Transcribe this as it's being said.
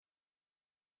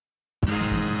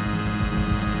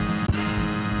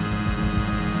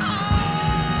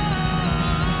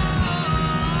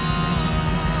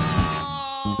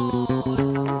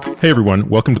Hey everyone,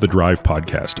 welcome to the Drive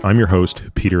Podcast. I'm your host,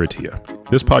 Peter Attia.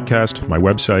 This podcast, my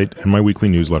website, and my weekly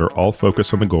newsletter all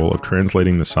focus on the goal of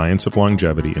translating the science of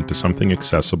longevity into something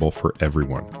accessible for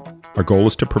everyone. Our goal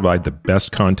is to provide the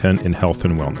best content in health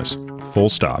and wellness, full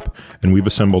stop, and we've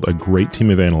assembled a great team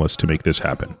of analysts to make this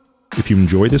happen. If you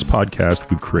enjoy this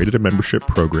podcast, we've created a membership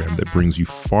program that brings you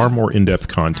far more in-depth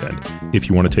content if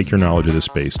you want to take your knowledge of this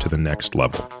space to the next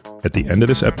level. At the end of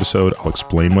this episode, I'll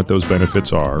explain what those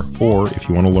benefits are, or if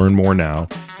you want to learn more now,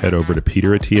 head over to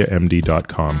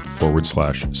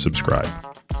peterattiamd.com/subscribe.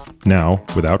 Now,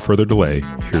 without further delay,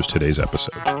 here's today's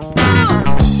episode.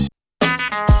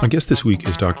 My guest this week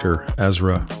is Dr.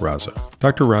 Azra Raza.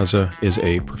 Dr. Raza is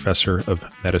a professor of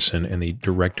medicine and the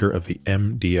director of the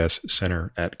MDS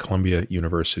Center at Columbia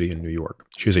University in New York.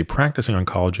 She is a practicing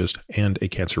oncologist and a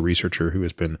cancer researcher who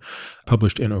has been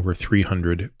published in over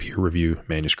 300 peer-review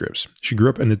manuscripts. She grew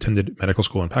up and attended medical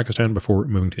school in Pakistan before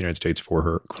moving to the United States for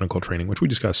her clinical training, which we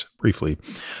discuss briefly.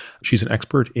 She's an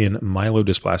expert in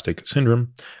myelodysplastic syndrome,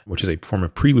 which is a form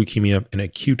of pre-leukemia and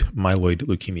acute myeloid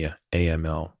leukemia,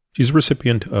 AML. She's a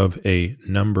recipient of a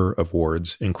number of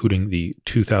awards, including the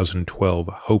 2012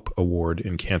 Hope Award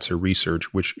in Cancer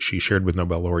Research, which she shared with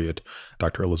Nobel laureate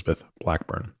Dr. Elizabeth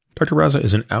Blackburn. Dr. Raza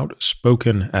is an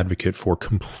outspoken advocate for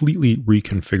completely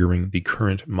reconfiguring the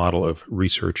current model of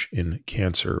research in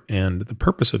cancer, and the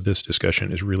purpose of this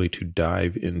discussion is really to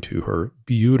dive into her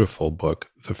beautiful book,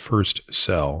 The First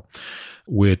Cell,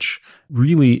 which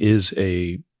really is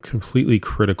a completely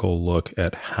critical look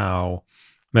at how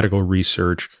medical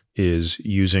research is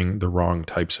using the wrong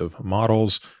types of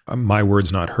models. My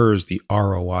words, not hers. The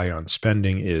ROI on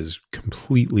spending is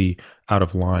completely out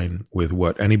of line with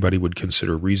what anybody would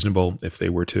consider reasonable if they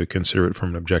were to consider it from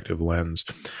an objective lens.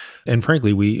 And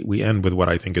frankly, we end with what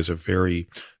I think is a very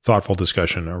thoughtful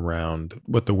discussion around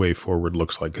what the way forward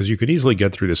looks like. Because you could easily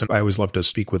get through this. And I always love to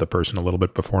speak with a person a little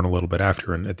bit before and a little bit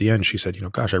after. And at the end, she said,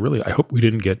 gosh, I hope we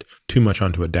didn't get too much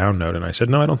onto a down note. And I said,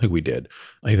 no, I don't think we did.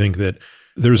 I think that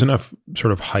there's enough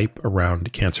sort of hype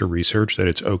around cancer research that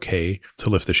it's okay to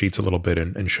lift the sheets a little bit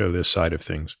and show this side of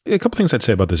things. A couple things I'd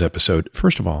say about this episode.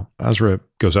 First of all, Azra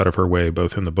goes out of her way,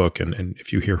 both in the book and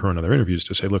if you hear her in other interviews,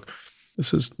 to say, look,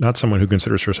 this is not someone who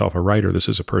considers herself a writer. This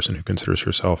is a person who considers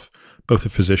herself both a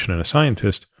physician and a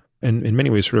scientist, and in many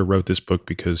ways sort of wrote this book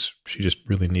because she just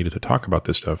really needed to talk about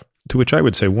this stuff. To which I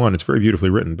would say, one, it's very beautifully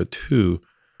written, but two,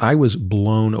 I was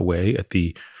blown away at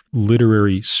the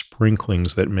literary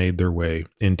sprinklings that made their way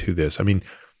into this. I mean,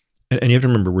 and you have to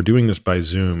remember, we're doing this by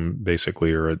Zoom,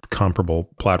 basically, or a comparable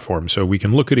platform. So we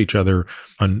can look at each other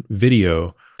on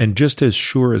video. And just as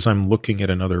sure as I'm looking at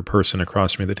another person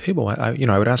across from me at the table, I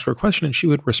would ask her a question and she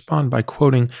would respond by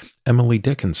quoting Emily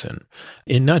Dickinson.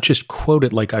 And not just quote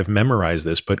it like I've memorized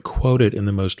this, but quote it in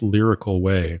the most lyrical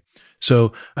way.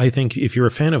 So I think if you're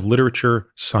a fan of literature,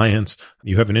 science,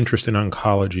 you have an interest in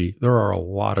oncology, there are a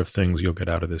lot of things you'll get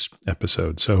out of this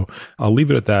episode. So I'll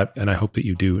leave it at that, and I hope that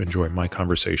you do enjoy my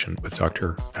conversation with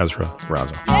Dr. Azra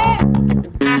Raza.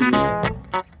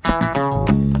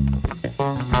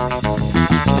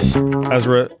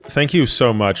 Azra, thank you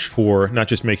so much for not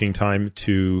just making time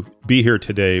to be here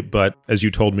today, but as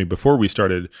you told me before we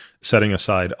started, setting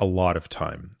aside a lot of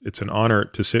time. It's an honor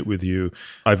to sit with you.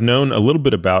 I've known a little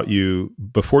bit about you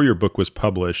before your book was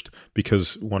published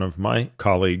because one of my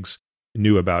colleagues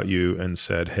knew about you and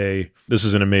said, hey, this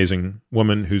is an amazing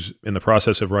woman who's in the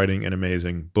process of writing an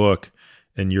amazing book,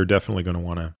 and you're definitely going to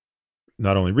want to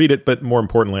not only read it, but more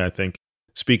importantly, I think,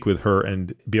 speak with her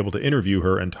and be able to interview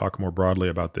her and talk more broadly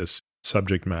about this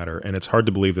subject matter. And it's hard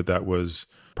to believe that that was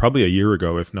probably a year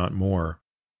ago, if not more.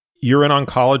 You're an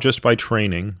oncologist by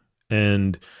training,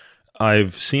 and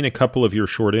I've seen a couple of your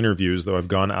short interviews, though I've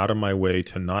gone out of my way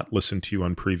to not listen to you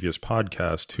on previous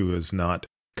podcasts to is not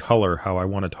color how I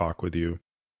want to talk with you.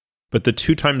 But the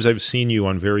two times I've seen you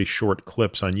on very short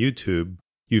clips on YouTube,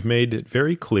 you've made it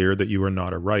very clear that you are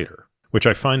not a writer, which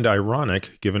I find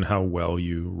ironic given how well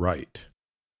you write.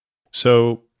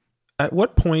 So at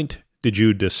what point did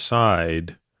you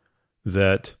decide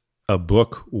that a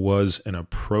book was an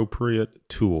appropriate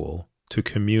tool to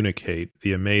communicate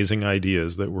the amazing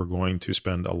ideas that we're going to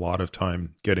spend a lot of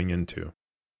time getting into?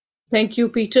 Thank you,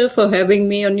 Peter, for having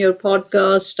me on your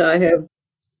podcast. I have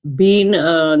been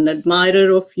an admirer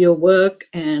of your work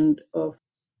and of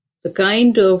the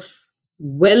kind of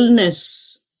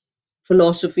wellness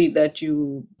philosophy that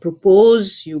you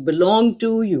propose, you belong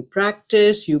to, you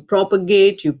practice, you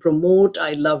propagate, you promote.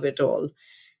 I love it all.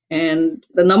 And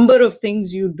the number of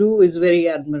things you do is very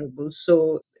admirable.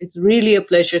 So it's really a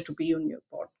pleasure to be on your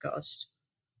podcast.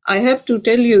 I have to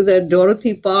tell you that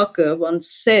Dorothy Parker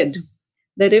once said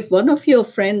that if one of your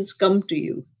friends come to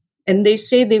you and they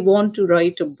say they want to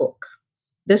write a book.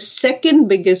 The second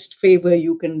biggest favor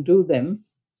you can do them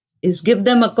is give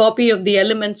them a copy of The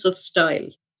Elements of Style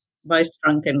by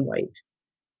Strunk and White.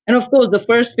 And of course, the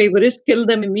first favor is kill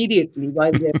them immediately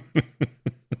while they're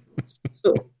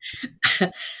so.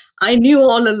 I knew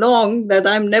all along that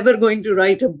I'm never going to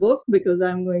write a book because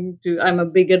I'm a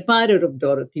big admirer of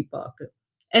Dorothy Parker.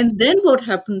 And then what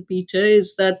happened, Peter,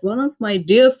 is that one of my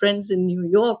dear friends in New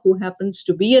York, who happens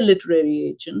to be a literary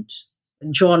agent,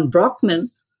 John Brockman,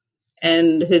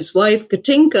 and his wife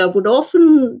Katinka would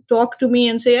often talk to me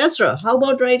and say, Ezra, how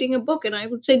about writing a book? And I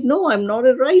would say, no, I'm not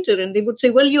a writer. And they would say,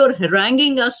 well, you're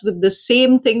haranguing us with the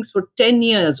same things for 10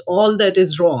 years. All that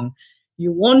is wrong.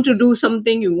 You want to do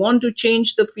something, you want to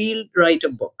change the field, write a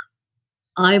book.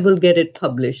 I will get it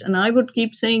published. And I would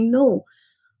keep saying no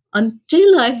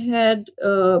until I had,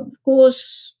 of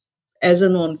course, as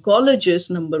an oncologist,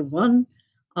 number one,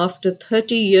 after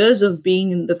 30 years of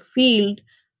being in the field,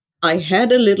 I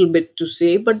had a little bit to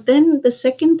say, but then the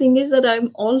second thing is that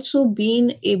I've also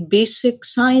been a basic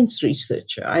science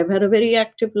researcher. I've had a very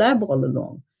active lab all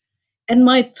along. And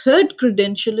my third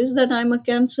credential is that I'm a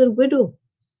cancer widow.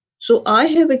 So I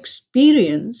have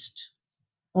experienced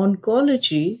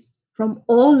oncology from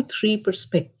all three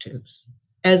perspectives.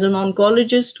 As an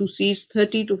oncologist who sees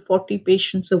 30 to 40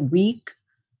 patients a week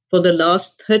for the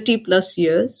last 30 plus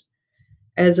years,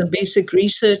 as a basic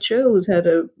researcher who's had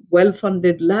a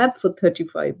well-funded lab for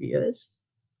 35 years,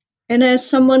 and as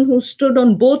someone who stood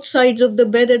on both sides of the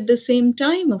bed at the same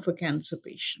time of a cancer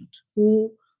patient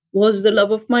who was the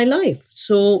love of my life.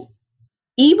 So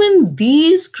even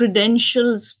these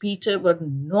credentials, Peter, were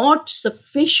not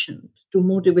sufficient to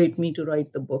motivate me to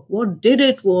write the book. What did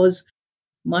it was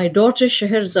my daughter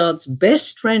Scheherazad's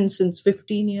best friend since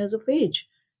 15 years of age,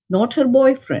 not her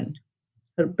boyfriend,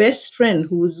 her best friend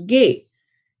who was gay,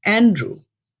 Andrew,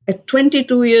 at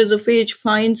 22 years of age,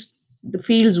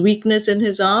 feels weakness in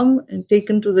his arm and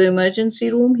taken to the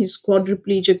emergency room. He's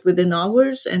quadriplegic within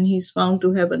hours, and he's found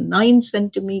to have a 9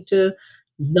 centimeter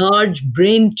large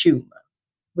brain tumor,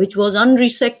 which was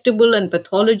unresectable, and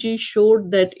pathology showed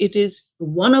that it is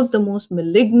one of the most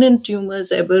malignant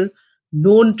tumors ever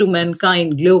known to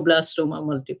mankind, glioblastoma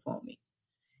multiforme.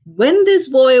 When this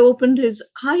boy opened his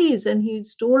eyes and he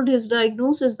told his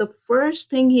diagnosis, the first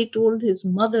thing he told his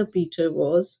mother, Peter,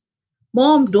 was,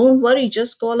 Mom, don't worry,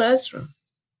 just call Azra.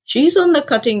 She's on the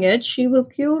cutting edge, she will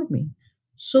cure me.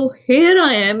 So here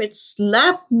I am, it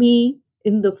slapped me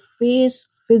in the face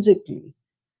physically.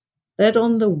 That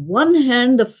on the one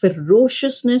hand, the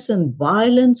ferociousness and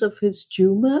violence of his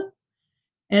tumor,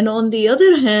 and on the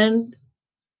other hand,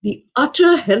 the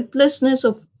utter helplessness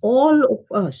of all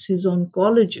of us, his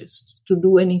oncologists, to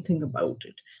do anything about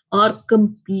it. Our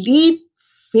complete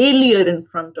failure in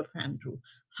front of Andrew.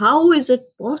 How is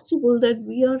it possible that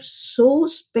we are so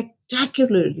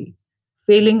spectacularly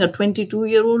failing a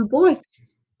 22-year-old boy?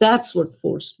 That's what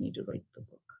forced me to write the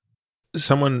book.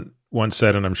 Someone once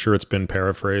said, and I'm sure it's been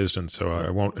paraphrased, and so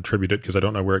I won't attribute it because I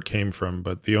don't know where it came from,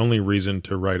 but the only reason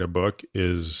to write a book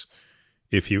is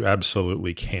if you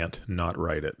absolutely can't not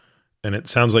write it. And it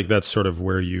sounds like that's sort of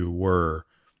where you were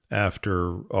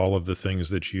after all of the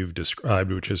things that you've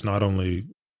described, which is not only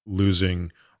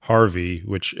losing Harvey,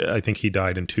 which I think he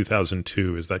died in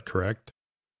 2002. Is that correct?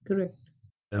 Correct.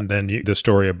 And then the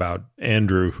story about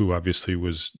Andrew, who obviously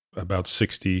was about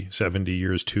 60, 70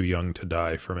 years too young to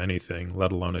die from anything,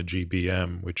 let alone a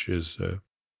GBM, which is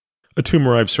a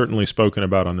tumor I've certainly spoken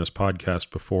about on this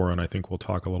podcast before, and I think we'll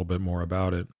talk a little bit more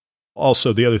about it.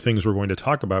 Also, the other things we're going to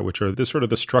talk about, which are the sort of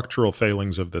the structural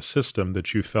failings of the system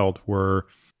that you felt were,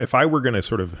 if I were going to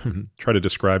sort of try to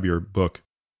describe your book,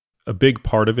 a big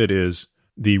part of it is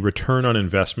the return on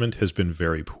investment has been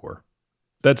very poor.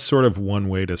 That's sort of one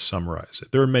way to summarize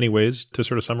it. There are many ways to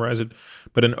sort of summarize it,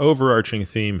 but an overarching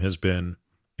theme has been,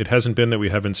 it hasn't been that we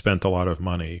haven't spent a lot of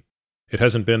money. It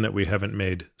hasn't been that we haven't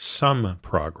made some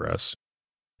progress.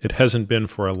 It hasn't been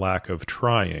for a lack of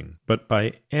trying, but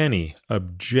by any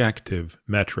objective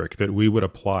metric that we would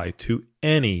apply to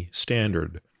any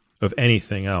standard of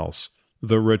anything else,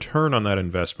 the return on that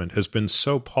investment has been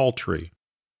so paltry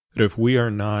that if we are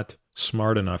not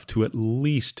smart enough to at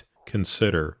least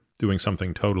consider doing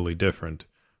something totally different,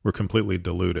 we're completely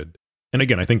deluded. And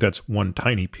again, I think that's one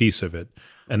tiny piece of it.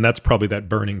 And that's probably that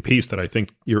burning piece that I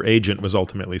think your agent was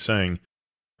ultimately saying,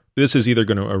 this is either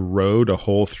going to erode a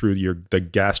hole through the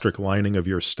gastric lining of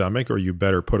your stomach, or you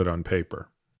better put it on paper.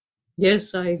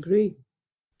 Yes, I agree.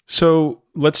 So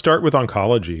let's start with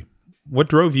oncology. What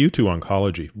drove you to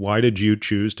oncology? Why did you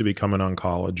choose to become an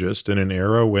oncologist in an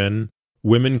era when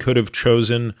women could have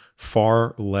chosen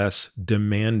far less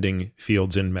demanding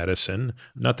fields in medicine.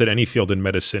 Not that any field in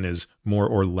medicine is more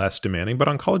or less demanding, but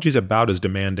oncology is about as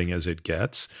demanding as it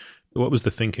gets. What was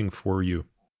the thinking for you?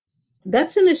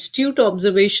 That's an astute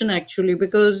observation, actually,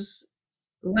 because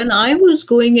when I was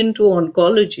going into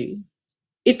oncology,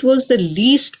 it was the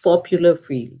least popular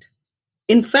field.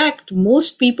 In fact,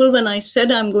 most people, when I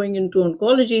said I'm going into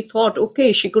oncology, thought,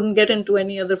 okay, she couldn't get into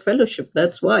any other fellowship.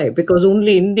 That's why, because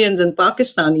only Indians and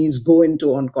Pakistanis go into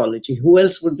oncology. Who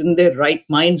else would, in their right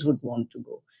minds, would want to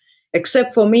go?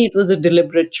 Except for me, it was a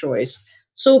deliberate choice.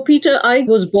 So, Peter, I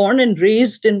was born and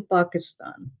raised in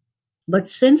Pakistan. But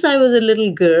since I was a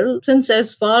little girl, since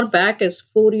as far back as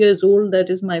 4 years old, that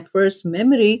is my first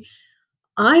memory,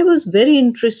 I was very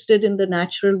interested in the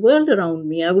natural world around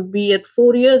me. I would be at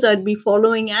 4 years, I'd be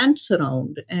following ants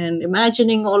around and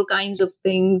imagining all kinds of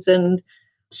things and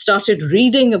started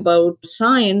reading about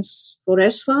science for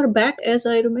as far back as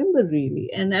I remember,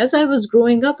 really. And as I was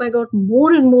growing up, I got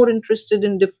more and more interested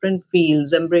in different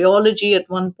fields. Embryology at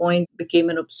one point became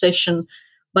an obsession.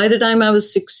 By the time I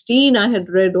was 16, I had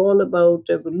read all about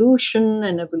evolution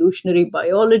and evolutionary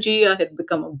biology. I had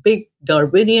become a big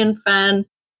Darwinian fan.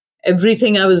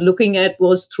 Everything I was looking at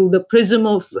was through the prism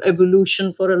of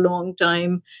evolution for a long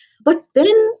time. But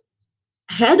then,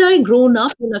 had I grown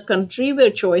up in a country where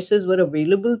choices were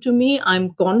available to me,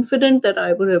 I'm confident that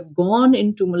I would have gone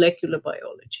into molecular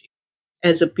biology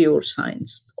as a pure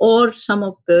science, or some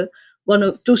of the one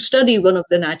of to study one of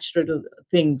the natural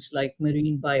things like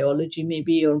marine biology,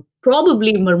 maybe, or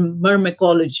probably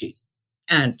myrmecology,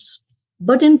 ants.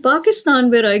 But in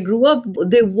Pakistan, where I grew up,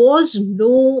 there was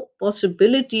no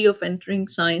possibility of entering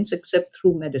science except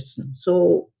through medicine.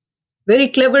 So very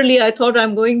cleverly, I thought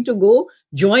I'm going to go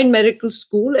join medical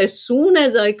school. As soon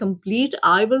as I complete,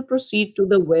 I will proceed to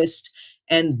the West,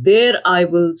 and there I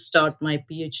will start my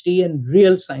PhD and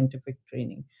real scientific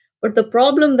training. But the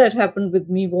problem that happened with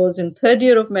me was in third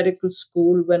year of medical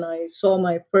school, when I saw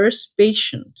my first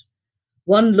patient,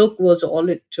 one look was all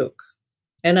it took.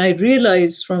 And I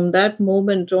realized from that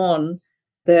moment on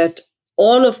that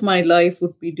all of my life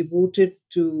would be devoted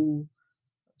to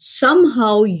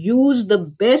somehow use the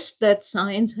best that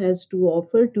science has to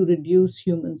offer to reduce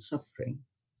human suffering.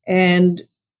 And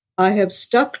I have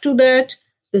stuck to that.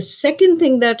 The second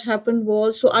thing that happened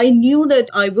was, so I knew that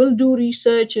I will do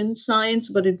research in science,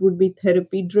 but it would be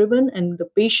therapy driven and the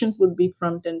patient would be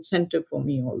front and center for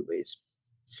me always.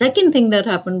 Second thing that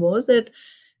happened was that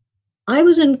I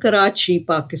was in Karachi,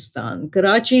 Pakistan.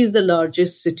 Karachi is the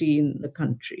largest city in the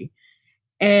country.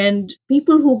 And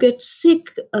people who get sick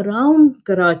around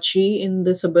Karachi in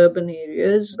the suburban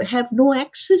areas have no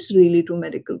access really to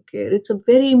medical care. It's a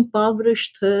very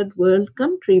impoverished third world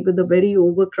country with a very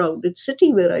overcrowded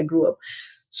city where I grew up.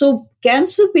 So,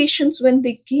 cancer patients, when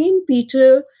they came,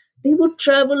 Peter, they would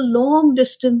travel long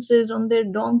distances on their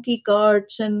donkey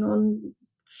carts and on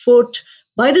foot.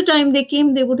 By the time they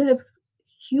came, they would have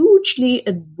hugely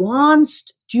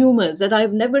advanced tumors that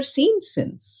I've never seen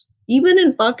since. Even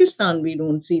in Pakistan, we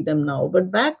don't see them now.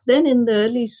 But back then in the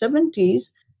early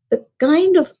 70s, the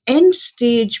kind of end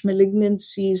stage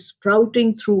malignancies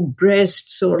sprouting through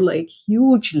breasts or like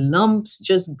huge lumps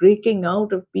just breaking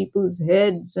out of people's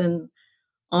heads and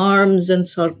arms and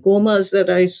sarcomas that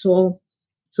I saw.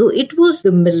 So it was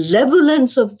the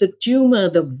malevolence of the tumor,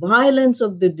 the violence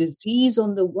of the disease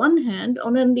on the one hand,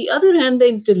 and on the other hand, the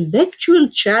intellectual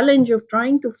challenge of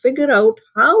trying to figure out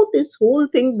how this whole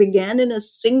thing began in a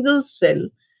single cell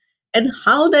and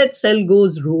how that cell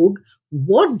goes rogue.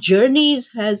 What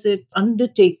journeys has it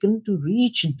undertaken to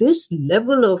reach this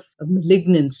level of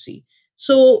malignancy?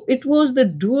 So it was the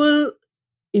dual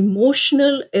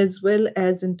emotional as well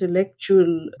as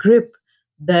intellectual grip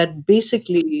that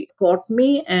basically caught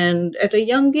me and at a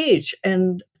young age.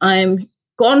 And I'm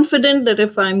confident that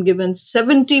if I'm given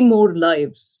 70 more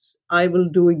lives, I will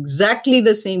do exactly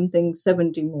the same thing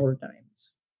 70 more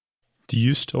times. Do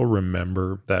you still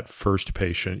remember that first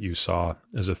patient you saw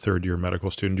as a third year medical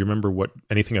student? Do you remember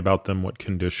anything about them, what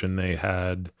condition they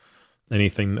had,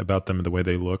 anything about them, the way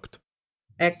they looked?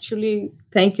 Actually,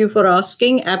 thank you for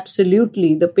asking.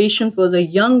 Absolutely. The patient was a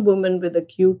young woman with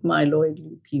acute myeloid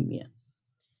leukemia.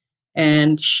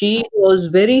 And she was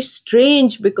very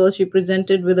strange because she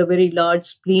presented with a very large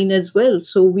spleen as well.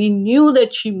 So we knew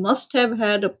that she must have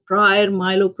had a prior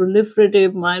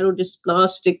myeloproliferative,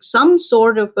 myelodysplastic, some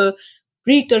sort of a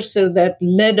precursor that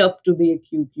led up to the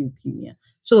acute leukemia.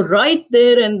 So right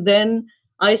there and then,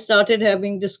 I started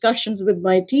having discussions with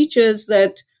my teachers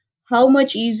that how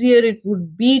much easier it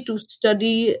would be to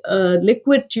study a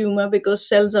liquid tumor because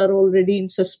cells are already in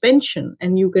suspension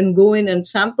and you can go in and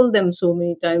sample them so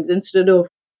many times instead of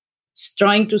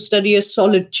trying to study a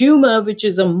solid tumor, which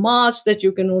is a mass that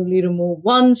you can only remove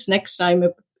once. Next time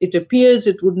it appears,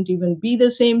 it wouldn't even be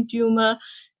the same tumor.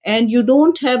 And you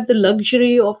don't have the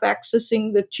luxury of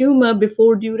accessing the tumor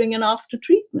before, during, and after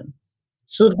treatment.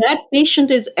 So that patient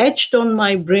is etched on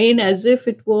my brain as if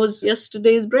it was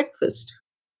yesterday's breakfast.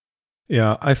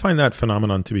 Yeah, I find that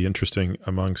phenomenon to be interesting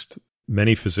amongst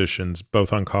many physicians,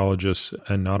 both oncologists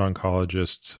and not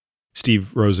oncologists.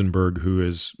 Steve Rosenberg, who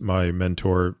is my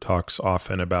mentor, talks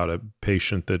often about a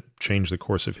patient that changed the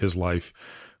course of his life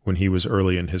when he was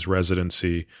early in his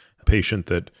residency, a patient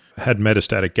that had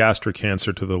metastatic gastric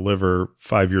cancer to the liver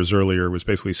 5 years earlier, was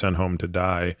basically sent home to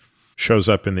die, shows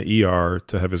up in the ER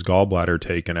to have his gallbladder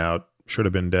taken out, should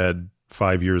have been dead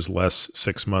 5 years less,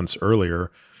 6 months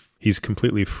earlier. He's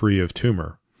completely free of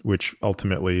tumor, which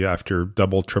ultimately, after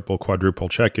double, triple, quadruple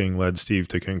checking, led Steve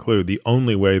to conclude the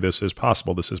only way this is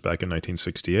possible, this is back in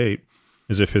 1968,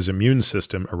 is if his immune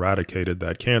system eradicated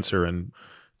that cancer. And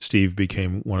Steve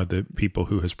became one of the people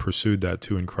who has pursued that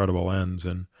to incredible ends.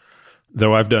 And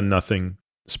though I've done nothing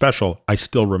special, I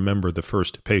still remember the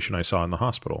first patient I saw in the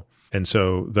hospital. And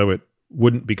so though it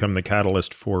wouldn't become the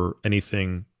catalyst for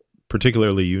anything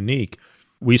particularly unique,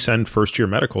 we send first-year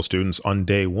medical students on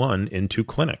day one into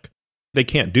clinic. They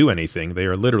can't do anything. They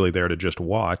are literally there to just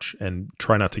watch and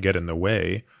try not to get in the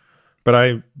way. But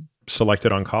I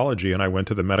selected oncology, and I went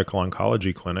to the medical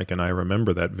oncology clinic, and I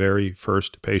remember that very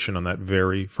first patient on that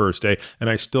very first day. And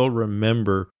I still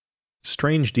remember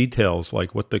strange details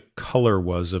like what the color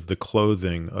was of the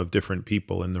clothing of different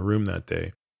people in the room that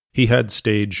day. He had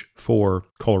stage 4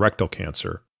 colorectal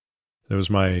cancer. It was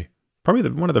probably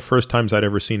one of the first times I'd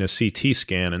ever seen a CT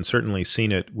scan, and certainly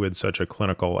seen it with such a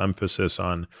clinical emphasis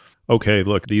on, okay,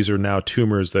 look, these are now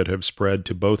tumors that have spread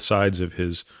to both sides of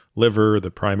his liver.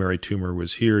 The primary tumor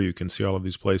was here. You can see all of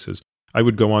these places. I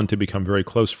would go on to become very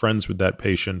close friends with that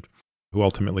patient, who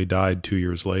ultimately died 2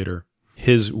 years later.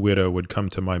 His widow would come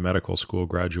to my medical school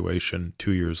graduation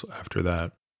 2 years after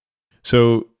that.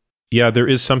 So, yeah, there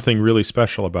is something really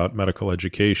special about medical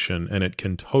education, and it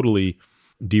can totally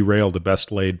derail the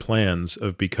best laid plans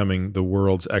of becoming the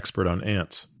world's expert on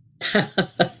ants.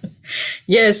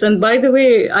 Yes, and by the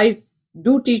way, I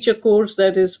do teach a course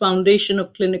that is Foundation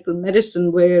of Clinical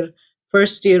Medicine, where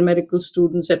first-year medical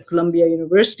students at Columbia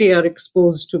University are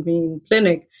exposed to me in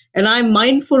clinic. And I'm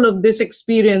mindful of this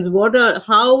experience.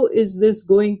 How is this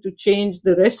going to change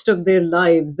the rest of their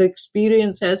lives? The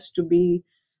experience has to be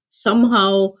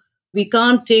somehow, we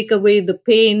can't take away the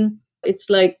pain. It's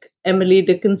like Emily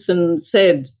Dickinson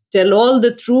said, tell all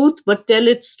the truth, but tell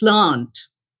it slant.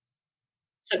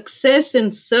 Success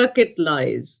in circuit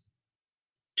lies.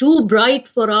 Too bright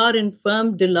for our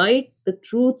infirm delight, the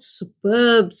truth's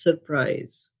superb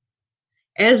surprise.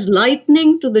 As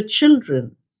lightning to the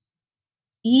children,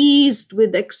 eased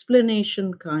with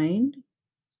explanation kind,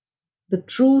 the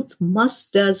truth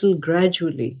must dazzle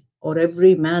gradually, or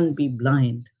every man be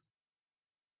blind.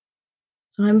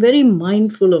 So I'm very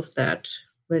mindful of that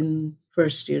when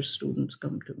first-year students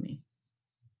come to me.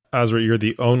 Azra, you're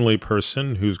the only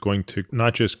person who's going to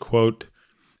not just quote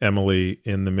Emily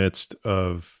in the midst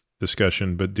of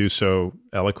discussion, but do so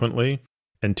eloquently.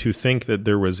 And to think that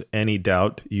there was any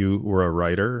doubt you were a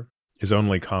writer is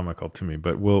only comical to me,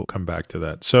 but we'll come back to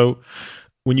that. So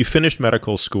when you finished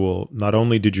medical school, not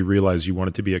only did you realize you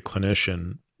wanted to be a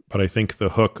clinician, but I think the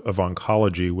hook of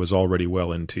oncology was already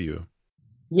well into you.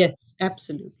 Yes,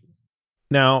 absolutely.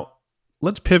 Now,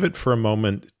 let's pivot for a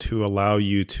moment to allow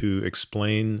you to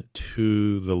explain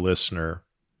to the listener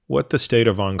what the state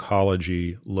of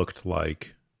oncology looked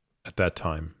like at that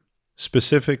time.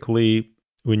 Specifically,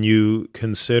 when you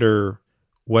consider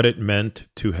what it meant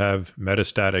to have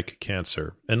metastatic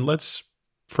cancer. And let's,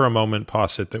 for a moment,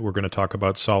 posit that we're going to talk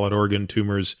about solid organ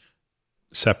tumors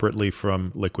separately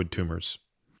from liquid tumors.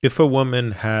 If a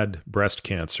woman had breast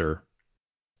cancer,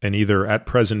 and either at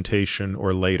presentation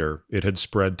or later, it had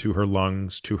spread to her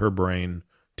lungs, to her brain,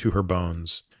 to her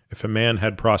bones. If a man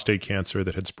had prostate cancer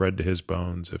that had spread to his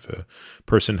bones, if a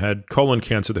person had colon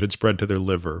cancer that had spread to their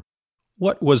liver,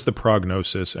 what was the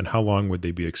prognosis and how long would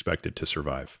they be expected to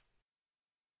survive?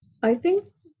 I think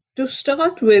to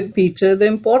start with, Peter, the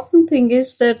important thing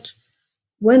is that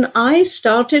when I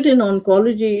started in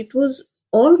oncology, it was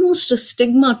almost a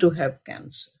stigma to have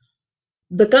cancer.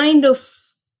 The kind of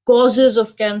causes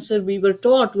of cancer we were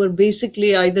taught were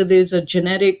basically either there's a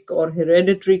genetic or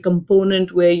hereditary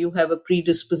component where you have a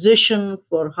predisposition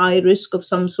for high risk of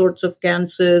some sorts of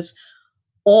cancers,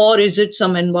 or is it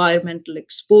some environmental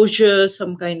exposure,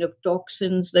 some kind of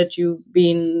toxins that you've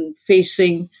been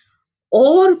facing,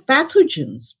 or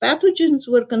pathogens. Pathogens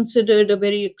were considered a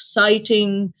very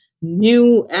exciting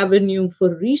new avenue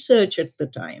for research at the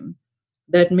time,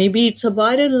 that maybe it's a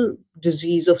viral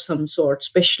disease of some sort,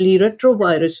 especially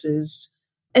retroviruses.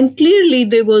 And clearly,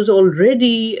 there was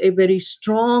already a very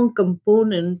strong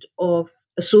component of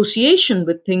association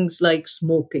with things like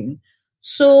smoking.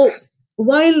 So,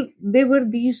 while there were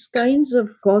these kinds of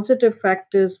causative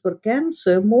factors for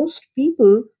cancer, most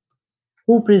people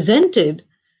who presented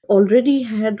already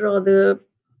had rather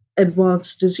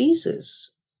advanced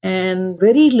diseases, and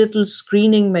very little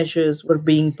screening measures were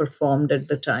being performed at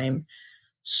the time.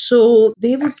 So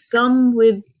they would come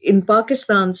with, in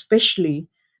Pakistan especially,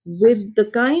 with the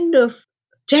kind of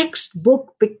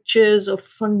textbook pictures of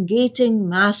fungating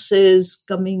masses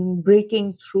coming,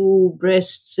 breaking through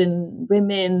breasts in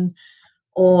women,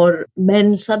 or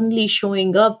men suddenly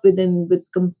showing up with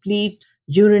complete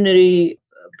urinary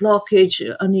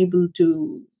blockage, unable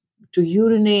to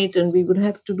urinate, and we would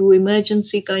have to do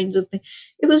emergency kinds of things.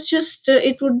 It was just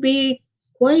it would be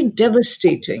quite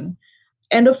devastating.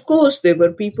 And of course, there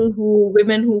were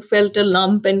women who felt a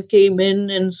lump and came in.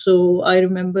 And so I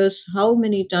remember how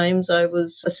many times I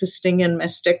was assisting in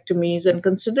mastectomies and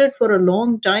considered for a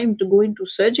long time to go into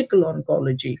surgical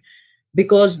oncology,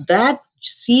 because that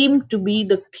seemed to be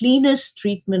the cleanest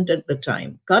treatment at the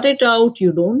time. Cut it out.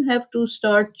 You don't have to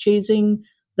start chasing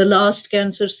the last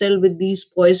cancer cell with these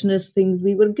poisonous things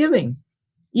we were giving.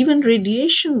 Even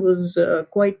radiation was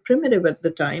quite primitive at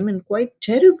the time and quite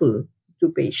terrible to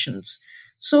patients.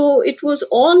 So it was,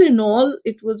 all in all,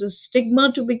 it was a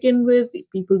stigma to begin with.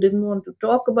 People didn't want to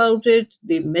talk about it.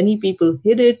 Many people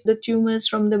hid it, the tumors,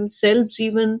 from themselves,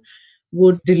 even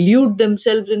would delude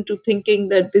themselves into thinking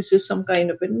that this is some kind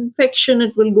of an infection,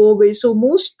 it will go away. So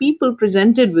most people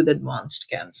presented with advanced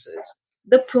cancers.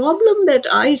 The problem that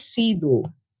I see, though,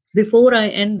 before I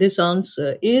end this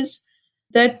answer, is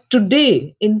that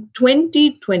today in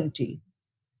 2020,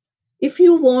 if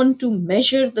you want to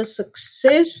measure the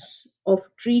success of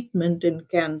treatment in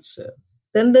cancer,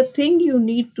 then the thing you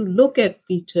need to look at,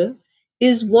 Peter,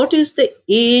 is what is the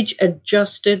age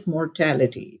adjusted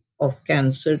mortality of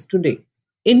cancer today.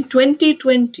 In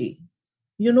 2020,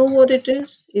 you know what it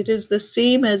is? It is the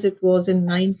same as it was in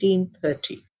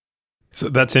 1930. So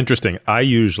that's interesting. I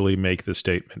usually make the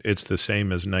statement, it's the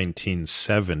same as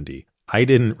 1970. I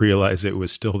didn't realize it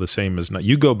was still the same as,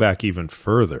 you go back even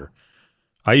further.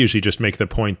 I usually just make the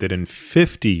point that in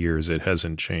 50 years it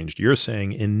hasn't changed. You're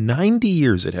saying in 90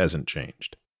 years it hasn't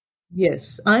changed.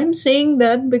 Yes, I'm saying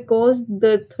that because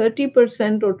the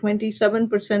 30% or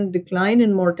 27% decline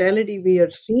in mortality we are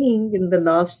seeing in the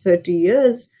last 30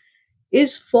 years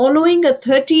is following a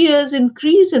 30 years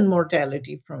increase in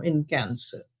mortality from in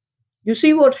cancer. You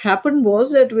see, what happened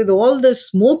was that with all the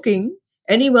smoking,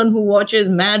 anyone who watches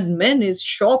Mad Men is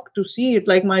shocked to see it.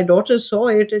 Like, my daughter saw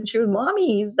it and she was,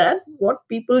 Mommy, is that what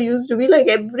people used to be like?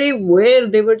 Everywhere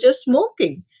they were just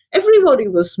smoking. Everybody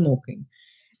was smoking.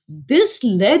 This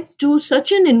led to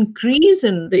such an increase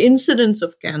in the incidence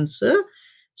of cancer,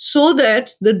 so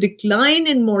that the decline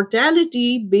in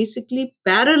mortality basically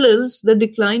parallels the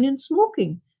decline in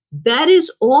smoking. That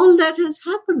is all that has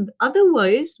happened.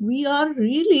 Otherwise, we are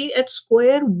really at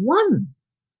square one.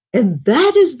 And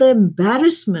that is the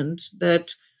embarrassment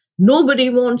that nobody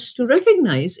wants to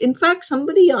recognize. In fact,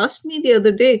 somebody asked me the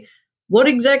other day, what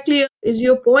exactly is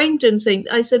your point in saying?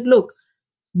 I said, look,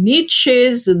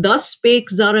 Nietzsche's Thus Spake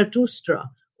Zarathustra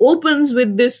opens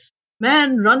with this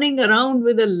man running around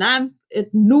with a lamp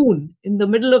at noon in the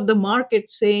middle of the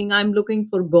market saying, I'm looking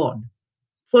for God.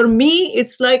 For me,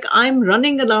 it's like I'm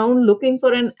running around looking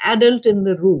for an adult in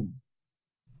the room.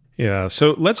 Yeah.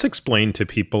 So let's explain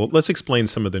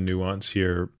some of the nuance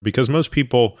here, because most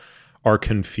people are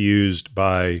confused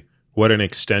by what an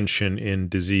extension in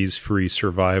disease-free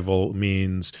survival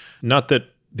means. Not that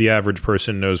the average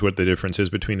person knows what the difference is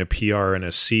between a PR and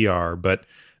a CR, but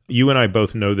you and I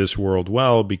both know this world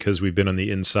well because we've been on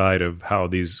the inside of how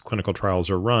these clinical trials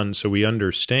are run. So we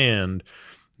understand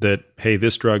that, hey,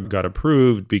 this drug got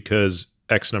approved because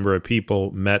X number of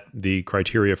people met the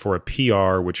criteria for a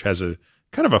PR, which has a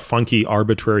kind of a funky,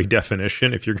 arbitrary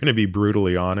definition, if you're going to be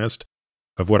brutally honest,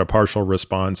 of what a partial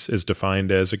response is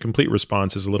defined as. A complete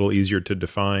response is a little easier to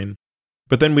define.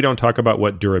 But then we don't talk about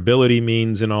what durability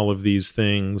means in all of these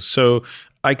things. So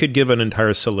I could give an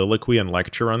entire soliloquy and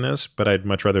lecture on this, but I'd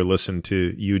much rather listen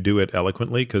to you do it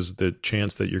eloquently, because the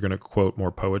chance that you're going to quote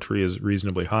more poetry is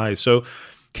reasonably high. So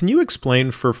can you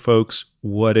explain for folks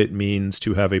what it means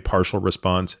to have a partial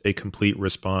response, a complete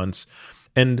response?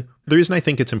 And the reason I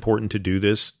think it's important to do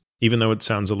this, even though it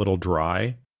sounds a little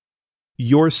dry,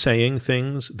 you're saying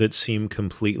things that seem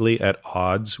completely at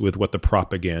odds with what the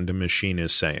propaganda machine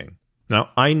is saying.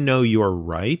 Now, I know you're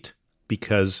right,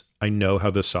 because I know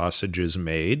how the sausage is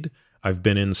made. I've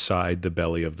been inside the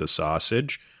belly of the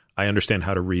sausage. I understand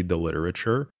how to read the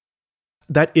literature.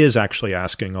 That is actually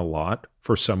asking a lot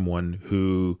for someone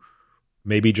who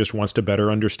maybe just wants to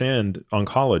better understand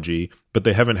oncology, but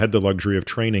they haven't had the luxury of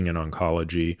training in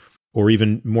oncology, or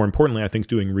even more importantly, I think,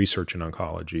 doing research in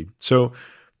oncology. So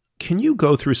can you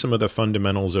go through some of the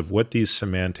fundamentals of what these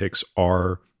semantics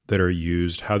are that are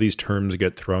used, how these terms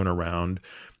get thrown around,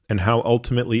 and how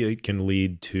ultimately it can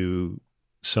lead to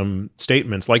some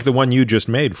statements like the one you just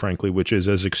made, frankly, which is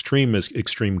as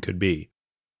extreme could be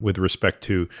with respect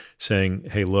to saying,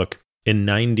 hey, look, in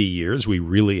 90 years, we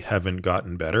really haven't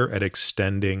gotten better at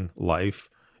extending life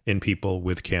in people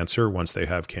with cancer once they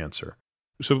have cancer.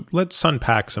 So let's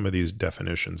unpack some of these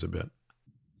definitions a bit.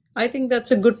 I think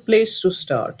that's a good place to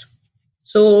start.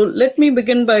 So let me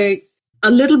begin by a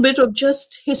little bit of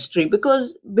just history,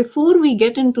 because before we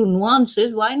get into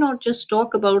nuances, why not just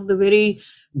talk about the very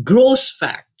gross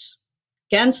facts?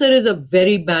 Cancer is a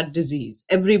very bad disease.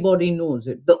 Everybody knows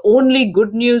it. The only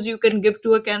good news you can give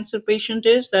to a cancer patient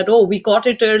is that, oh, we caught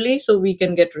it early, so we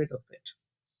can get rid of it.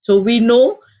 So we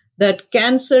know that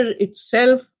cancer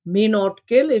itself may not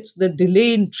kill, it's the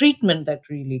delay in treatment that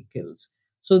really kills.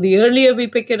 So the earlier we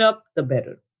pick it up, the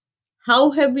better.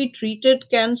 How have we treated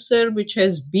cancer, which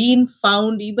has been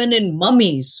found even in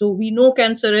mummies? So we know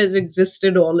cancer has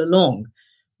existed all along,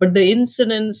 but the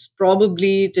incidence,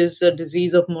 probably it is a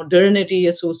disease of modernity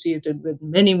associated with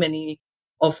many, many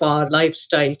of our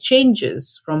lifestyle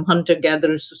changes from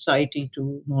hunter-gatherer society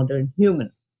to modern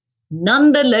human.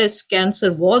 Nonetheless,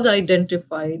 cancer was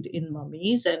identified in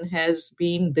mummies and has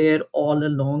been there all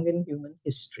along in human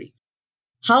history.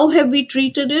 How have we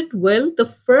treated it? Well, the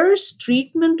first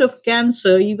treatment of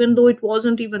cancer, even though it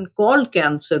wasn't even called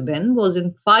cancer then, was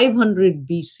in 500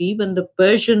 BC when the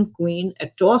Persian queen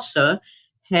Atossa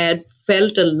had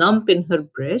felt a lump in her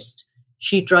breast.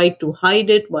 She tried to hide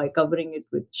it by covering it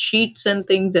with sheets and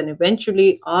things, and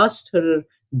eventually asked her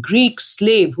Greek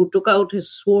slave, who took out his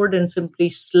sword and simply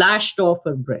slashed off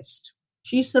her breast.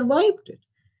 She survived it.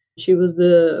 She was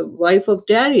the wife of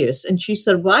Darius, and she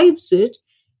survives it.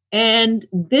 And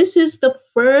this is the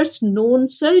first known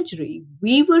surgery.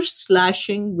 We were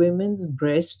slashing women's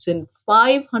breasts in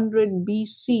 500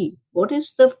 BC. What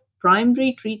is the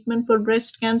primary treatment for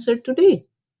breast cancer today?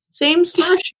 Same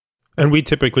slash. And we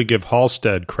typically give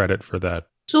Halsted credit for that.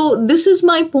 So this is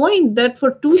my point, that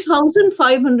for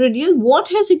 2,500 years, what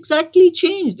has exactly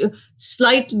changed?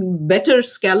 Slight better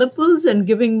scalpels and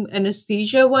giving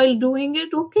anesthesia while doing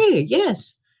it? Okay,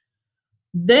 yes.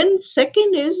 Then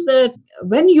second is that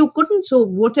when you couldn't, so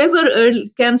whatever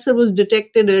cancer was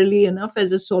detected early enough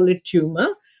as a solid tumor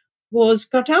was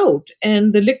cut out,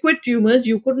 and the liquid tumors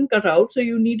you couldn't cut out, so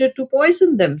you needed to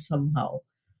poison them somehow.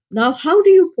 Now, how do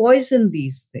you poison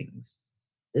these things?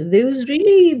 There was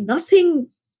really nothing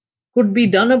could be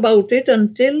done about it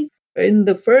until in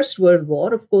the First World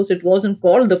War. Of course, it wasn't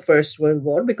called the First World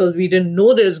War because we didn't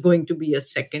know there's going to be a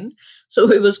second.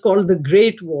 So it was called the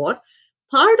Great War.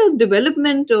 Part of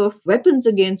development of weapons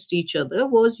against each other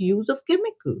was use of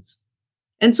chemicals.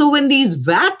 And so when these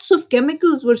vats of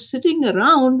chemicals were sitting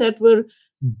around that were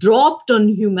dropped on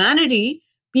humanity,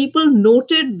 people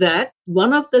noted that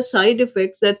one of the side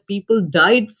effects that people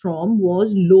died from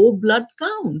was low blood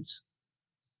counts.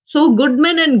 So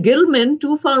Goodman and Gilman,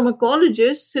 two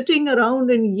pharmacologists sitting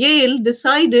around in Yale,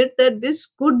 decided that this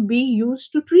could be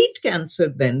used to treat cancer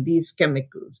then, these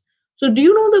chemicals. So do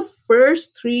you know the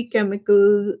first three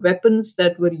chemical weapons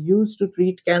that were used to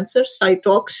treat cancer?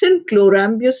 Cytoxin,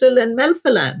 chlorambucil, and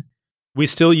melphalan. We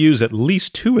still use at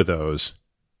least two of those.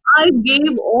 I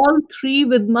gave all three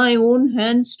with my own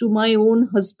hands to my own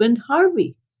husband,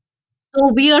 Harvey.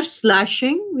 So we are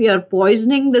slashing, we are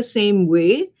poisoning the same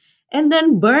way, and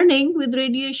then burning with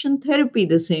radiation therapy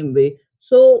the same way.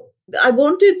 So I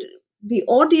wanted the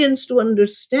audience to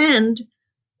understand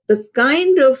the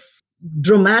kind of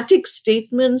dramatic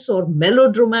statements or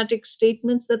melodramatic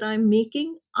statements that I'm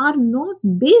making are not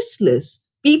baseless.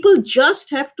 People just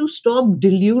have to stop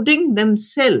deluding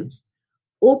themselves,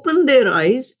 open their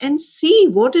eyes, and see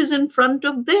what is in front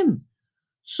of them.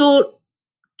 So,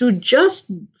 to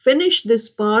just finish this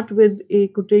part with a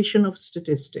quotation of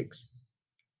statistics.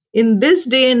 In this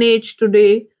day and age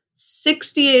today,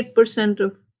 68%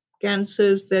 of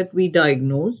cancers that we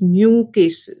diagnose, new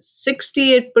cases,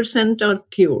 68% are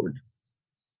cured.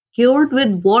 Cured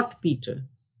with what, Peter?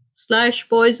 Slash,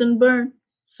 poison, burn,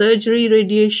 surgery,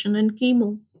 radiation, and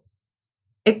chemo.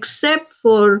 Except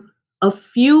for a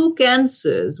few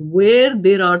cancers where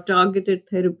there are targeted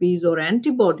therapies or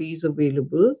antibodies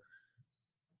available,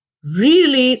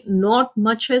 really not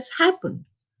much has happened.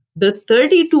 the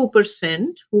 32%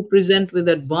 who present with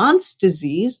advanced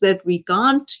disease that we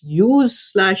can't use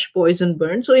slash poison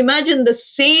burn. So imagine the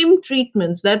same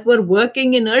treatments that were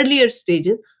working in earlier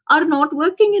stages are not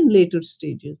working in later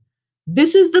stages.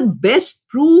 This is the best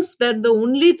proof that the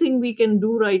only thing we can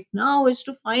do right now is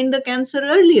to find the cancer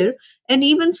earlier. And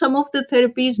even some of the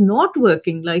therapies not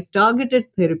working, like targeted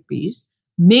therapies,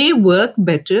 may work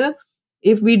better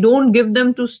if we don't give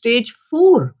them to stage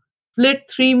 4.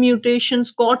 FLT3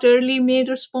 mutations caught early may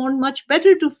respond much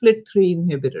better to FLT3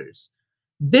 inhibitors.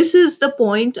 This is the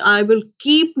point I will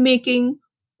keep making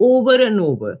over and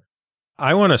over.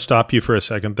 I want to stop you for a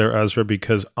second there, Azra,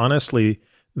 because honestly,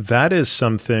 that is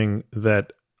something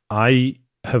that I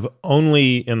have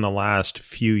only in the last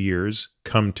few years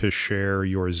come to share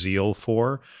your zeal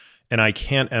for, and I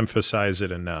can't emphasize it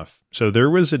enough. So there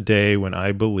was a day when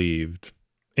I believed,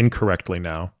 incorrectly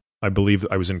now, I believe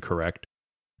I was incorrect,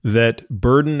 that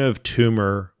burden of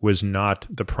tumor was not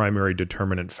the primary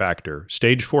determinant factor.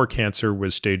 Stage 4 cancer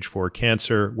was stage 4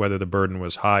 cancer, whether the burden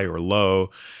was high or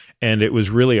low. And it was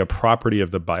really a property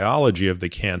of the biology of the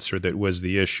cancer that was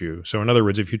the issue. So in other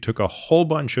words, if you took a whole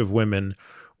bunch of women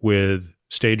with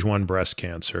stage 1 breast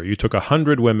cancer, you took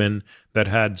 100 women that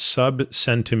had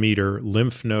sub-centimeter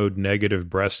lymph node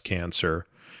negative breast cancer,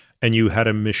 and you had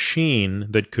a machine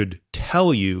that could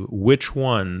tell you which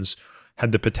ones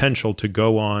had the potential to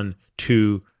go on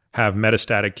to have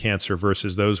metastatic cancer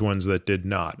versus those ones that did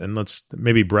not. And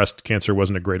maybe breast cancer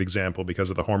wasn't a great example because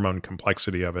of the hormone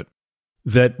complexity of it.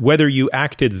 That whether you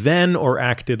acted then or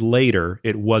acted later,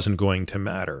 it wasn't going to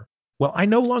matter. Well, I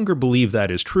no longer believe that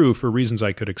is true for reasons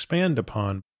I could expand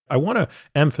upon. I want to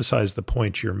emphasize the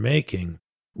point you're making,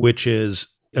 which is,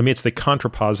 it's the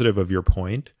contrapositive of your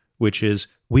point, which is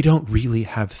we don't really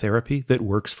have therapy that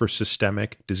works for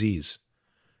systemic disease.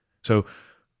 So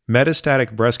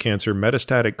metastatic breast cancer,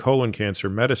 metastatic colon cancer,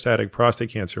 metastatic prostate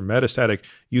cancer,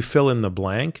 you fill in the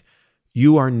blank,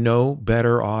 you are no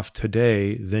better off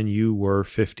today than you were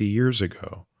 50 years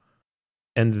ago.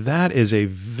 And that is a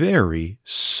very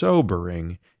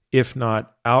sobering, if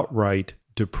not outright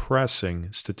depressing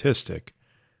statistic.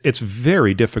 It's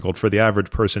very difficult for the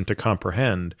average person to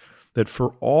comprehend that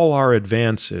for all our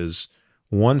advances,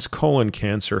 once colon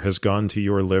cancer has gone to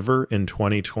your liver in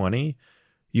 2020,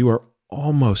 you are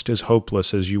almost as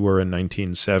hopeless as you were in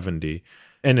 1970.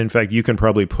 And in fact, you can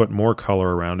probably put more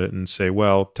color around it and say,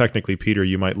 well, technically, Peter,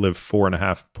 you might live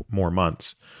 4.5 more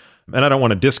months. And I don't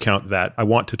want to discount that. I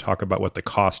want to talk about what the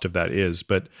cost of that is.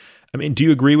 But do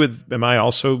you agree am I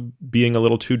also being a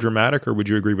little too dramatic, or would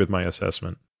you agree with my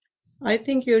assessment? I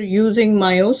think you're using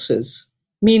meiosis,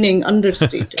 meaning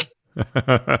understated.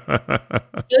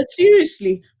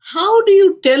 Seriously, how do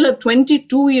you tell a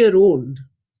 22-year-old,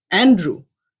 Andrew,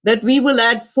 that we will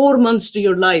add 4 months to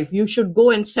your life? You should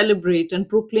go and celebrate and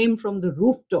proclaim from the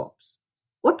rooftops.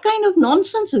 What kind of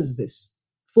nonsense is this?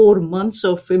 4 months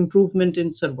of improvement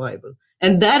in survival.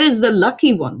 And that is the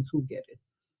lucky ones who get it.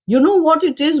 You know what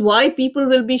it is? Why people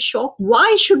will be shocked?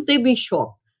 Why should they be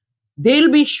shocked?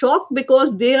 They'll be shocked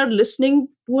because they are listening.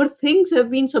 Poor things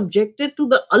have been subjected to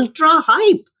the ultra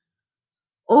hype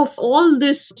of all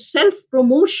this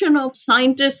self-promotion of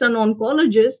scientists and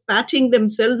oncologists patting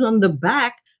themselves on the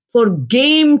back for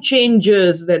game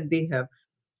changers that they have.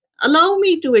 Allow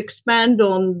me to expand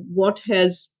on what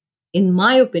has, in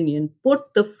my opinion,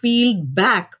 put the field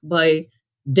back by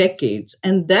decades,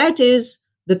 and that is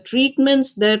the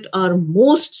treatments that are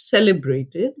most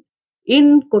celebrated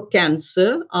in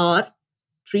cancer are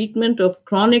treatment of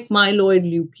chronic myeloid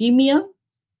leukemia.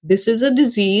 This is a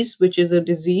disease which is a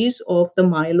disease of the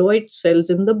myeloid cells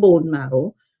in the bone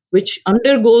marrow, which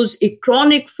undergoes a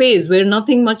chronic phase where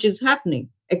nothing much is happening.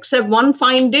 Except one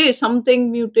fine day,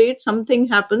 something mutates, something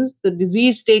happens, the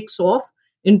disease takes off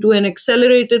into an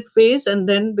accelerated phase and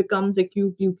then becomes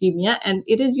acute leukemia, and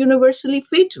it is universally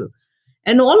fatal.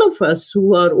 And all of us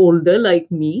who are older,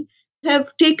 like me,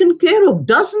 have taken care of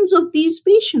dozens of these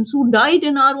patients who died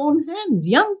in our own hands,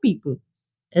 young people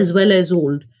as well as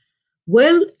old.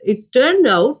 Well, it turned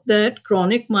out that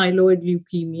chronic myeloid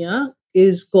leukemia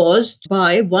is caused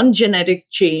by one genetic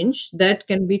change that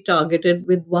can be targeted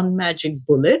with one magic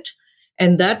bullet.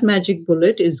 And that magic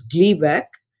bullet is Gleevec.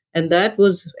 And that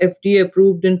was FDA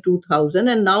approved in 2000.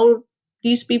 And now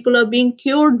these people are being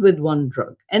cured with one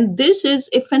drug. And this is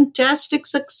a fantastic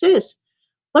success.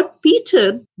 But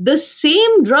Peter, the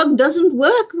same drug doesn't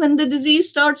work when the disease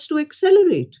starts to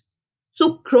accelerate.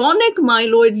 So chronic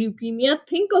myeloid leukemia,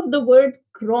 think of the word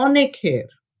chronic here.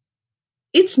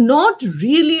 It's not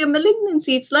really a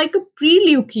malignancy. It's like a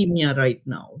pre-leukemia right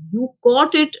now. You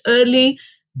caught it early,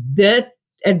 that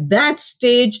At that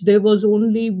stage, there was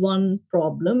only one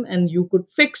problem and you could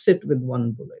fix it with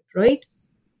one bullet, right?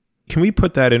 Can we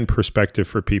put that in perspective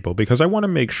for people? Because I want to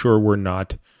make sure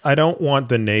I don't want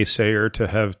the naysayer to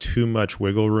have too much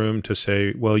wiggle room to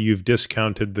say, well, you've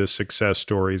discounted the success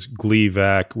stories,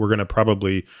 Gleevec. We're going to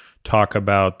probably talk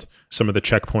about some of the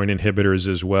checkpoint inhibitors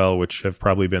as well, which have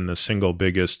probably been the single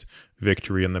biggest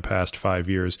victory in the past 5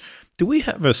 years. Do we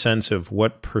have a sense of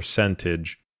what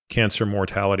percentage cancer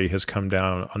mortality has come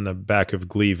down on the back of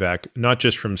Gleevec, not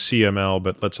just from CML,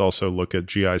 but let's also look at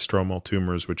GI stromal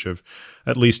tumors, which have,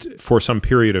 at least for some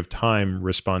period of time,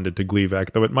 responded to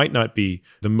Gleevec, though it might not be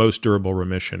the most durable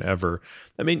remission ever.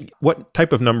 I mean, what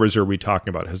type of numbers are we talking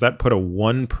about? Has that put a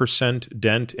 1%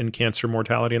 dent in cancer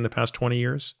mortality in the past 20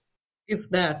 years? If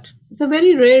that. It's a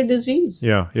very rare disease.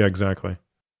 Yeah, exactly.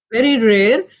 Very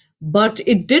rare. But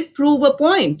it did prove a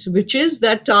point, which is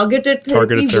that targeted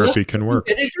therapy can work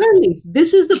very early.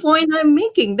 This is the point I'm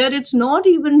making, that it's not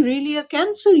even really a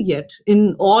cancer yet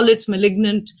in all its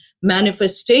malignant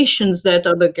manifestations that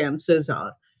other cancers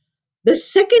are. The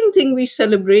second thing we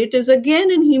celebrate is again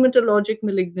in hematologic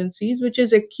malignancies, which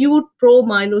is acute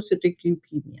promyelocytic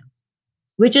leukemia,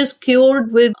 which is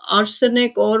cured with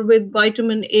arsenic or with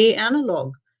vitamin A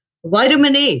analog.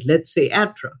 Vitamin A, let's say,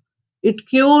 Atra. It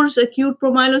cures acute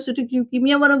promyelocytic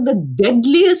leukemia, one of the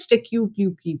deadliest acute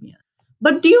leukemia.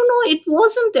 But do you know, it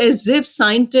wasn't as if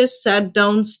scientists sat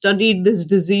down, studied this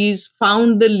disease,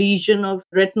 found the lesion of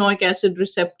retinoic acid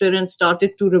receptor and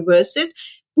started to reverse it.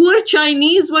 Poor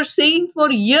Chinese were saying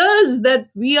for years that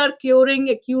we are curing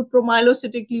acute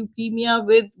promyelocytic leukemia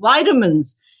with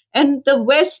vitamins, and the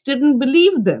West didn't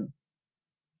believe them.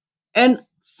 And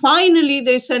finally,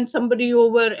 they sent somebody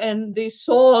over and they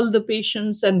saw all the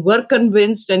patients and were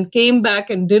convinced and came back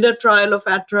and did a trial of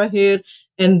Atra here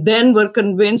and then were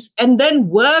convinced and then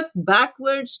worked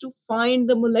backwards to find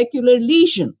the molecular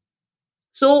lesion.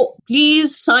 So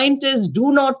please, scientists,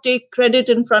 do not take credit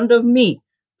in front of me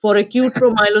for acute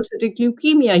promyelocytic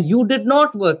leukemia. You did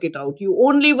not work it out. You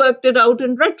only worked it out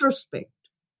in retrospect.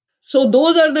 So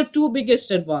those are the two biggest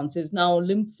advances. Now,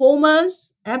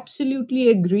 lymphomas, absolutely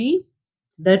agree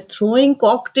that throwing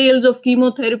cocktails of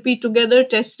chemotherapy together,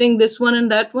 testing this one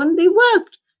and that one, they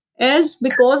worked. As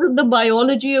because of the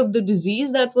biology of the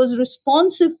disease that was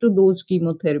responsive to those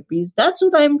chemotherapies. That's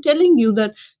what I'm telling you,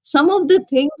 that some of the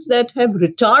things that have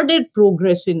retarded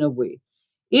progress in a way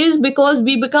is because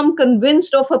we become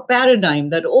convinced of a paradigm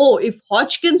that, oh, if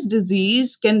Hodgkin's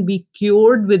disease can be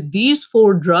cured with these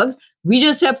 4 drugs, we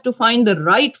just have to find the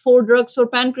right 4 drugs for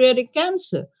pancreatic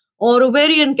cancer or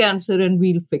ovarian cancer and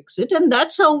we'll fix it. And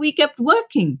that's how we kept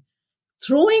working,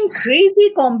 throwing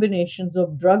crazy combinations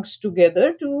of drugs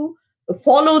together to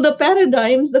follow the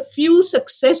paradigms, the few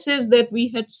successes that we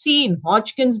had seen,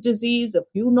 Hodgkin's disease, a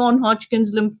few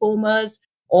non-Hodgkin's lymphomas,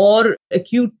 or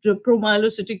acute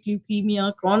promyelocytic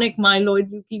leukemia, chronic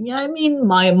myeloid leukemia. I mean,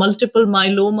 my multiple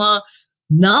myeloma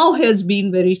now has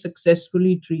been very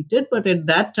successfully treated, but at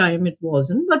that time it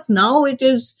wasn't. But now it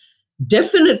is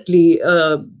definitely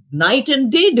a night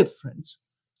and day difference.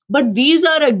 But these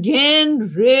are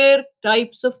again rare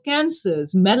types of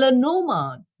cancers.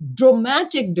 Melanoma,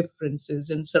 dramatic differences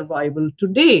in survival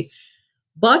today.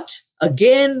 But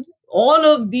again, all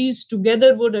of these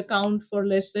together would account for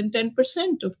less than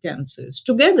 10% of cancers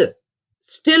together.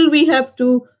 Still, we have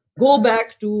to go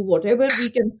back to whatever we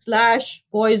can slash,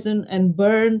 poison, and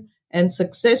burn. And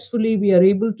successfully, we are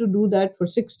able to do that for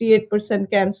 68%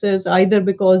 cancers, either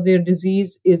because their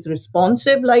disease is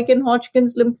responsive, like in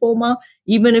Hodgkin's lymphoma,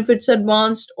 even if it's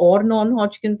advanced, or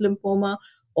non-Hodgkin's lymphoma,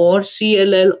 or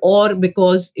CLL, or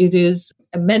because it is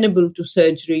amenable to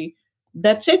surgery.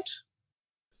 That's it.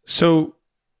 So,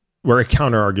 where a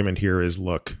counter argument here is,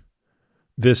 look,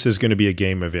 this is going to be a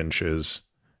game of inches,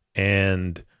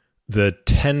 and the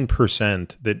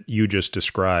 10% that you just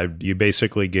described, you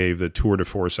basically gave the tour de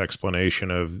force explanation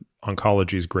of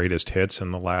oncology's greatest hits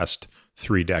in the last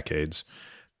 3 decades.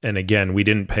 And again, we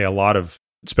didn't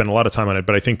spend a lot of time on it,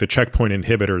 but I think the checkpoint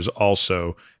inhibitors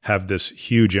also have this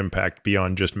huge impact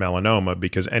beyond just melanoma,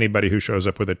 because anybody who shows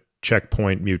up with a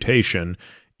checkpoint mutation,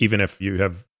 even if you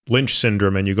have Lynch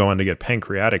syndrome and you go on to get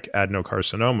pancreatic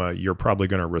adenocarcinoma, you're probably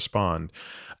going to respond.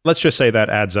 Let's just say that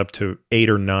adds up to 8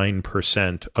 or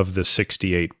 9% of the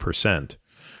 68%.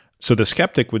 So the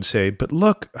skeptic would say, but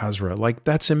look, Azra, like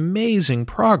that's amazing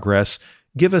progress.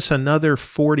 Give us another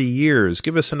 40 years,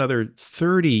 give us another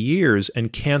 30 years,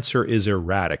 and cancer is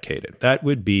eradicated. That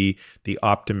would be the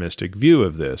optimistic view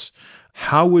of this.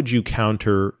 How would you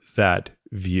counter that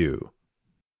view?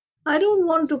 I don't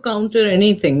want to counter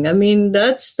anything. I mean,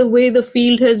 that's the way the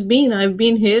field has been. I've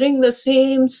been hearing the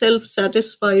same self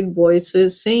satisfied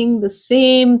voices saying the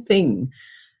same thing,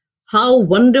 how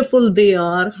wonderful they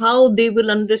are, how they will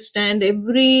understand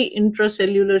every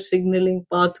intracellular signaling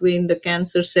pathway in the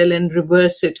cancer cell and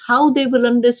reverse it, how they will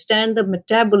understand the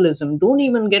metabolism. Don't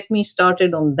even get me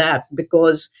started on that,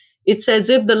 because it's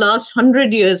as if the last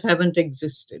 100 years haven't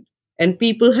existed. And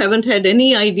people haven't had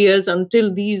any ideas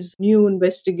until these new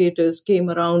investigators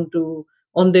came around to,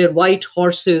 on their white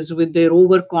horses with their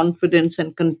overconfidence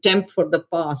and contempt for the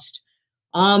past,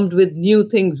 armed with new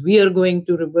things. We are going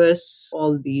to reverse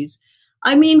all these.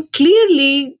 I mean,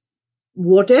 clearly,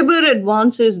 whatever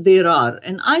advances there are,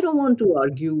 and I don't want to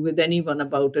argue with anyone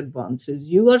about advances.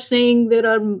 You are saying there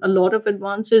are a lot of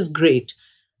advances, great.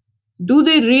 Do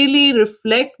they really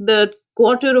reflect the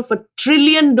 $250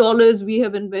 billion we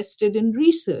have invested in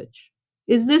research?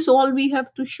 Is this all we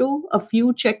have to show? A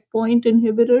few checkpoint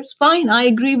inhibitors? Fine, I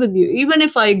agree with you, even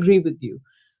if I agree with you.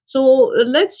 So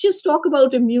let's just talk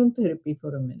about immune therapy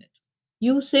for a minute.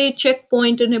 You say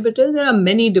checkpoint inhibitors, there are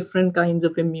many different kinds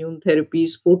of immune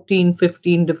therapies, 14,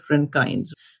 15 different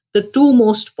kinds. The two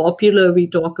most popular we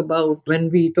talk about when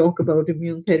we talk about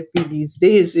immune therapy these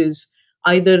days is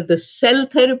either the cell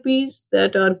therapies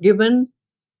that are given,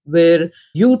 where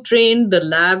you train the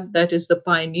lab that is the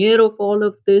pioneer of all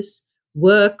of this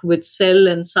work with cell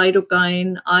and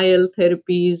cytokine IL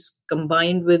therapies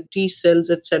combined with T cells,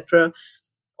 etc.,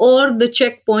 or the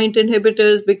checkpoint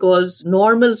inhibitors, because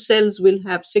normal cells will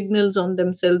have signals on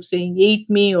themselves saying eat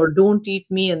me or don't eat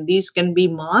me, and these can be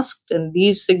masked, and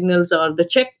these signals are the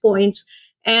checkpoints,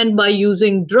 and by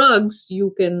using drugs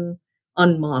you can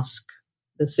unmask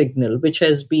the signal which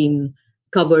has been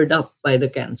covered up by the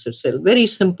cancer cell. Very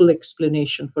simple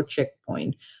explanation for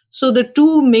checkpoint. So the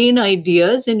two main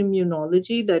ideas in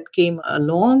immunology that came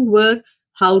along were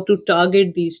how to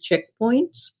target these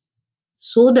checkpoints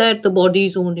so that the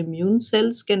body's own immune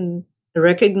cells can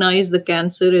recognize the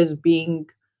cancer as being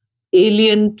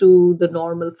alien to the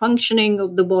normal functioning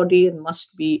of the body and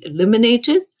must be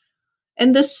eliminated.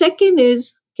 And the second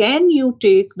is, can you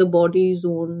take the body's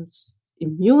own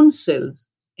immune cells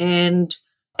and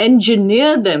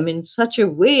engineer them in such a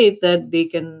way that they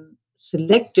can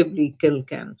selectively kill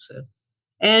cancer?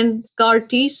 And CAR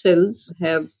T cells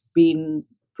have been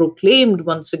proclaimed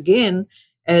once again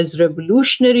as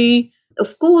revolutionary.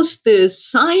 Of course, the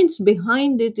science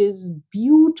behind it is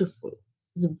beautiful.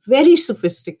 It's very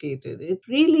sophisticated.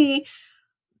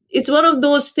 It's one of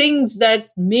those things that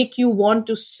make you want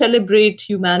to celebrate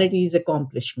humanity's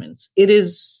accomplishments. It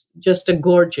is just a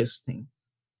gorgeous thing.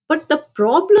 But the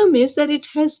problem is that it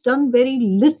has done very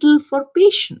little for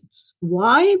patients.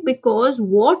 Why? Because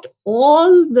what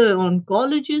all the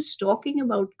oncologists talking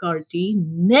about CAR T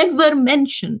never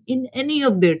mention in any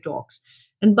of their talks.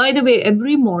 And by the way,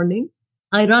 every morning,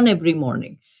 I run every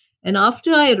morning. And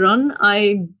after I run,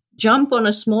 I jump on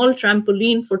a small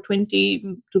trampoline for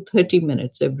 20 to 30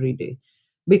 minutes every day,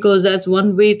 because that's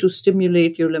one way to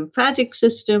stimulate your lymphatic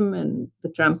system. And the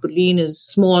trampoline is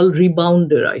small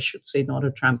rebounder, I should say, not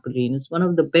a trampoline. It's one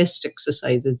of the best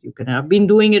exercises you can have. I've been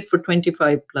doing it for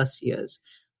 25 plus years.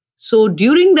 So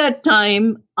during that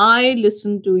time, I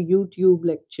listen to YouTube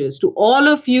lectures. To all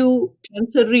of you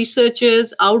cancer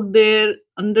researchers out there,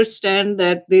 understand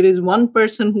that there is one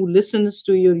person who listens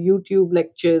to your YouTube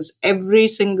lectures every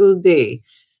single day.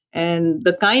 And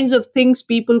the kinds of things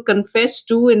people confess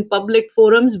to in public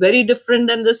forums, very different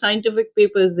than the scientific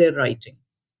papers they're writing.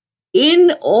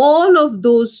 In all of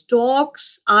those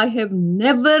talks, I have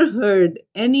never heard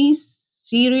any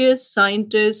serious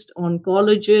scientist,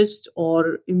 oncologist,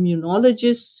 or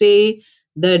immunologist say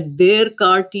that their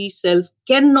CAR T cells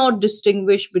cannot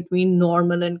distinguish between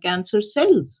normal and cancer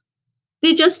cells.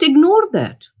 They just ignore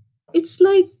that. It's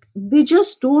like they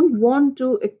just don't want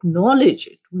to acknowledge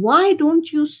it. Why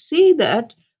don't you say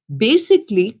that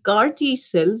basically CAR T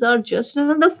cells are just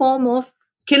another form of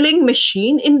killing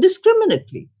machine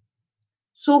indiscriminately?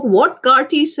 So what CAR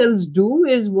T cells do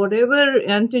is whatever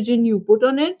antigen you put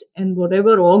on it and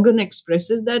whatever organ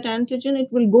expresses that antigen, it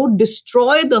will go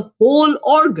destroy the whole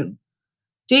organ,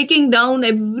 taking down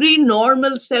every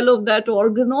normal cell of that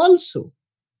organ also.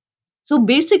 So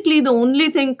basically, the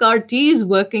only thing CAR T is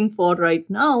working for right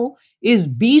now is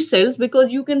B cells,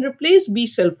 because you can replace B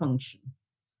cell function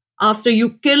after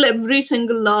you kill every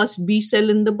single last B cell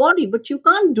in the body. But you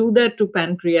can't do that to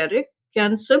pancreatic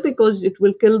cancer because it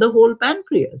will kill the whole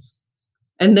pancreas.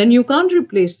 And then you can't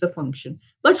replace the function.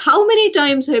 But how many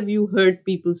times have you heard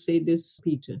people say this,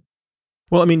 Peter?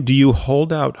 Well, I mean, do you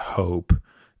hold out hope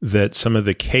that some of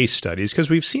the case studies, because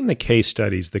we've seen the case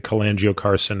studies, the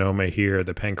cholangiocarcinoma here,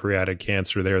 the pancreatic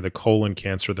cancer there, the colon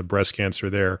cancer, the breast cancer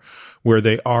there, where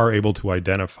they are able to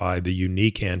identify the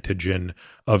unique antigen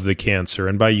of the cancer.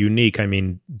 And by unique, I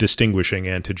mean distinguishing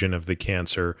antigen of the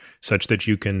cancer, such that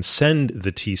you can send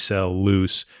the T cell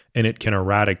loose and it can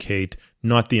eradicate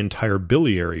not the entire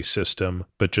biliary system,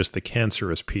 but just the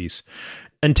cancerous piece.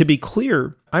 And to be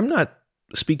clear, I'm not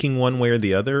speaking one way or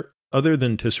the other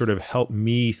than to sort of help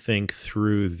me think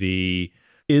through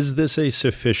is this a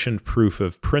sufficient proof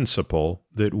of principle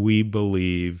that we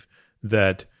believe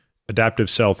that adaptive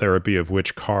cell therapy, of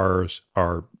which CARs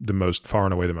are the most far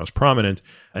and away the most prominent,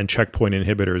 and checkpoint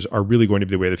inhibitors are really going to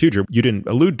be the way of the future? You didn't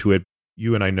allude to it.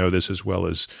 You and I know this as well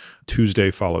as Tuesday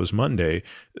follows Monday.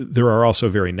 There are also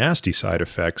very nasty side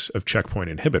effects of checkpoint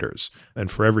inhibitors.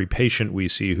 And for every patient we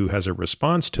see who has a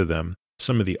response to them,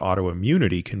 some of the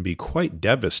autoimmunity can be quite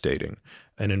devastating.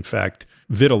 And in fact,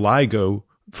 vitiligo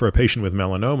for a patient with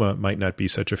melanoma might not be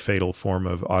such a fatal form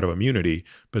of autoimmunity,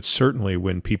 but certainly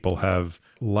when people have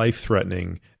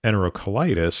life-threatening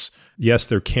enterocolitis, yes,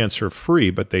 they're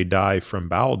cancer-free, but they die from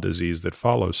bowel disease that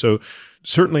follows. So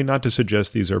certainly not to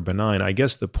suggest these are benign. I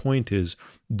guess the point is,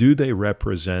 do they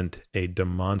represent a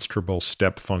demonstrable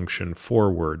step function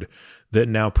forward that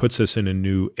now puts us in a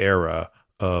new era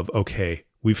of, okay,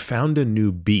 we've found a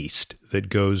new beast that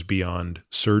goes beyond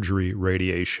surgery,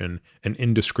 radiation, and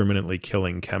indiscriminately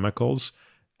killing chemicals.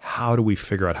 How do we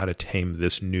figure out how to tame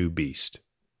this new beast?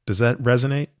 Does that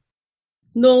resonate?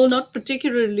 No, not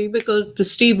particularly, because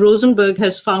Steve Rosenberg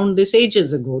has found this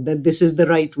ages ago, that this is the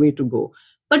right way to go.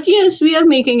 But yes, we are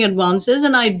making advances,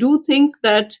 and I do think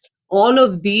that all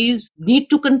of these need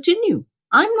to continue.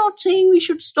 I'm not saying we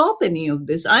should stop any of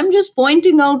this. I'm just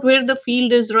pointing out where the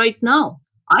field is right now.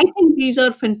 I think these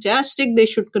are fantastic. They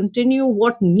should continue.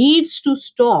 What needs to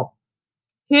stop?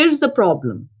 Here's the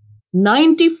problem.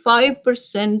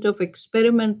 95% of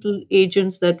experimental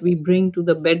agents that we bring to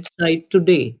the bedside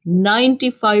today,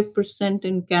 95%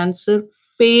 in cancer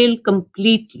fail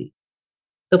completely.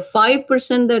 The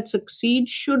 5% that succeed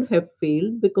should have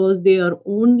failed because they are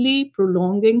only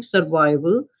prolonging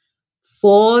survival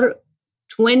for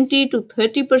 20 to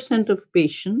 30% of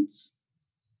patients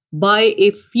by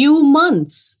a few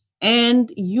months.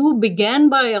 And you began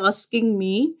by asking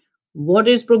me, what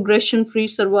is progression-free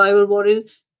survival?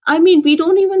 We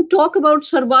don't even talk about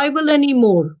survival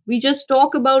anymore. We just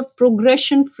talk about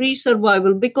progression-free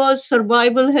survival because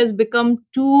survival has become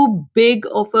too big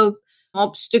of an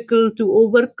obstacle to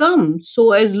overcome.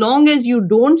 So as long as you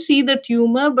don't see the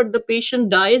tumor, but the patient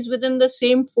dies within the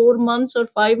same 4 months or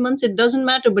 5 months, it doesn't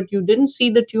matter. But you didn't see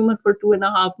the tumor for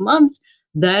 2.5 months.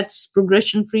 That's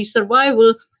progression-free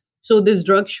survival. So this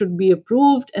drug should be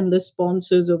approved and the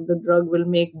sponsors of the drug will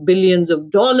make billions of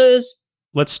dollars.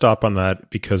 Let's stop on that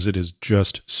because it is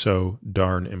just so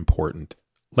darn important.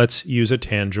 Let's use a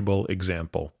tangible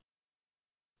example.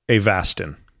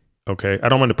 Avastin. Okay, I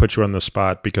don't want to put you on the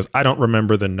spot because I don't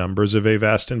remember the numbers of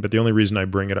Avastin, but the only reason I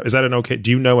bring it up, is that an okay?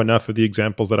 Do you know enough of the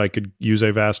examples that I could use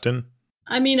Avastin?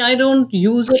 I don't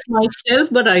use it myself,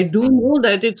 but I do know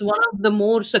that it's one of the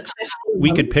more successful We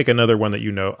ones. could pick another one that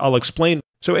you know. I'll explain.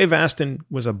 So Avastin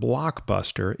was a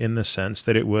blockbuster in the sense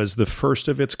that it was the first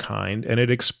of its kind and it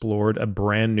explored a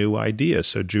brand new idea.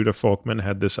 So Judah Folkman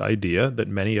had this idea that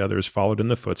many others followed in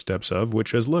the footsteps of,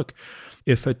 which is, look,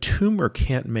 if a tumor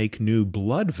can't make new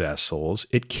blood vessels,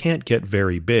 it can't get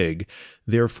very big.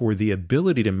 Therefore, the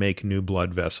ability to make new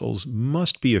blood vessels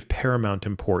must be of paramount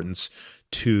importance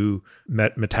to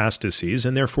metastases,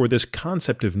 and therefore this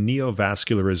concept of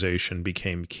neovascularization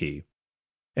became key.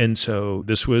 And so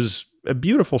this was a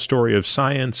beautiful story of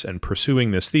science and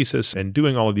pursuing this thesis and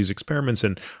doing all of these experiments,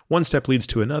 and one step leads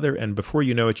to another, and before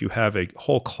you know it, you have a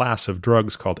whole class of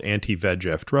drugs called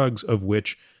anti-VEGF drugs, of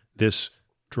which this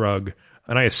drug,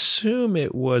 and I assume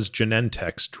it was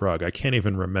Genentech's drug. I can't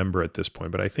even remember at this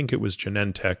point, but I think it was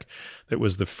Genentech that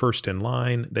was the first in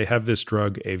line. They have this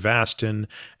drug, Avastin,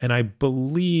 and I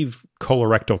believe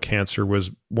colorectal cancer was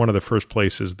one of the first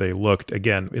places they looked.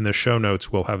 Again, in the show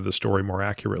notes, we'll have the story more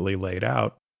accurately laid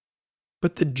out.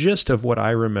 But the gist of what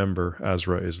I remember,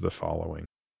 Azra, is the following.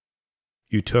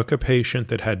 You took a patient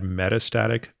that had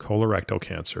metastatic colorectal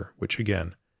cancer, which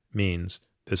again means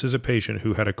this is a patient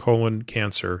who had a colon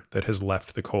cancer that has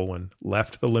left the colon,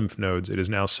 left the lymph nodes. It is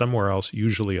now somewhere else,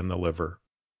 usually in the liver.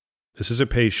 This is a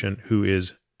patient who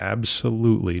is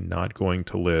absolutely not going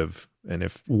to live. And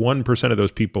if 1% of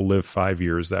those people live 5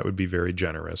 years, that would be very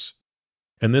generous.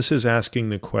 And this is asking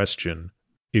the question,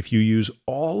 if you use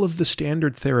all of the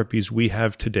standard therapies we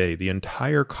have today, the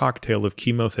entire cocktail of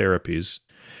chemotherapies,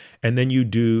 and then you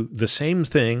do the same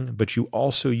thing, but you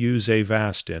also use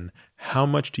Avastin, how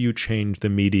much do you change the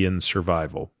median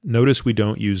survival? Notice we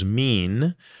don't use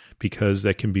mean because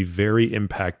that can be very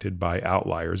impacted by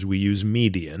outliers. We use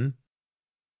median.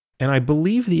 And I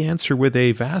believe the answer with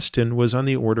Avastin was on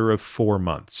the order of 4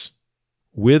 months.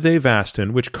 With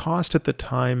Avastin, which cost at the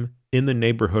time in the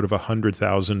neighborhood of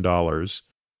 $100,000,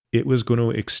 it was going to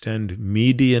extend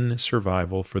median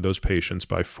survival for those patients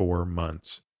by 4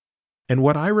 months. And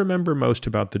what I remember most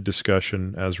about the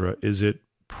discussion, Azra, is it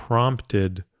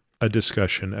prompted a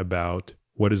discussion about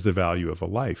what is the value of a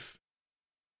life.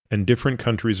 And different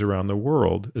countries around the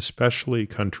world, especially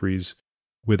countries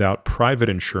without private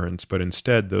insurance, but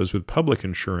instead those with public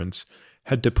insurance,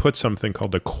 had to put something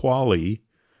called a QALY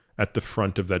at the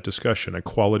front of that discussion, a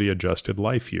quality adjusted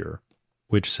life year,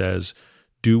 which says,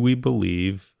 do we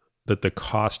believe that the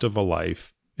cost of a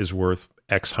life is worth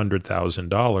X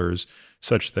 $100,000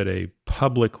 such that a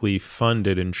publicly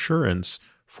funded insurance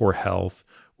for health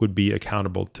would be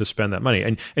accountable to spend that money?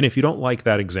 And if you don't like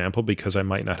that example, because I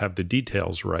might not have the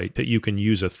details right, that you can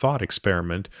use a thought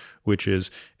experiment, which is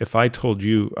if I told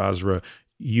you, Azra,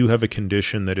 you have a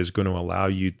condition that is going to allow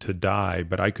you to die,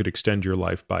 but I could extend your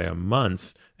life by a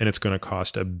month and it's going to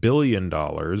cost $1 billion.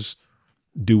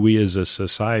 Do we as a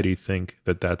society think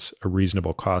that that's a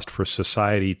reasonable cost for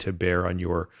society to bear on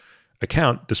your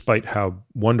account, despite how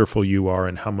wonderful you are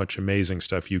and how much amazing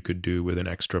stuff you could do with an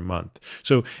extra month?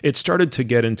 So it started to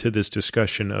get into this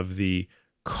discussion of the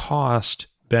cost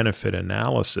benefit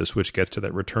analysis, which gets to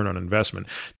that return on investment.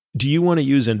 Do you want to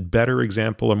use a better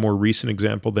example, a more recent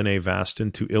example than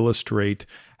Avastin to illustrate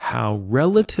how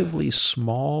relatively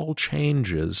small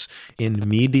changes in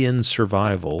median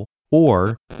survival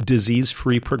or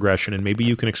disease-free progression, and maybe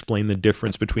you can explain the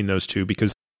difference between those two,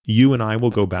 because you and I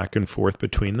will go back and forth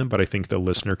between them, but I think the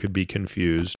listener could be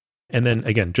confused. And then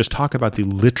again, just talk about the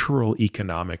literal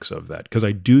economics of that, because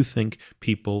I do think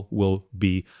people will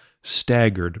be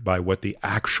staggered by what the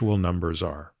actual numbers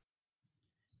are.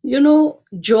 You know,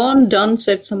 John Donne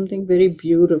said something very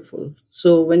beautiful.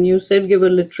 So when you said give a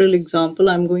literal example,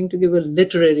 I'm going to give a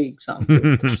literary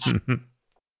example.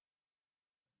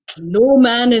 No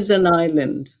man is an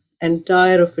island,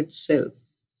 entire of itself,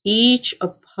 each a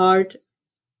part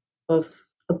of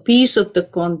a piece of the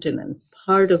continent,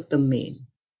 part of the main.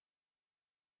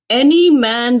 Any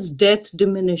man's death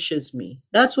diminishes me.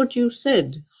 That's what you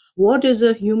said. What is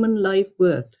a human life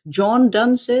worth? John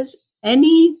Donne says,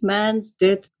 any man's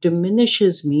death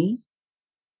diminishes me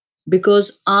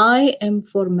because I am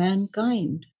for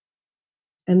mankind,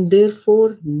 and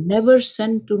therefore never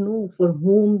sent to know for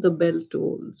whom the bell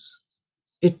tolls.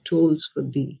 It tolls for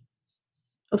thee.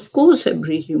 Of course,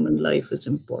 every human life is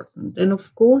important. And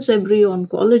of course, every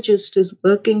oncologist is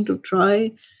working to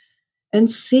try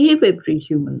and save every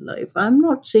human life. I'm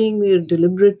not saying we're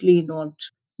deliberately not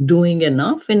doing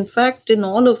enough. In fact, in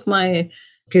all of my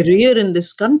career in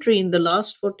this country, in the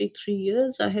last 43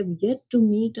 years, I have yet to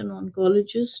meet an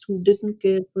oncologist who didn't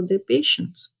care for their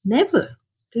patients. Never.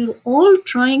 They're all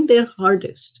trying their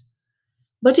hardest.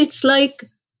 But it's like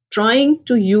trying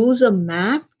to use a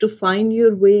map to find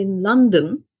your way in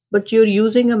London, but you're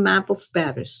using a map of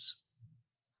Paris.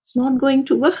 It's not going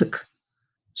to work.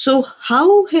 So,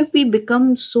 how have we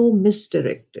become so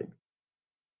misdirected?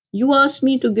 You asked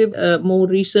me to give a more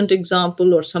recent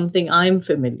example or something I'm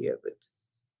familiar with.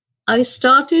 I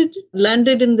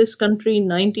landed in this country in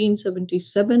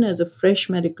 1977 as a fresh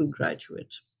medical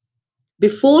graduate.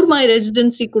 Before my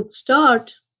residency could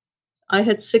start, I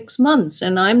had 6 months,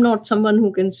 and I'm not someone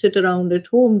who can sit around at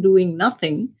home doing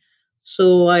nothing.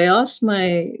 So I asked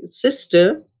my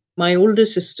sister, my older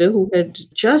sister, who had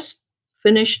just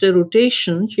finished a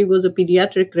rotation. She was a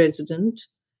pediatric resident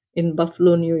in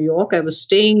Buffalo, New York. I was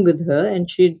staying with her, and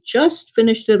she had just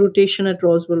finished a rotation at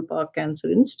Roswell Park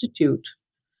Cancer Institute.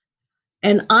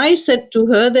 And I said to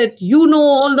her that, you know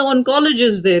all the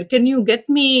oncologists there. Can you get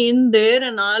me in there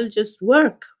and I'll just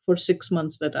work for 6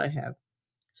 months that I have?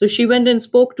 So she went and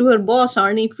spoke to her boss,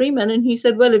 Arnie Freeman, and he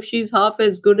said, well, if she's half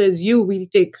as good as you, we'll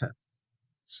take her.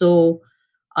 So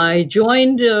I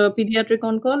joined pediatric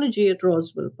oncology at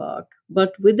Roswell Park.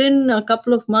 But within a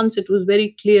couple of months, it was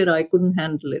very clear I couldn't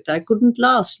handle it. I couldn't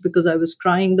last because I was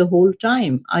crying the whole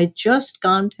time. I just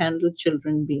can't handle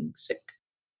children being sick.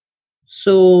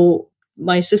 So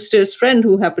my sister's friend,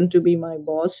 who happened to be my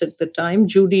boss at the time,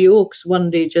 Judy Oakes, one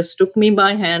day just took me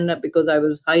by hand because I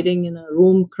was hiding in a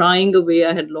room crying away.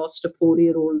 I had lost a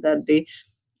 4-year-old that day,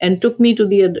 and took me to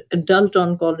the adult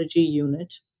oncology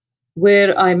unit,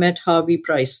 where I met Harvey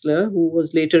Preisler, who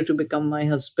was later to become my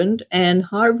husband. And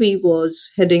Harvey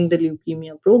was heading the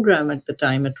leukemia program at the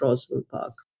time at Roswell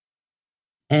Park.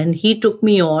 And he took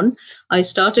me on. I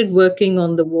started working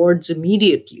on the wards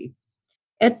immediately.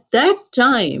 At that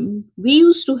time, we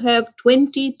used to have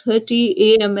 20,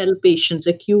 30 AML patients,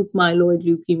 acute myeloid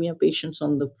leukemia patients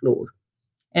on the floor.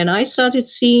 And I started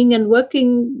seeing and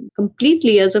working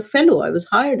completely as a fellow. I was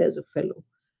hired as a fellow.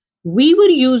 We were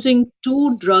using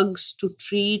two drugs to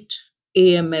treat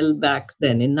AML back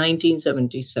then in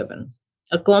 1977,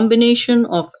 a combination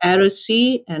of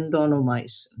Ara-C and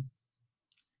donomycin.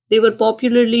 They were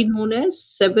popularly known as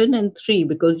 7 and 3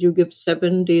 because you give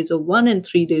 7 days of one and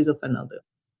 3 days of another.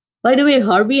 By the way,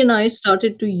 Harvey and I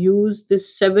started to use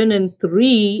this 7 and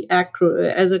 3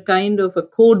 as a kind of a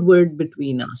code word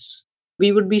between us.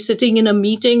 We would be sitting in a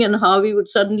meeting and Harvey would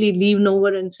suddenly lean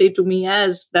over and say to me,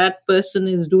 as that person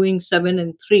is doing 7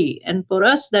 and 3. And for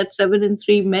us, that 7 and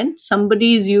 3 meant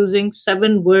somebody is using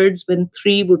 7 words when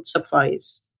 3 would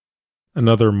suffice.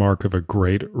 Another mark of a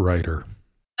great writer.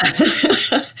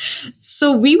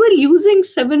 So we were using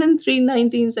 7 and 3 in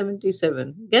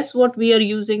 1977. Guess what we are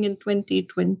using in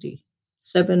 2020?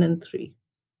 7 and 3.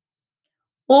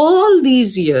 All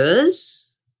these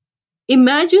years,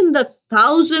 imagine the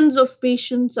thousands of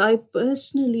patients I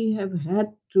personally have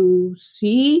had to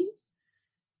see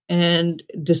and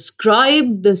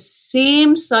describe the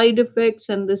same side effects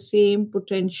and the same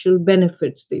potential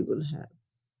benefits they will have.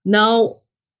 Now,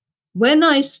 when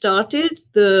I started,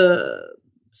 the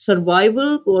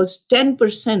survival was 10%,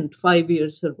 5-year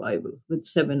survival with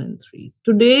 7 and 3.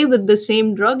 Today, with the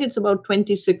same drug, it's about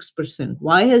 26%.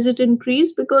 Why has it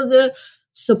increased? Because the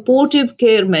supportive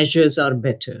care measures are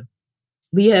better.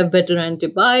 We have better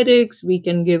antibiotics, we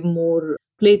can give more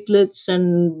platelets,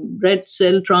 and red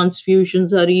cell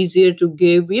transfusions are easier to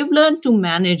give. We have learned to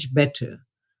manage better.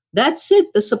 That's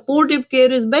it. The supportive care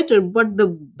is better, but the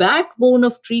backbone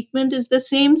of treatment is the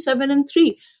same 7 and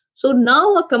 3. So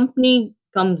now a company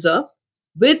comes up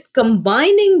with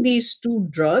combining these two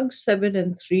drugs, 7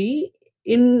 and 3,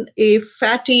 in a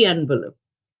fatty envelope.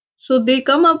 So they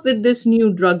come up with this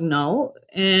new drug now,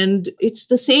 and it's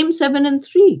the same 7 and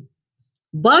 3,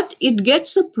 but it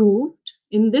gets approved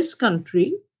in this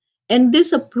country. And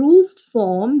this approved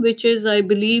form, which is, I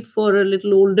believe, for a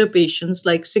little older patients,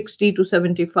 like 60 to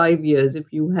 75 years, if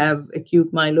you have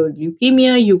acute myeloid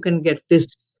leukemia, you can get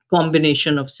this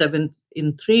combination of 7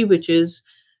 in 3, which is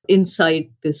inside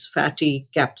this fatty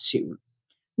capsule.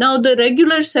 Now, the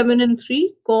regular 7 in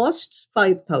 3 costs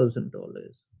 $5,000.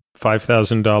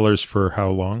 $5,000 for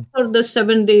how long? For the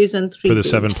 7 days and 3 days. For the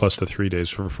 7 plus the 3 days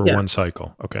for one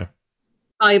cycle. Okay.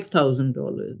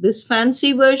 $5,000. This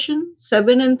fancy version,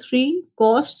 7 and 3,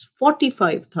 costs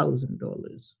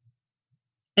 $45,000.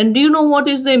 And do you know what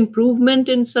is the improvement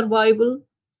in survival?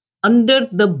 Under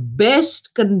the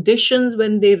best conditions,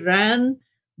 when they ran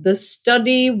the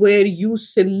study where you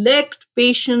select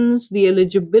patients, the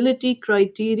eligibility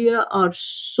criteria are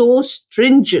so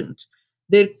stringent.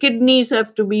 Their kidneys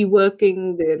have to be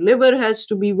working, their liver has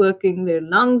to be working, their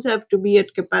lungs have to be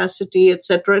at capacity,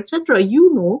 etc., etc.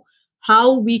 You know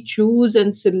how we choose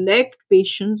and select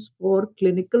patients for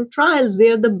clinical trials. They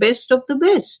are the best of the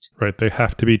best. Right. They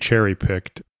have to be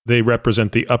cherry-picked. They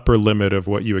represent the upper limit of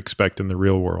what you expect in the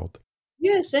real world.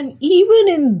 Yes, and even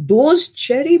in those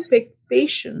cherry-picked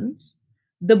patients,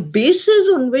 the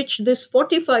basis on which this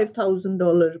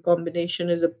 $45,000 combination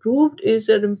is approved is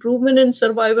an improvement in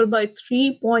survival by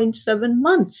 3.7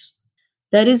 months.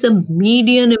 There is a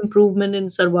median improvement in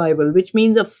survival, which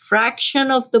means a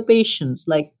fraction of the patients,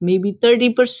 like maybe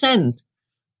 30%,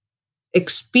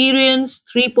 experience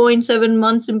 3.7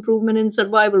 months improvement in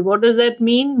survival. What does that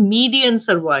mean? Median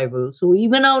survival. So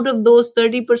even out of those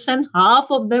 30%,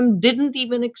 half of them didn't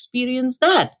even experience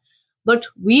that. But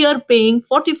we are paying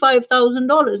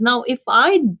 $45,000. Now, if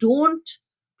I don't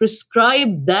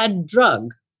prescribe that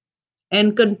drug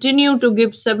and continue to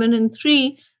give 7 and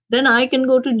 3, then I can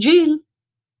go to jail.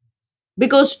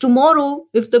 Because tomorrow,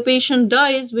 if the patient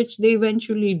dies, which they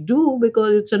eventually do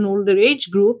because it's an older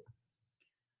age group,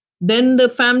 then the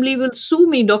family will sue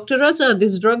me. Dr. Raza,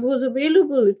 this drug was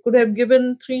available. It could have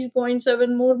given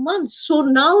 3.7 more months. So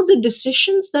now the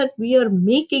decisions that we are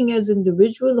making as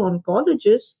individual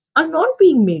oncologists are not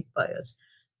being made by us.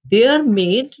 They are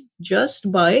made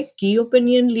just by key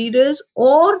opinion leaders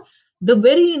or the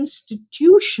very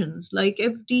institutions like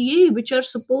FDA, which are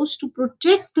supposed to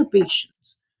protect the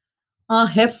patients.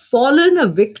 Have fallen a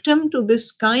victim to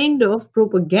this kind of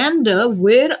propaganda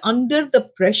where, under the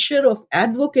pressure of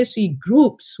advocacy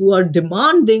groups who are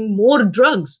demanding more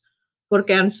drugs for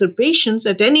cancer patients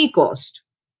at any cost,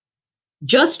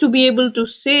 just to be able to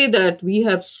say that we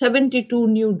have 72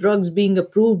 new drugs being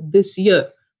approved this year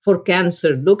for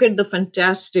cancer. Look at the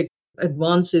fantastic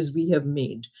advances we have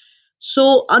made.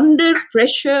 So, under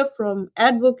pressure from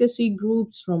advocacy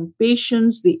groups, from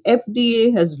patients, the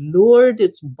FDA has lowered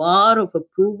its bar of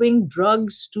approving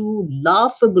drugs to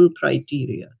laughable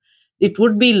criteria. It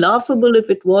would be laughable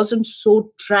if it wasn't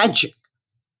so tragic.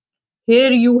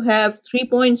 Here you have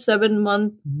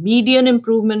 3.7-month median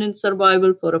improvement in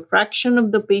survival for a fraction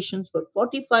of the patients for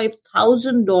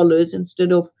 $45,000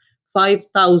 instead of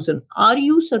 5,000. Are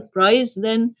you surprised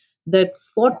then that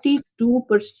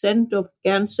 42% of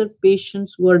cancer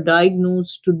patients who are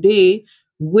diagnosed today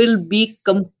will be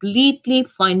completely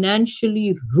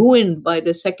financially ruined by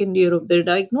the second year of their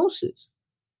diagnosis?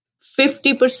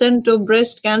 50% of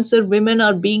breast cancer women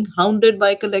are being hounded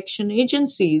by collection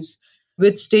agencies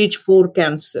with stage 4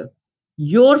 cancer.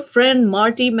 Your friend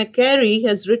Marty McCary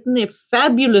has written a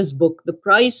fabulous book, The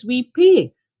Price We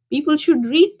Pay. People should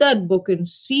read that book and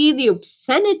see the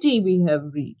obscenity we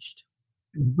have reached,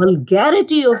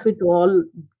 vulgarity of it all,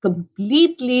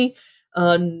 completely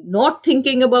not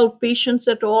thinking about patients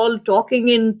at all, talking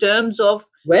in terms of,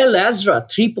 well, Azra,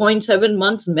 3.7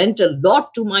 months meant a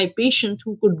lot to my patient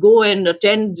who could go and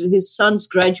attend his son's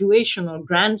graduation or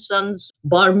grandson's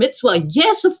bar mitzvah.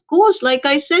 Yes, of course, like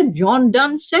I said, John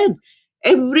Donne said,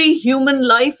 every human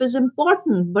life is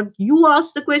important. But you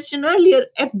asked the question earlier,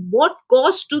 at what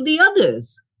cost to the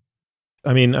others?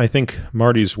 I mean, I think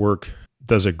Marty's work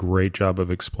does a great job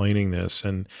of explaining this.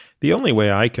 And the only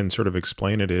way I can sort of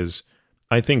explain it is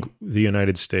I think the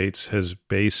United States has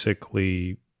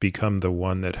basically become the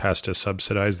one that has to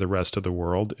subsidize the rest of the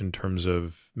world in terms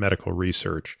of medical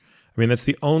research. I mean, that's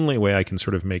the only way I can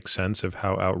sort of make sense of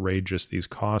how outrageous these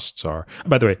costs are.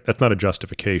 By the way, that's not a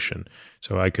justification.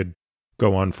 So I could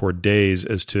go on for days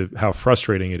as to how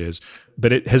frustrating it is,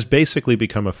 but it has basically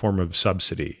become a form of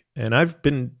subsidy. And I've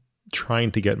been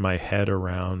trying to get my head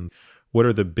around what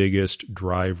are the biggest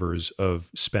drivers of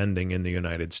spending in the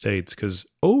United States, because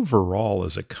overall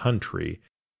as a country,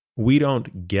 we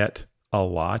don't get a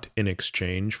lot in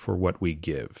exchange for what we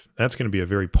give. That's going to be a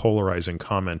very polarizing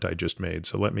comment I just made,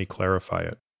 so let me clarify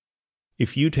it.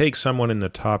 If you take someone in the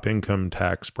top income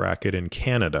tax bracket in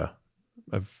Canada,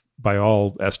 by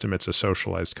all estimates a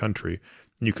socialized country,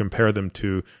 and you compare them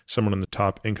to someone in the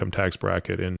top income tax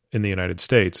bracket in the United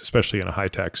States, especially in a high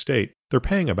tax state, they're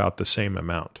paying about the same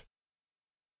amount.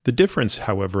 The difference,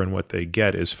 however, in what they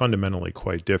get is fundamentally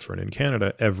quite different. In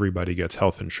Canada, everybody gets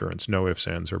health insurance, no ifs,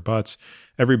 ands, or buts.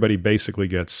 Everybody basically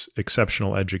gets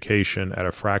exceptional education at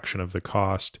a fraction of the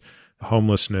cost.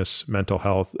 Homelessness, mental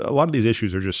health, a lot of these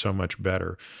issues are just so much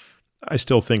better. I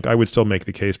still think I would still make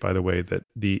the case, by the way, that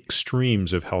the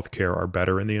extremes of healthcare are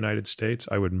better in the United States.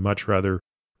 I would much rather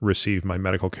receive my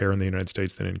medical care in the United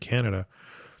States than in Canada.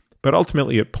 But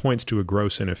ultimately, it points to a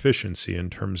gross inefficiency in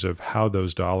terms of how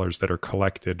those dollars that are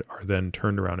collected are then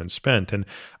turned around and spent. And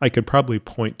I could probably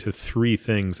point to three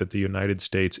things that the United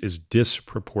States is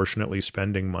disproportionately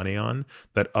spending money on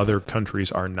that other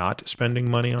countries are not spending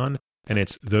money on. And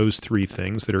it's those three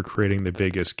things that are creating the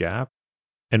biggest gap.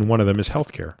 And one of them is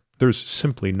healthcare. There's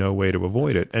simply no way to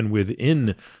avoid it. And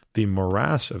within the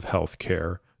morass of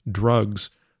healthcare,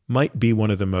 drugs might be one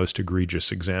of the most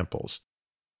egregious examples.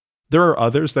 There are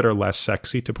others that are less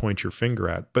sexy to point your finger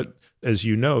at, but as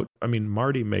you note, I mean,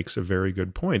 Marty makes a very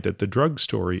good point that the drug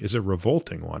story is a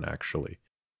revolting one, actually.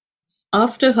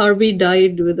 After Harvey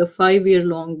died with a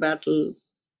 5-year-long battle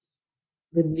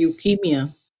with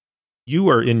leukemia. You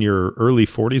are in your early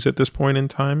 40s at this point in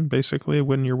time, basically,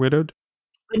 when you're widowed?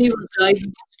 When he was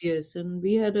diagnosed, yes, and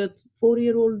we had a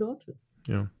 4-year-old daughter.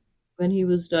 Yeah. When he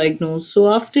was diagnosed.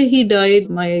 So after he died,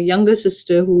 my younger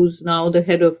sister, who's now the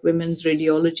head of women's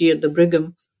radiology at the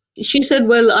Brigham, she said,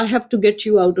 well, I have to get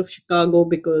you out of Chicago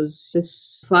because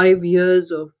this 5 years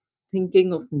of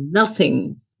thinking of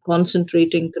nothing,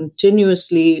 concentrating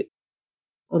continuously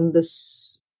on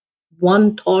this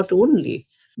one thought only,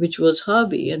 which was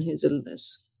Harvey and his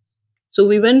illness. So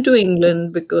we went to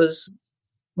England because,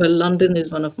 well, London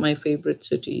is one of my favorite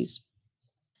cities.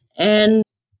 And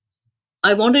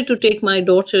I wanted to take my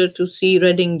daughter to see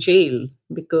Reading Jail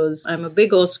because I'm a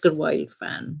big Oscar Wilde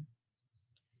fan.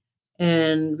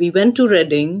 And we went to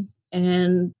Reading.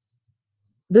 And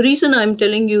the reason I'm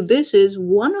telling you this is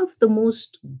one of the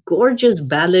most gorgeous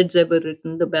ballads ever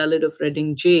written, the Ballad of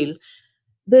Reading Jail.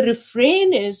 The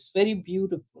refrain is very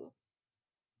beautiful.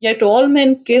 Yet all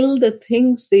men kill the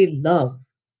things they love.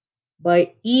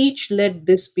 By each let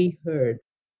this be heard.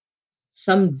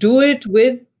 Some do it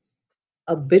with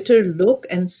a bitter look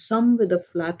and some with a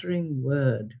flattering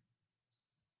word.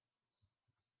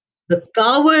 The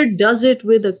coward does it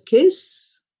with a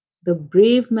kiss, the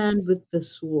brave man with the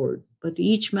sword, but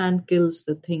each man kills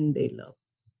the thing they love.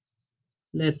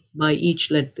 let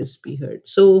this be heard.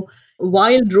 So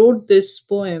Wilde wrote this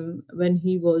poem when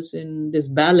he was in this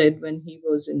ballad when he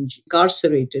was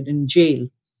incarcerated in jail.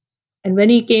 And when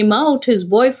he came out, his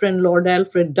boyfriend, Lord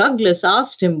Alfred Douglas,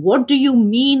 asked him, "What do you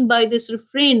mean by this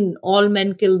refrain, all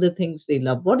men kill the things they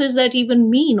love? What does that even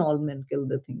mean, all men kill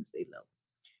the things they love?"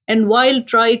 And Wilde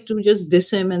tried to just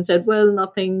diss him and said, "Well,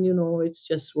 nothing, it's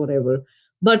just whatever."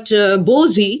 But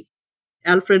Bosie,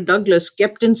 Alfred Douglas,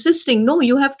 kept insisting, "No,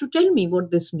 you have to tell me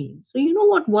what this means." So, you know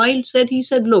what Wilde said? He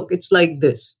said, "Look, it's like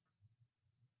this.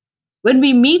 When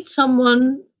we meet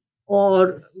someone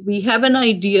or we have an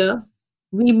idea,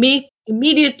 we make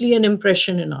immediately an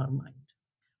impression in our mind.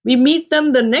 We meet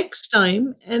them the next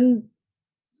time and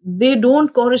they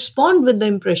don't correspond with the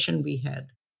impression we had.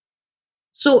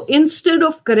 So instead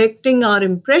of correcting our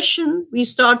impression, we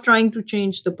start trying to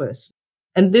change the person.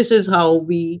 And this is how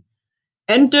we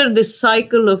enter this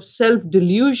cycle of self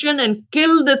delusion and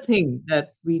kill the thing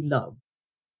that we love."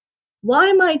 Why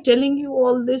am I telling you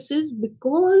all this? Is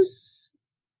because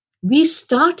we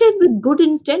started with good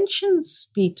intentions,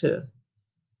 Peter.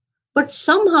 But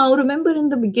somehow, remember in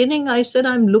the beginning, I said,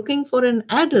 I'm looking for an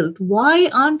adult. Why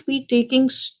aren't we taking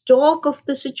stock of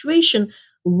the situation?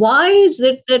 Why is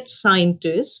it that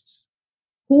scientists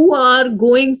who are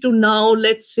going to now,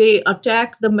 let's say,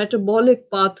 attack the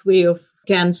metabolic pathway of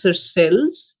cancer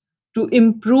cells to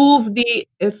improve the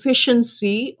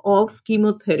efficiency of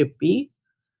chemotherapy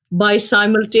by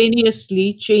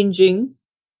simultaneously changing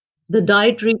the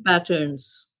dietary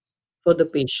patterns for the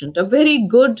patient? A very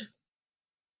good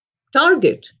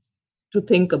target to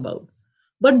think about.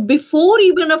 But before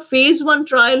even a phase one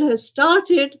trial has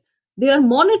started, they are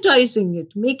monetizing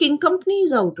it, making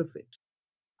companies out of it.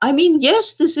 I mean,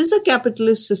 yes, this is a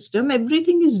capitalist system.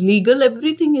 Everything is legal,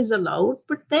 everything is allowed,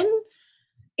 but then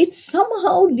it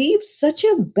somehow leaves such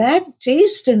a bad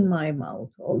taste in my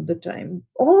mouth all the time.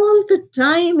 All the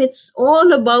time, it's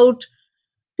all about,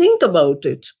 think about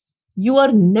it. You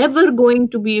are never going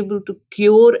to be able to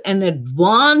cure an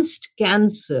advanced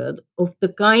cancer of the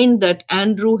kind that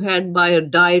Andrew had by a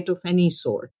diet of any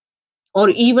sort, or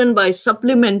even by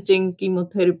supplementing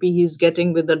chemotherapy he's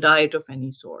getting with a diet of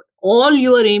any sort. All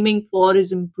you are aiming for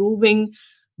is improving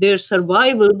their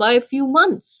survival by a few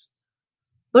months.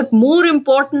 But more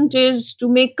important is to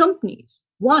make companies.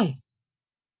 Why?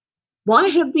 Why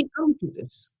have we come to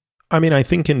this? I mean, I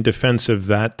think in defense of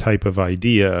that type of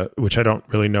idea, which I don't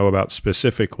really know about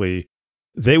specifically,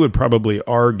 they would probably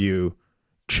argue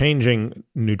changing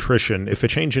nutrition, if a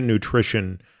change in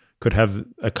nutrition could have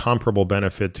a comparable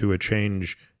benefit to a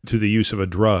change to the use of a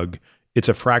drug, it's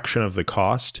a fraction of the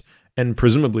cost and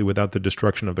presumably without the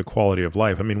destruction of the quality of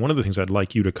life. I mean, one of the things I'd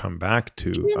like you to come back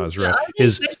to, Azra, I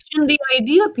is... didn't question the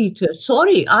idea, Peter.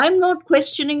 Sorry, I'm not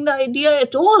questioning the idea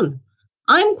at all.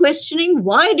 I'm questioning,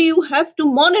 why do you have to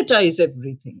monetize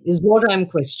everything, is what I'm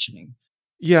questioning.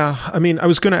 Yeah, I mean, I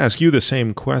was going to ask you the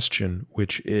same question,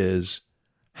 which is,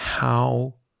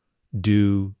 how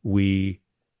do we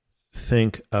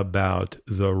think about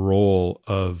the role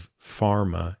of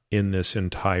pharma in this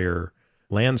entire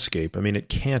landscape? I mean, it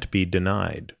can't be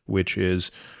denied, which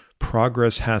is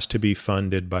progress has to be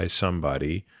funded by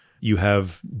somebody. You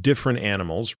have different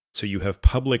animals. So you have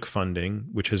public funding,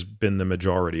 which has been the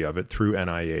majority of it through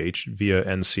NIH via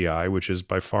NCI, which is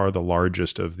by far the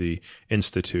largest of the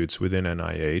institutes within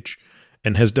NIH,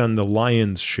 and has done the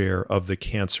lion's share of the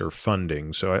cancer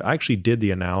funding. So I actually did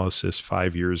the analysis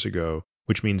 5 years ago,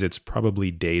 which means it's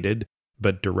probably dated,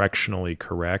 but directionally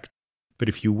correct. But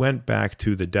if you went back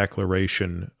to the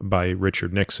declaration by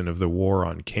Richard Nixon of the war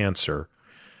on cancer,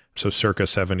 so circa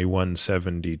 71,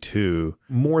 72,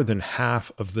 more than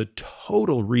half of the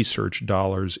total research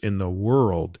dollars in the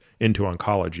world into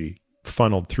oncology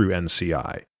funneled through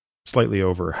NCI. Slightly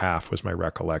over half was my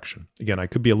recollection. Again, I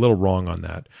could be a little wrong on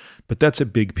that, but that's a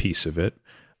big piece of it.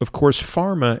 Of course,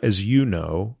 pharma, as you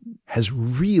know, has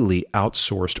really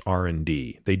outsourced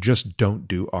R&D. They just don't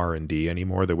do R&D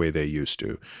anymore the way they used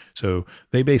to. So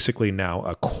they basically now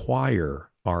acquire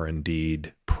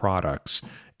R&D'd products.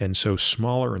 And so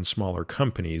smaller and smaller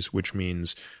companies, which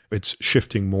means it's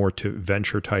shifting more to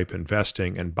venture type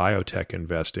investing and biotech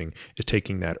investing, is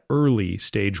taking that early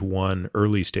stage 1,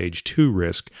 early stage 2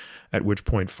 risk, at which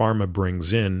point pharma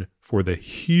brings in for the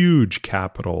huge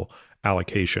capital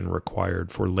allocation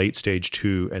required for late stage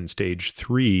 2 and stage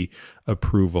 3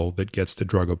 approval that gets the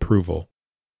drug approval,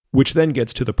 which then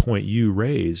gets to the point you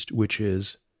raised, which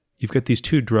is you've got these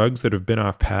 2 drugs that have been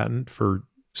off patent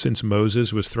since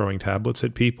Moses was throwing tablets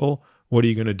at people. What are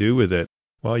you going to do with it?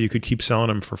 Well, you could keep selling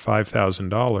them for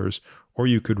 $5,000, or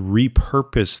you could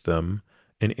repurpose them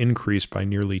and increase by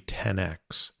nearly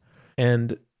 10x.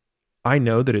 And I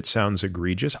know that it sounds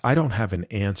egregious. I don't have an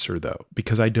answer though,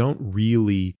 because I don't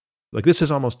really like this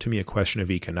is almost to me a question of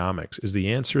economics. Is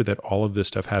the answer that all of this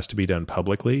stuff has to be done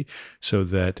publicly so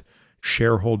that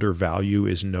shareholder value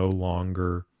is no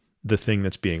longer the thing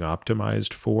that's being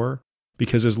optimized for?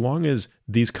 Because as long as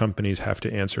these companies have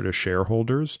to answer to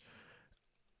shareholders,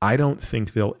 I don't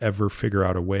think they'll ever figure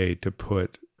out a way to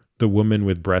put the woman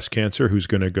with breast cancer who's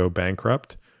going to go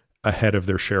bankrupt ahead of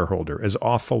their shareholder. As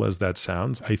awful as that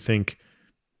sounds, I think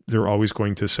they're always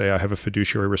going to say, I have a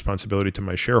fiduciary responsibility to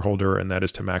my shareholder, and that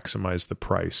is to maximize the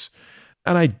price.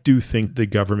 And I do think the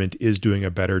government is doing a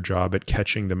better job at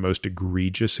catching the most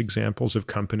egregious examples of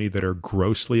company that are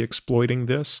grossly exploiting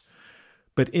this.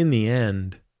 But in the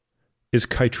end, is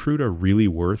Keytruda really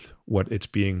worth what it's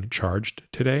being charged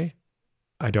today?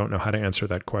 I don't know how to answer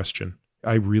that question.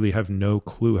 I really have no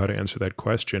clue how to answer that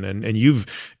question. And you've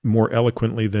more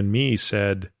eloquently than me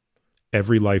said,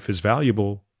 every life is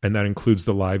valuable, and that includes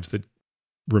the lives that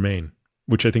remain,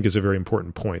 which I think is a very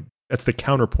important point. That's the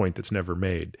counterpoint that's never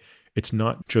made. It's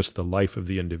not just the life of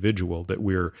the individual that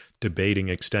we're debating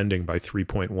extending by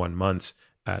 3.1 months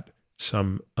at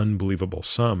some unbelievable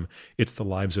sum. It's the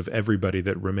lives of everybody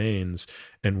that remains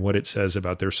and what it says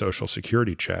about their social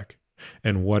security check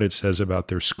and what it says about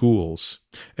their schools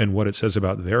and what it says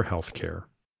about their health care.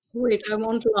 Wait, I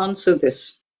want to answer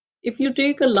this. If you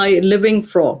take a living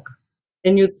frog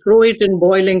and you throw it in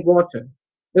boiling water,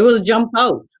 it will jump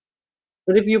out.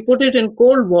 But if you put it in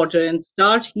cold water and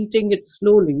start heating it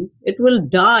slowly, it will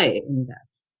die in that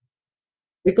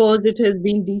because it has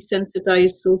been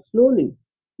desensitized so slowly.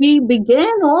 We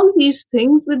began all these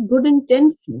things with good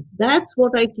intentions. That's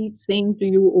what I keep saying to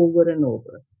you over and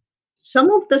over.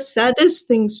 Some of the saddest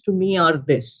things to me are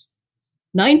this: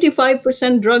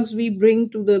 95% drugs we bring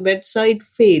to the bedside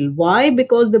fail. Why?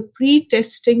 Because the pre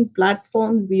testing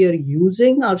platforms we are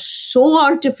using are so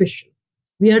artificial.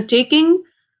 We are taking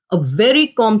a very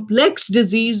complex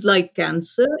disease like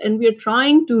cancer and we are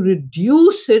trying to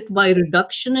reduce it by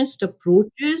reductionist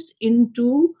approaches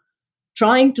into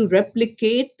trying to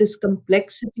replicate this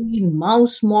complexity in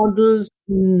mouse models,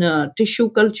 in tissue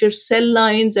culture cell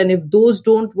lines. And if those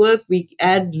don't work, we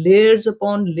add layers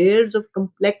upon layers of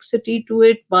complexity to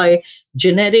it by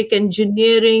genetic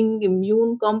engineering,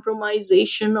 immune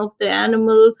compromisation of the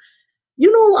animal.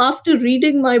 You know, after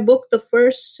reading my book, The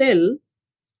First Cell,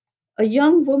 a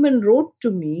young woman wrote to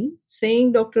me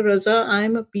saying, Dr. Raza,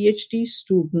 I'm a PhD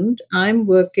student. I'm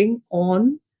working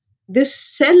on this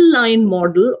cell line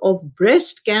model of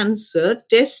breast cancer,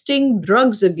 testing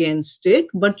drugs against it,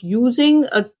 but using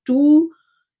a 2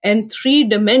 and 3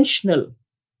 dimensional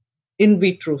in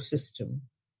vitro system.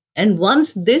 And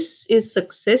once this is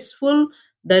successful,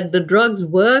 that the drugs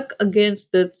work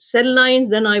against the cell lines,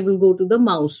 then I will go to the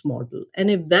mouse model. And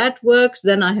if that works,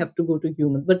 then I have to go to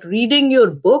human. But reading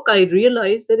your book, I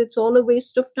realized that it's all a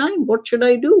waste of time. What should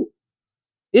I do?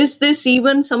 Is this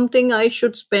even something I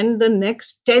should spend the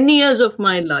next 10 years of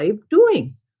my life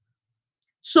doing?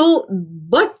 So,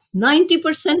 but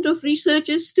 90% of research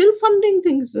is still funding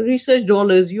things, research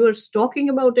dollars. You are talking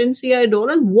about NCI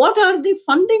dollars. What are they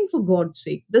funding, for God's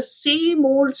sake? The same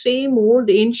old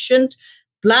ancient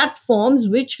platforms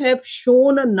which have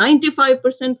shown a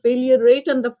 95% failure rate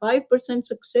and the 5%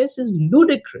 success is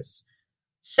ludicrous.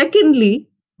 Secondly,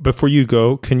 before you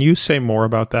go, can you say more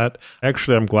about that?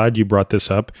 Actually, I'm glad you brought this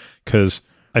up because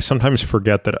I sometimes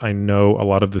forget that I know a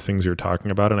lot of the things you're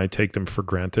talking about and I take them for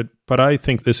granted. But I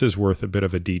think this is worth a bit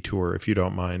of a detour, if you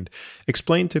don't mind.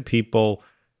 Explain to people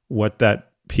what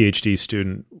that PhD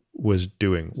student was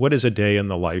doing. What is a day in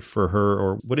the life for her,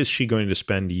 or what is she going to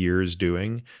spend years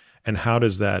doing? And how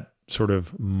does that sort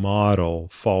of model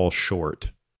fall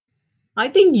short? I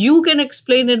think you can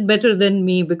explain it better than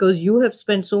me because you have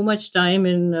spent so much time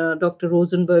in Dr.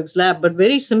 Rosenberg's lab. But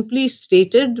very simply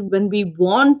stated, when we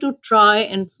want to try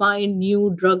and find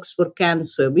new drugs for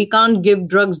cancer, we can't give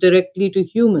drugs directly to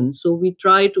humans. So we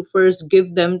try to first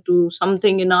give them to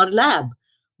something in our lab.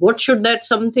 What should that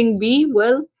something be?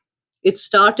 Well, it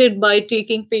started by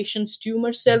taking patients'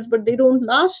 tumor cells, but they don't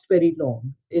last very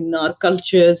long in our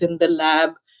cultures in the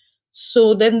lab.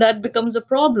 So then that becomes a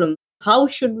problem. How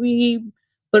should we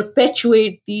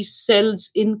perpetuate these cells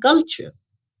in culture?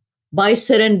 By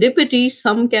serendipity,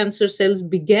 some cancer cells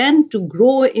began to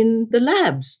grow in the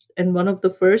labs. And one of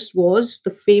the first was the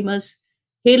famous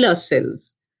HeLa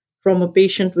cells from a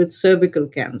patient with cervical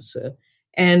cancer.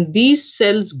 And these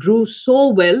cells grew so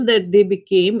well that they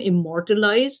became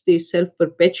immortalized, they self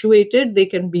perpetuated, they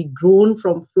can be grown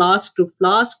from flask to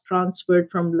flask, transferred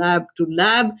from lab to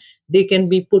lab, they can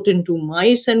be put into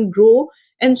mice and grow.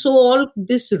 And so, all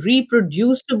this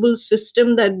reproducible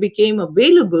system that became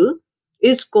available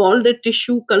is called a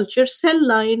tissue culture cell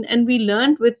line. And we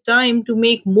learned with time to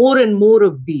make more and more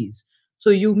of these. So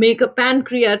you make a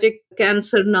pancreatic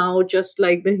cancer now, just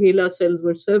like the HeLa cells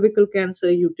were cervical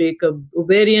cancer. You take a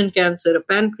ovarian cancer, a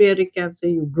pancreatic cancer,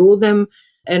 you grow them,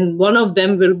 and one of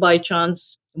them will by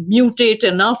chance mutate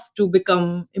enough to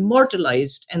become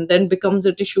immortalized and then becomes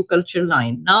a tissue culture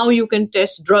line. Now you can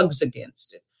test drugs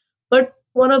against it. But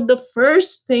one of the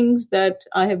first things that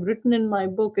I have written in my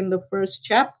book in the first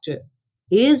chapter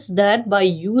is that by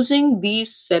using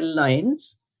these cell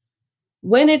lines,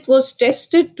 when it was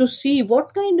tested to see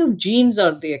what kind of genes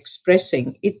are they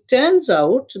expressing, it turns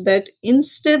out that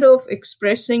instead of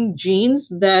expressing genes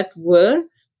that were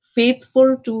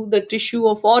faithful to the tissue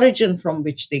of origin from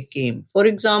which they came, for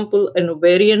example, an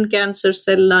ovarian cancer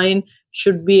cell line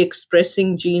should be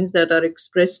expressing genes that are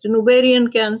expressed in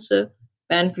ovarian cancer.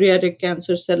 Pancreatic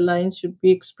cancer cell lines should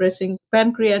be expressing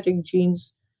pancreatic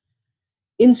genes.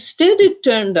 Instead, it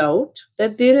turned out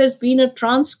that there has been a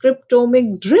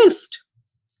transcriptomic drift,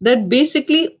 that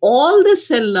basically all the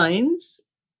cell lines,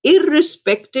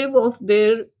 irrespective of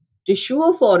their tissue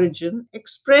of origin,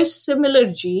 express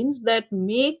similar genes that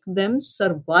make them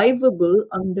survivable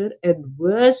under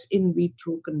adverse in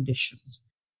vitro conditions.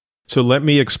 So let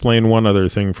me explain one other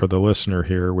thing for the listener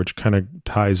here, which kind of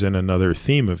ties in another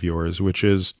theme of yours, which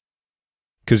is,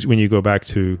 because when you go back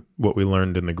to what we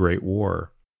learned in the Great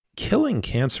War, killing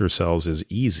cancer cells is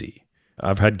easy.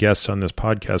 I've had guests on this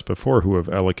podcast before who have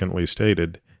eloquently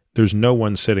stated, there's no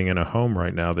one sitting in a home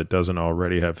right now that doesn't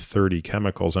already have 30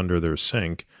 chemicals under their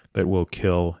sink that will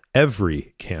kill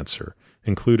every cancer,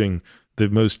 including the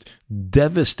most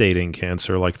devastating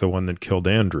cancer like the one that killed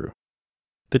Andrew.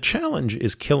 The challenge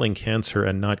is killing cancer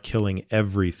and not killing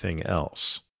everything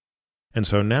else. And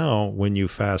so now, when you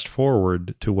fast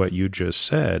forward to what you just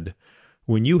said,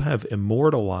 when you have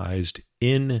immortalized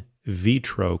in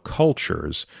vitro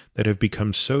cultures that have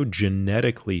become so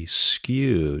genetically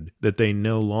skewed that they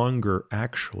no longer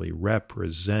actually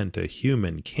represent a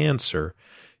human cancer,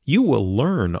 you will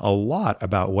learn a lot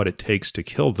about what it takes to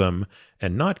kill them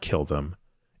and not kill them.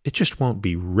 It just won't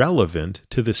be relevant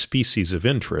to the species of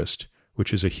interest,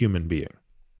 which is a human being.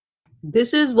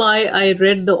 This is why I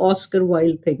read the Oscar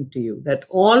Wilde thing to you, that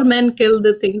all men kill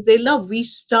the things they love. We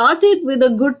started with a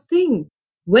good thing.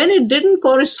 When it didn't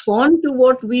correspond to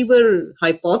what we were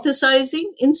hypothesizing,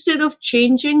 instead of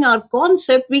changing our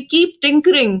concept, we keep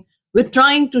tinkering with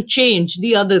trying to change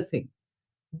the other thing.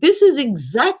 This is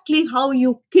exactly how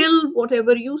you kill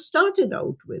whatever you started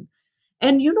out with.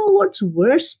 And you know what's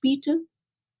worse, Peter?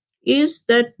 Is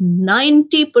that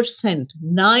 90%,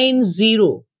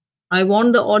 90, I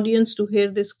want the audience to hear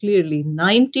this clearly,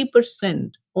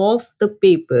 90% of the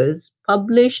papers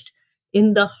published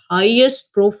in the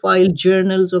highest profile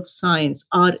journals of science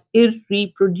are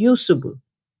irreproducible.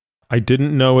 I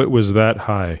didn't know it was that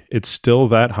high. It's still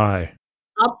that high.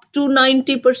 Up to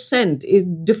 90%.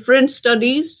 In different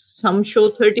studies, some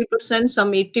show 30%,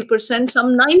 some 80%,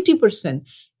 some 90%.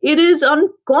 It is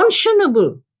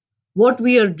unconscionable what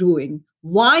we are doing.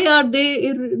 Why are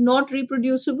they not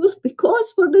reproducible?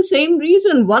 Because for the same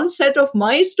reason, one set of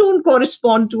mice don't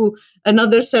correspond to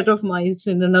another set of mice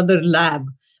in another lab.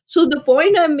 So the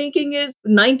point I'm making is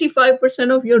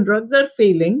 95% of your drugs are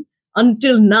failing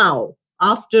until now,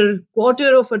 after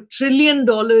 $250 billion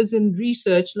in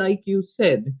research, like you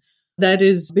said. That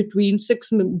is between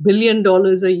 $6 billion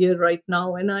a year right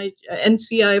now, and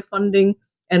NCI funding,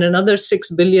 and another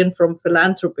 $6 billion from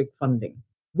philanthropic funding.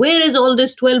 Where is all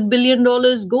this $12 billion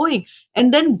going?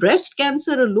 And then breast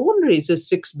cancer alone raises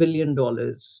 $6 billion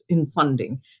in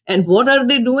funding. And what are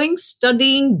they doing?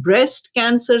 Studying breast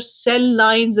cancer cell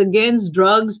lines against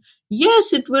drugs.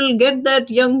 Yes, it will get that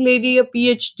young lady a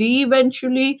PhD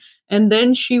eventually, and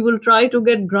then she will try to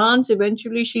get grants.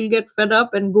 Eventually, she'll get fed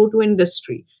up and go to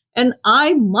industry. And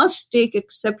I must take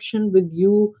exception with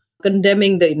you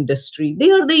condemning the industry. They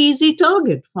are the easy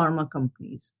target, pharma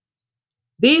companies.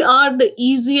 They are the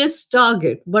easiest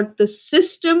target, but the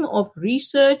system of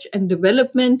research and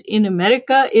development in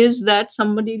America is that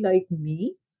somebody like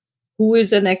me, who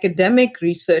is an academic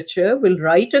researcher, will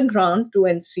write a grant to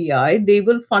NCI. They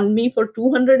will fund me for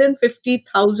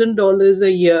 $250,000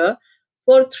 a year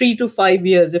for 3 to 5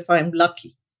 years if I'm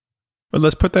lucky. But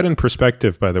let's put that in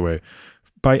perspective, by the way.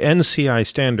 By NCI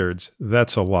standards,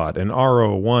 that's a lot. An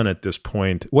R01 at this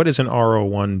point, what is an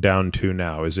R01 down to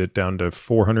now? Is it down to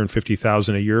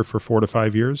 $450,000 a year for 4 to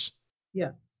 5 years?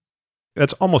 Yeah.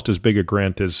 That's almost as big a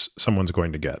grant as someone's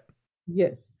going to get.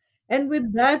 Yes. And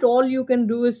with that, all you can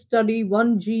do is study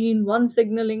one gene, one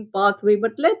signaling pathway.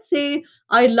 But let's say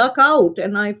I luck out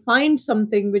and I find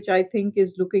something which I think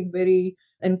is looking very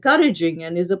encouraging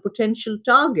and is a potential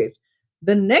target.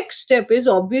 The next step is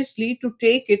obviously to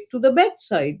take it to the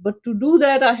bedside. But to do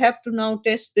that, I have to now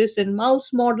test this in mouse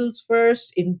models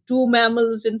first, in two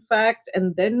mammals, in fact,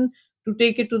 and then to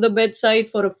take it to the bedside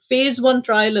for a phase one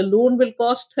trial alone will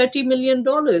cost $30 million.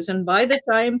 And by the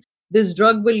time this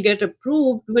drug will get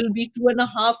approved, will be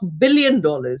 $2.5 billion.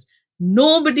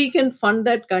 Nobody can fund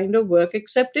that kind of work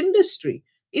except industry.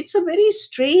 It's a very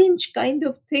strange kind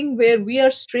of thing where we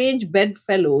are strange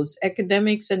bedfellows,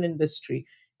 academics and industry.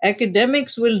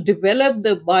 Academics will develop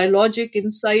the biologic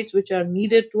insights which are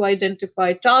needed to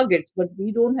identify targets, but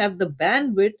we don't have the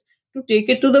bandwidth to take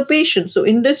it to the patient. So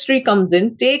industry comes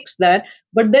in, takes that,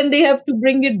 but then they have to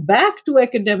bring it back to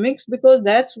academics because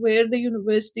that's where the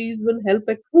universities will help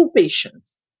accrue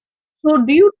patients. So,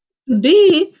 do you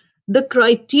today the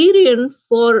criterion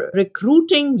for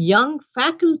recruiting young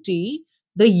faculty?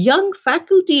 The young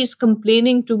faculty is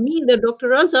complaining to me that Dr.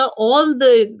 Raza, all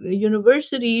the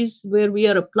universities where we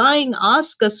are applying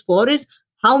ask us for is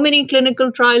how many clinical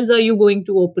trials are you going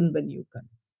to open when you come?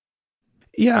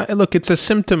 Yeah, look, it's a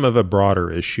symptom of a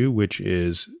broader issue, which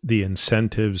is the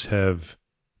incentives have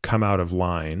come out of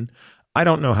line. I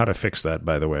don't know how to fix that,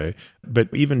 by the way, but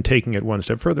even taking it one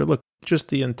step further, look, just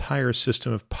the entire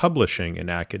system of publishing in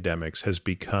academics has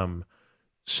become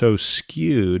so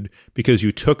skewed because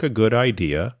you took a good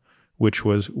idea, which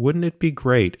was, wouldn't it be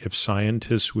great if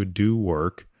scientists would do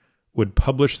work, would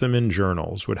publish them in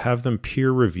journals, would have them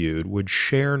peer reviewed, would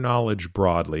share knowledge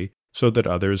broadly, so that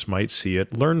others might see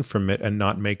it, learn from it, and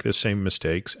not make the same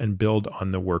mistakes and build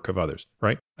on the work of others,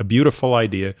 right? A beautiful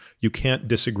idea. You can't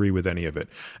disagree with any of it.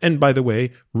 And by the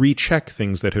way, recheck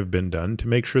things that have been done to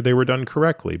make sure they were done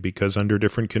correctly, because under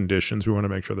different conditions, we want to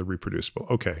make sure they're reproducible.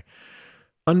 Okay.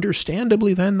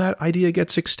 Understandably, then, that idea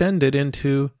gets extended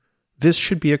into this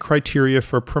should be a criteria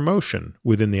for promotion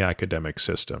within the academic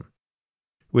system,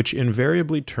 which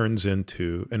invariably turns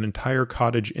into an entire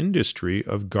cottage industry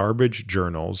of garbage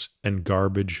journals and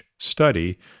garbage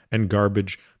study and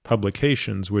garbage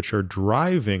publications, which are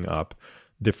driving up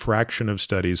the fraction of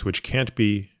studies which can't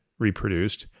be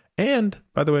reproduced. And,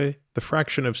 by the way, the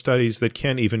fraction of studies that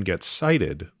can't even get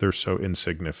cited. They're so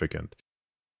insignificant.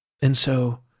 And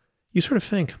so you sort of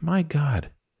think, my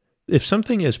God, if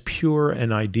something as pure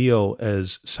and ideal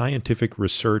as scientific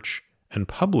research and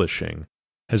publishing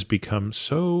has become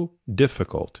so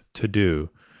difficult to do,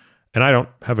 and I don't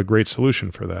have a great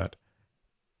solution for that,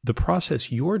 the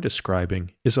process you're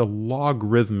describing is a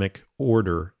logarithmic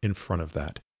order in front of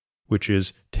that, which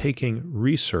is taking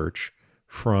research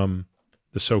from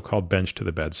the so-called bench to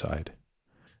the bedside.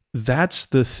 That's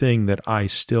the thing that I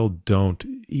still don't,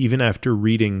 even after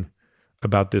reading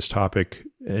about this topic,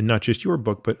 and not just your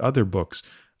book, but other books,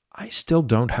 I still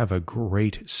don't have a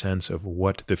great sense of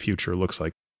what the future looks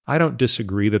like. I don't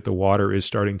disagree that the water is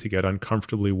starting to get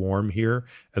uncomfortably warm here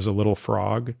as a little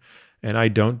frog. And I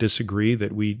don't disagree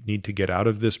that we need to get out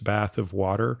of this bath of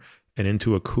water and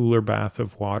into a cooler bath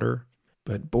of water.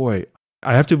 But boy,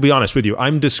 I have to be honest with you,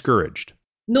 I'm discouraged.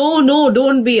 No,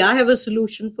 don't be. I have a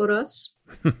solution for us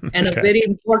and Okay. a very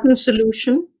important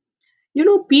solution. You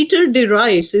know, Peter de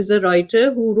Rice is a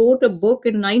writer who wrote a book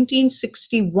in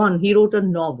 1961. He wrote a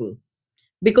novel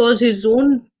because his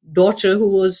own daughter, who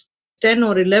was 10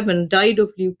 or 11, died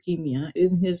of leukemia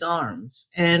in his arms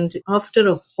and after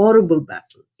a horrible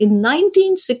battle. In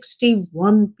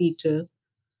 1961, Peter,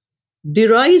 de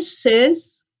Rice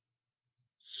says,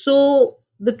 so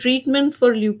the treatment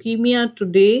for leukemia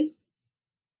today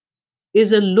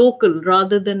is a local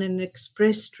rather than an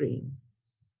express train.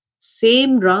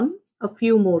 Same run, a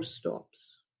few more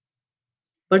stops.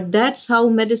 But that's how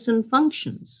medicine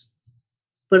functions,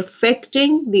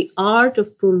 perfecting the art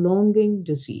of prolonging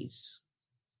disease.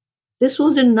 This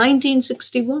was in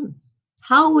 1961.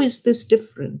 How is this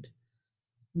different?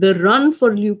 The run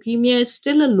for leukemia is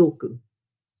still a local.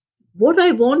 What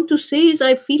I want to say is,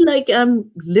 I feel like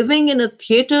I'm living in a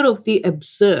theater of the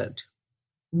absurd.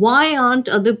 Why aren't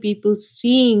other people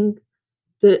seeing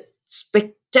the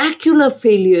spectacular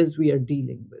failures we are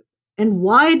dealing with? And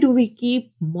why do we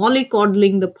keep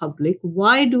mollycoddling the public?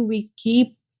 Why do we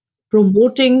keep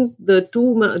promoting the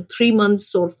 3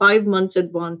 months or 5 months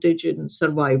advantage in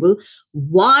survival?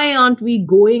 Why aren't we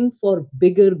going for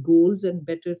bigger goals and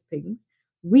better things?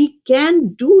 We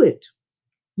can do it.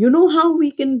 You know how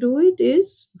we can do it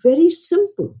is very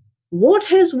simple. What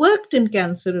has worked in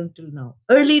cancer until now?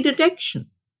 Early detection.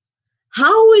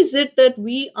 How is it that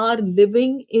we are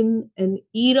living in an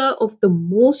era of the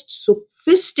most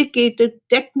sophisticated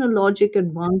technologic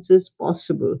advances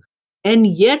possible? And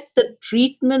yet the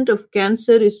treatment of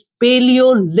cancer is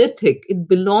Paleolithic. It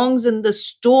belongs in the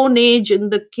Stone Age in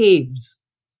the caves,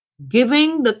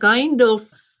 giving the kind of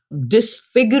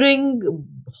disfiguring,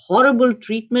 horrible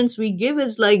treatments we give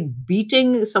is like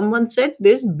beating, someone said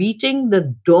this, beating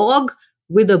the dog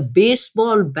with a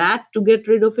baseball bat to get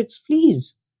rid of its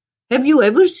fleas. Have you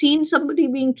ever seen somebody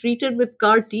being treated with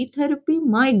CAR T therapy?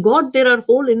 My God, there are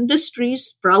whole industries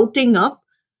sprouting up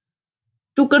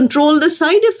to control the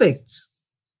side effects.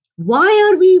 Why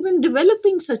are we even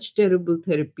developing such terrible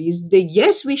therapies?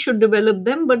 Yes, we should develop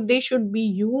them, but they should be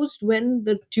used when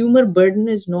the tumor burden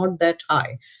is not that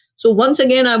high. So, once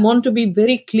again, I want to be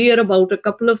very clear about a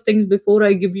couple of things before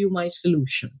I give you my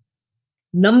solution.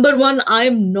 Number one,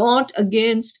 I'm not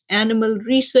against animal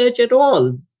research at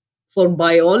all. For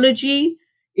biology,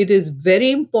 it is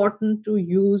very important to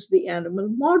use the animal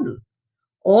model.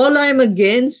 All I'm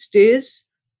against is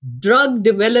drug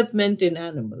development in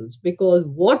animals, because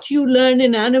what you learn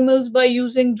in animals by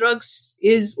using drugs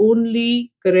is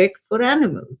only correct for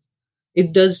animals.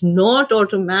 It does not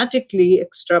automatically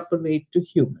extrapolate to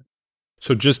humans.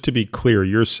 So just to be clear,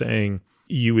 you're saying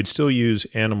you would still use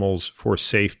animals for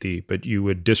safety, but you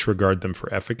would disregard them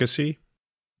for efficacy?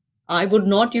 I would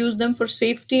not use them for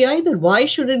safety either. Why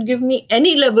should it give me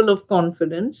any level of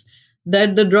confidence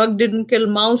that the drug didn't kill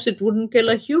mouse, it wouldn't kill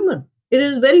a human? It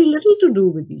is very little to do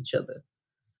with each other.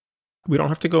 We don't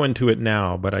have to go into it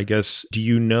now, but I guess, do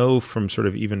you know from sort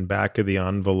of even back of the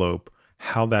envelope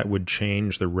how that would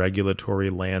change the regulatory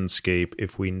landscape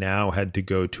if we now had to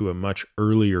go to a much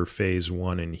earlier phase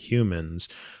 1 in humans,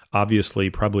 obviously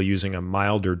probably using a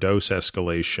milder dose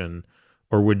escalation,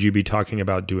 or would you be talking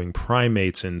about doing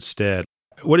primates instead?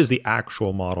 What does the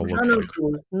actual model look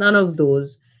like? None of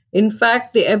those. In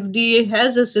fact, the FDA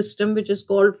has a system which is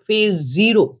called phase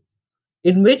 0,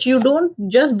 in which you don't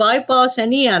just bypass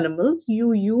any animals,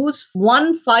 you use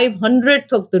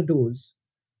 1/500th of the dose,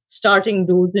 starting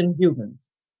dose in humans,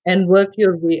 and work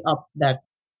your way up that.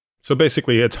 So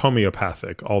basically, it's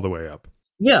homeopathic all the way up.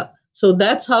 Yeah. So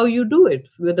that's how you do it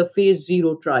with a phase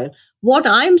 0 trial. What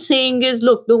I'm saying is,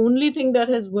 look, the only thing that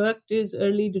has worked is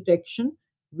early detection.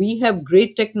 We have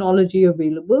great technology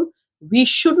available. We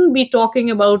shouldn't be talking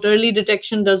about early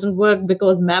detection doesn't work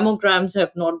because mammograms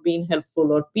have not been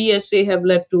helpful, or PSA have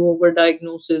led to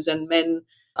overdiagnosis and men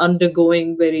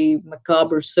undergoing very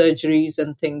macabre surgeries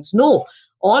and things. No,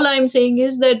 all I'm saying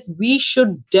is that we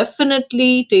should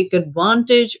definitely take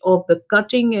advantage of the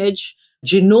cutting edge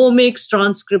genomics,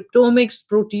 transcriptomics,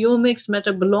 proteomics,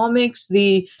 metabolomics,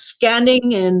 the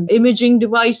scanning and imaging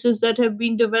devices that have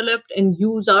been developed, and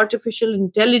use artificial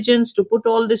intelligence to put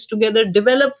all this together,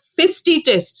 develop 50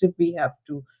 tests if we have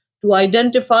to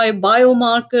identify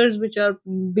biomarkers which are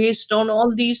based on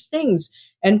all these things,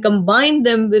 and combine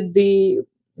them with the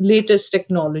latest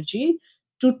technology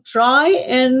to try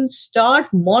and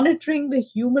start monitoring the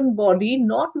human body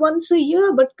not once a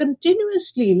year but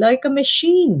continuously like a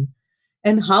machine.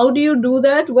 And how do you do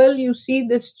that? Well, you see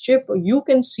this chip, you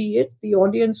can see it, the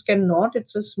audience cannot.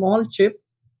 It's a small chip,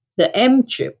 the M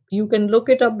chip. You can look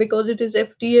it up because it is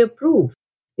FDA approved.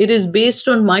 It is based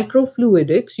on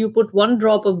microfluidics. You put 1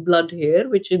 drop of blood here,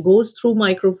 which goes through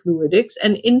microfluidics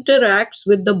and interacts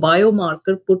with the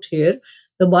biomarker put here.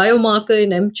 The biomarker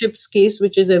in M chip's case,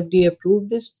 which is FDA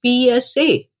approved, is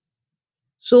PSA.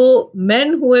 So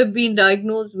men who have been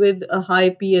diagnosed with a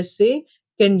high PSA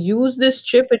can use this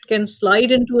chip. It can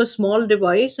slide into a small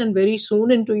device and very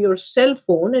soon into your cell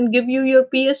phone and give you your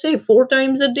PSA 4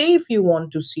 times a day if you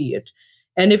want to see it.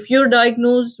 And if you're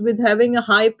diagnosed with having a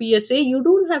high PSA, you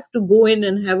don't have to go in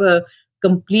and have a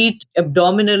complete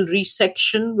abdominal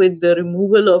resection with the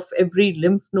removal of every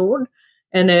lymph node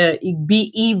and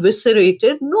be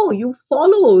eviscerated. No, you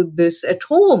follow this at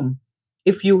home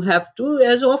if you have to,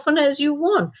 as often as you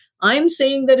want. I'm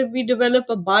saying that if we develop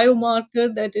a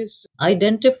biomarker that is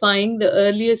identifying the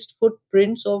earliest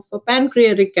footprints of a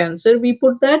pancreatic cancer, we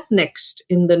put that next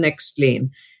in the next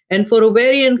lane. And for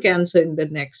ovarian cancer in the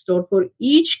next, or for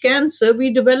each cancer,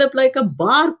 we develop like a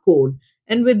barcode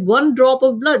and with 1 drop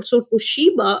of blood. So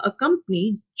Toshiba, a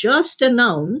company, just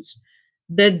announced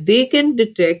that they can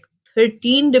detect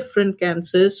 13 different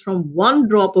cancers from 1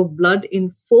 drop of blood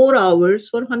in 4 hours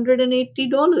for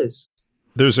 $180.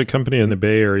 There's a company in the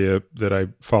Bay Area that I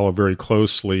follow very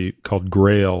closely called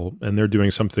Grail, and they're doing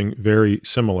something very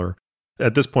similar.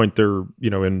 At this point, they're,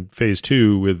 in phase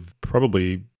 2 with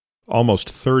probably almost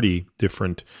 30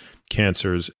 different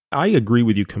cancers. I agree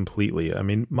with you completely. I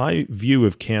mean, my view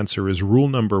of cancer is rule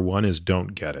number 1 is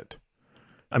don't get it.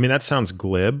 I mean, that sounds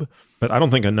glib, but I don't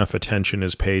think enough attention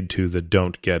is paid to the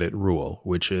don't get it rule,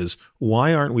 which is,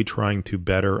 why aren't we trying to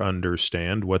better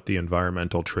understand what the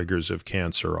environmental triggers of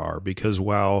cancer are? Because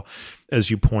while, as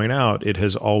you point out, it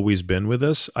has always been with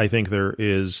us, I think there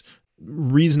is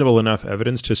reasonable enough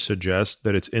evidence to suggest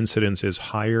that its incidence is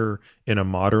higher in a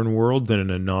modern world than in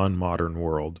a non-modern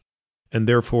world. And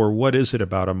therefore, what is it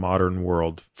about a modern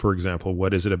world? For example,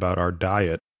 what is it about our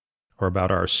diet or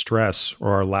about our stress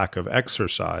or our lack of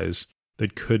exercise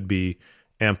that could be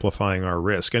amplifying our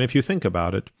risk? And if you think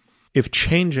about it, if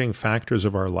changing factors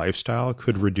of our lifestyle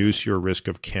could reduce your risk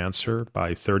of cancer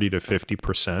by 30 to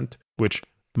 50%, which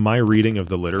my reading of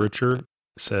the literature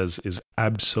says is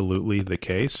absolutely the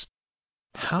case,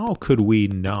 how could we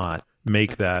not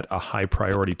make that a high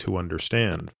priority to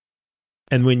understand?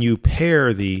 And when you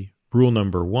pair the rule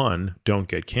number 1, don't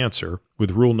get cancer,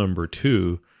 with rule number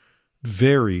 2,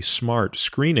 very smart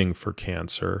screening for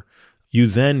cancer, you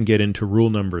then get into rule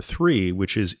number 3,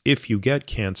 which is if you get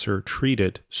cancer, treat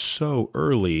it so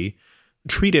early.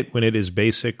 Treat it when it is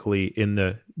basically in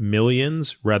the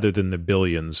millions rather than the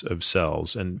billions of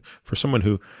cells. And for someone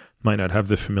who might not have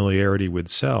the familiarity with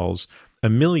cells,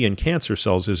 1 million cancer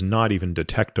cells is not even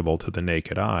detectable to the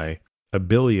naked eye. 1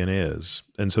 billion is.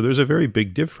 And so there's a very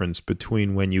big difference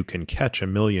between when you can catch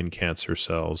 1 million cancer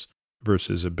cells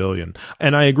versus 1 billion.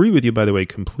 And I agree with you, by the way,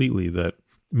 completely that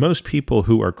most people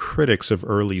who are critics of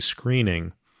early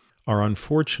screening are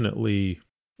unfortunately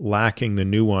lacking the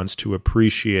nuance to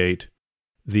appreciate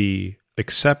the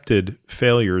accepted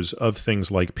failures of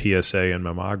things like PSA and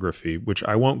mammography, which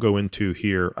I won't go into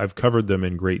here. I've covered them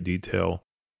in great detail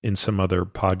in some other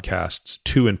podcasts.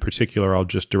 2 in particular, I'll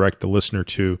just direct the listener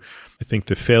to. I think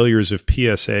the failures of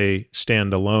PSA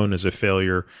standalone as a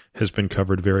failure has been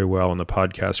covered very well in the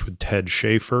podcast with Ted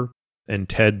Schaefer. And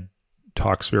Ted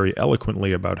talks very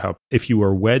eloquently about how if you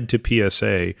are wed to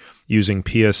PSA using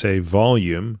PSA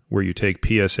volume, where you take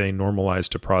PSA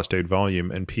normalized to prostate volume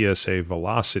and PSA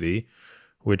velocity,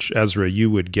 which Ezra, you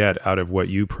would get out of what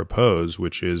you propose,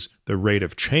 which is the rate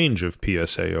of change of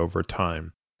PSA over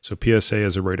time. So PSA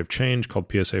is a rate of change called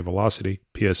PSA velocity,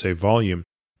 PSA volume,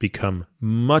 become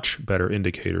much better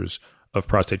indicators of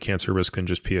prostate cancer risk than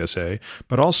just PSA.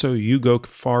 But also you go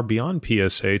far beyond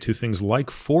PSA to things like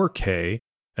 4K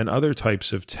and other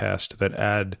types of tests that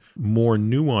add more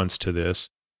nuance to this.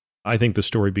 I think the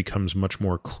story becomes much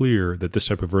more clear that this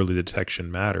type of early detection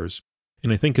matters.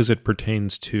 And I think as it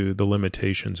pertains to the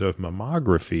limitations of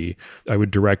mammography, I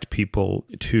would direct people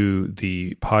to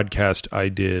the podcast I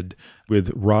did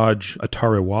with Raj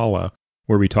Atariwala,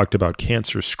 where we talked about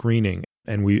cancer screening.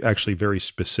 And we actually very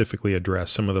specifically address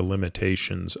some of the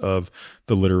limitations of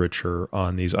the literature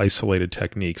on these isolated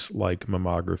techniques like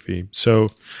mammography. So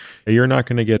you're not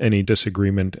going to get any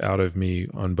disagreement out of me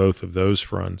on both of those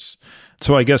fronts.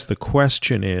 So I guess the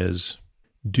question is,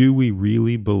 do we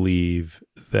really believe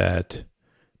that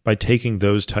by taking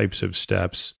those types of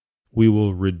steps, we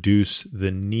will reduce the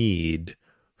need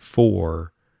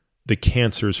for the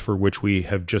cancers for which we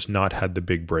have just not had the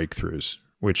big breakthroughs,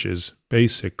 which is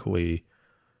basically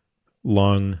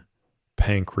lung,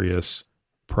 pancreas,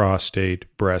 prostate,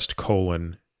 breast,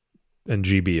 colon, and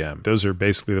GBM. Those are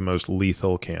basically the most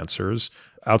lethal cancers.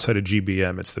 Outside of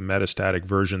GBM, it's the metastatic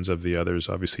versions of the others.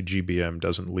 Obviously, GBM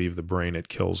doesn't leave the brain, it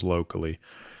kills locally.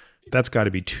 That's got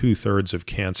to be 2/3 of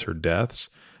cancer deaths.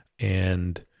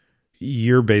 And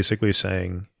you're basically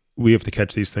saying we have to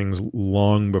catch these things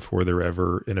long before they're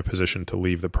ever in a position to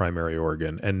leave the primary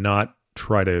organ and not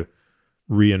try to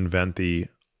reinvent the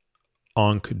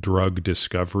onc drug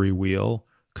discovery wheel,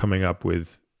 coming up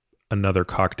with another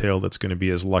cocktail that's going to be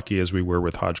as lucky as we were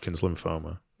with Hodgkin's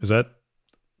lymphoma. Is that,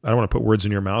 I don't want to put words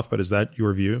in your mouth, but is that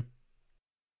your view?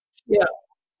 Yeah.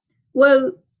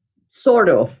 Well, sort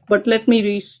of. But let me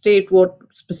restate what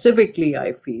specifically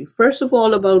I feel. First of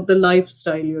all, about the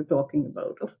lifestyle you're talking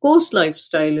about. Of course,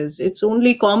 lifestyle it's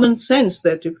only common sense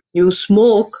that if you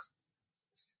smoke,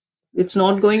 it's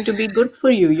not going to be good for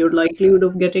you. Your likelihood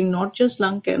of getting not just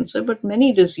lung cancer, but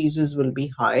many diseases will be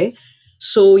high.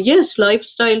 So yes,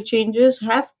 lifestyle changes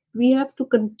we have to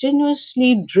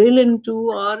continuously drill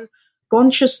into our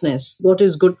consciousness what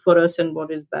is good for us and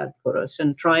what is bad for us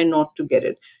and try not to get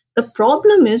it. The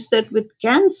problem is that with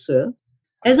cancer,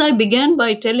 as I began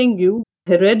by telling you,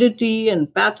 heredity and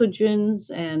pathogens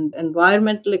and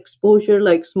environmental exposure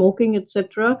like smoking,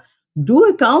 etc., do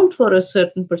account for a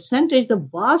certain percentage. The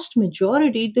vast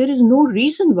majority, there is no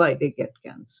reason why they get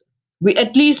cancer.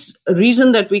 At least a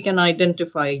reason that we can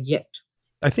identify yet.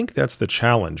 I think that's the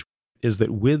challenge, is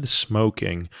that with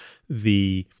smoking,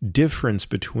 the difference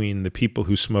between the people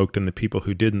who smoked and the people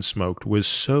who didn't smoke was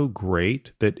so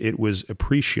great that it was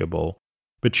appreciable.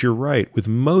 But you're right, with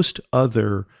most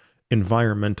other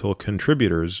environmental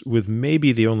contributors, with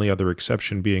maybe the only other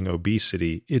exception being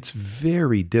obesity, it's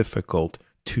very difficult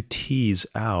to tease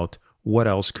out what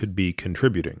else could be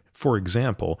contributing. For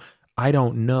example, I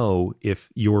don't know if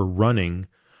your running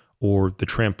or the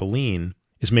trampoline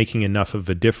is making enough of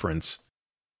a difference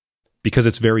because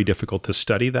it's very difficult to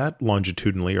study that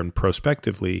longitudinally or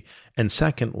prospectively. And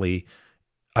secondly,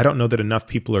 I don't know that enough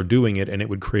people are doing it and it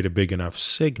would create a big enough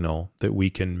signal that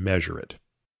we can measure it.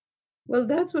 Well,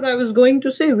 that's what I was going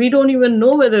to say. We don't even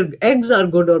know whether eggs are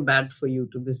good or bad for you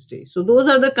to this day. So, those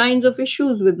are the kinds of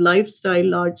issues with lifestyle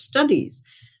large studies.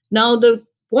 Now, the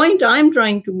point I'm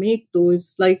trying to make, though, is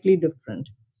slightly different.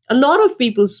 A lot of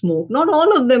people smoke, not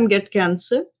all of them get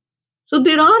cancer. So,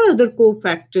 there are other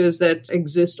cofactors that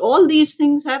exist. All these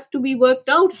things have to be worked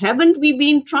out. Haven't we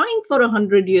been trying for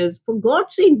 100 years? For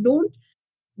God's sake, don't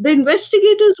the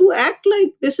investigators who act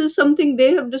like this is something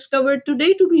they have discovered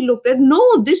today to be looked at.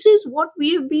 No, this is what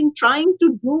we have been trying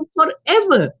to do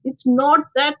forever. It's not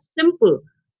that simple.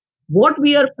 What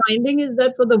we are finding is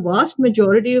that for the vast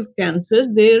majority of cancers,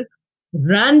 their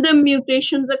random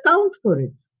mutations account for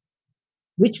it,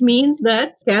 which means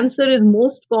that cancer is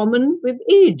most common with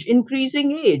age,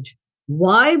 increasing age.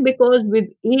 Why? Because with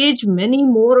age, many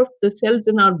more of the cells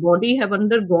in our body have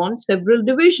undergone several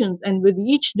divisions, and with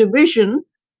each division,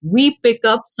 we pick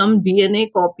up some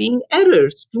DNA copying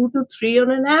errors, 2 to 3 on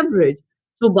an average.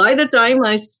 So by the time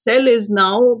a cell is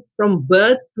now from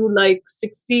birth to like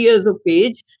 60 years of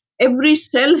age, every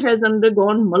cell has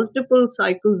undergone multiple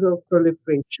cycles of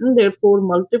proliferation, therefore,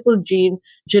 multiple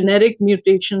genetic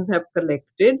mutations have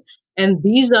collected, and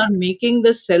these are making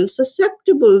the cell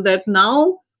susceptible. That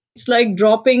now it's like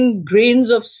dropping grains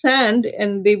of sand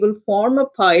and they will form a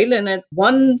pile, and at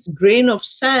one grain of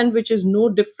sand, which is no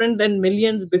different than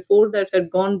millions before that had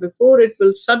gone before, it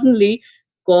will suddenly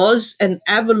cause an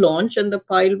avalanche and the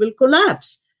pile will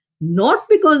collapse. Not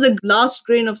because the last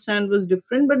grain of sand was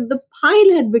different, but the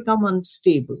pile had become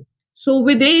unstable. So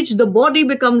with age, the body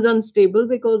becomes unstable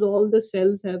because all the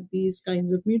cells have these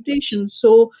kinds of mutations.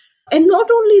 So, and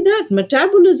not only that,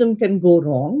 metabolism can go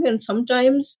wrong. And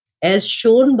sometimes, as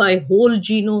shown by whole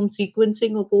genome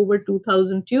sequencing of over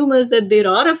 2,000 tumors, that there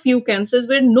are a few cancers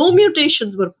where no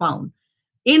mutations were found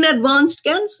in advanced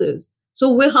cancers.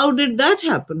 So, how did that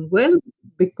happen? Well,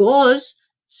 because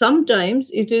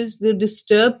sometimes it is the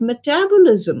disturbed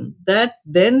metabolism that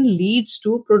then leads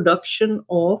to production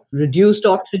of reduced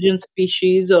oxygen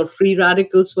species or free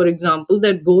radicals, for example,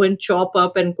 that go and chop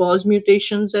up and cause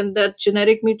mutations, and that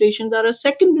genetic mutations are a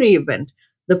secondary event.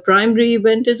 The primary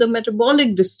event is a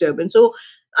metabolic disturbance. So,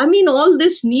 I mean, all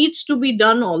this needs to be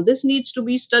done, all this needs to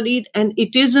be studied, and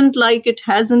it isn't like it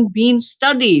hasn't been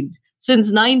studied.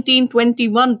 Since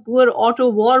 1921, poor Otto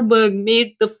Warburg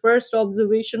made the first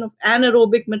observation of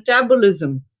anaerobic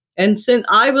metabolism. And since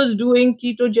I was doing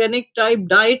ketogenic type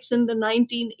diets in the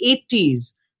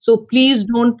 1980s, so please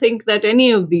don't think that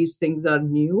any of these things are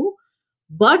new.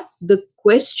 But the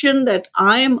question that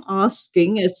I am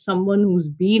asking as someone who's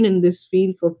been in this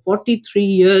field for 43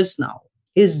 years now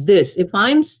is this: if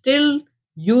I'm still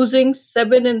using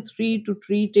 7 and 3 to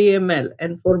treat AML,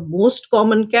 and for most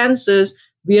common cancers,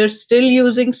 we are still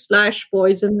using slash,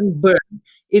 poison, and burn.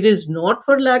 It is not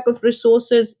for lack of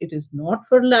resources. It is not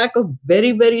for lack of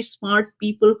very, very smart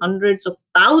people, hundreds of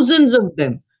thousands of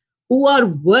them, who are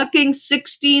working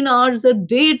 16 hours a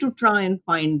day to try and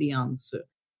find the answer.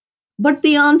 But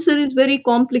the answer is very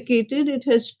complicated. It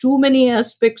has too many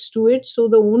aspects to it. So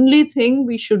the only thing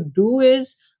we should do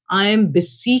is, I am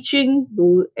beseeching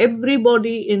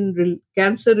everybody in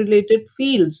cancer related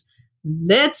fields,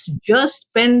 let's just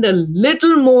spend a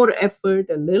little more effort,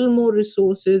 a little more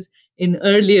resources in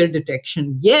earlier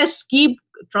detection. Yes, keep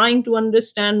trying to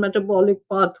understand metabolic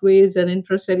pathways and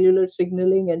intracellular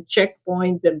signaling and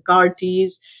checkpoint and CAR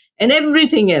Ts and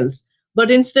everything else. But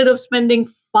instead of spending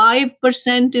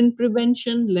 5% in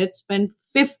prevention, let's spend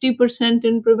 50%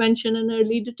 in prevention and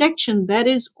early detection. That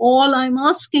is all I'm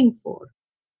asking for.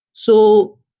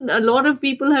 So a lot of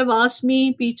people have asked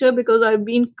me, Peter, because I've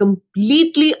been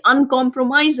completely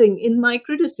uncompromising in my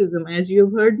criticism, as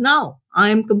you've heard now. I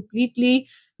am completely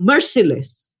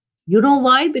merciless. You know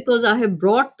why? Because I have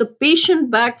brought the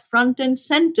patient back front and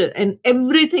center, and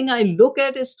everything I look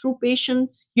at is through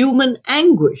patients' human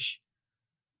anguish.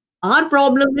 Our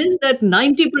problem is that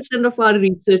 90% of our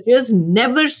researchers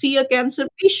never see a cancer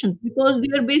patient because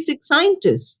they are basic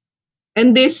scientists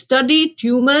and they study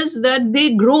tumors that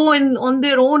they grow on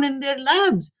their own in their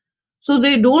labs. So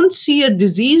they don't see a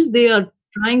disease they are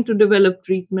trying to develop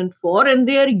treatment for, and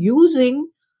they are using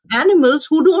animals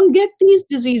who don't get these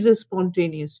diseases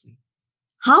spontaneously.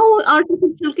 How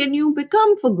artificial can you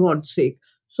become, for God's sake?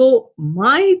 So,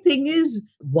 my thing is,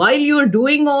 while you're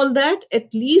doing all that,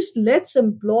 at least let's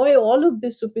employ all of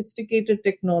this sophisticated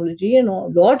technology and a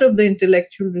lot of the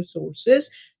intellectual resources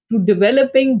to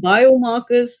developing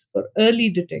biomarkers for early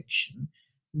detection.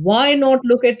 Why not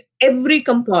look at every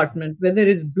compartment, whether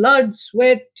it's blood,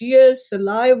 sweat, tears,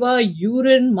 saliva,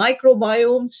 urine,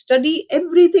 microbiome, study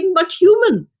everything but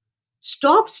human.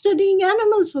 Stop studying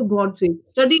animals, for God's sake.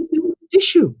 Study human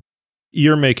tissue.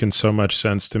 You're making so much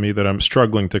sense to me that I'm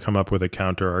struggling to come up with a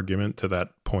counter argument to that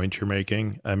point you're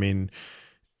making. I mean,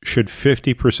 should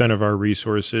 50% of our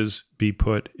resources be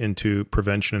put into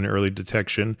prevention and early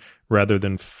detection rather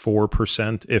than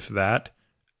 4%, if that?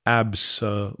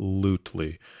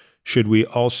 Absolutely. Should we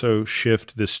also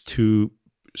shift this to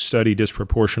study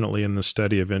disproportionately in the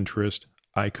study of interest?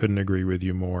 I couldn't agree with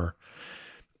you more.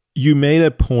 You made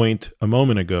a point a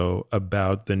moment ago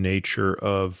about the nature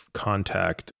of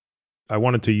contact. I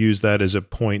wanted to use that as a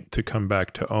point to come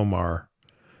back to Omar.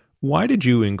 Why did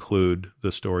you include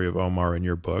the story of Omar in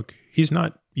your book? He's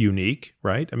not unique,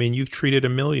 right? I mean, you've treated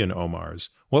 1 million Omars.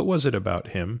 What was it about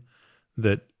him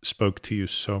that spoke to you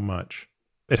so much?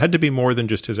 It had to be more than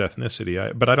just his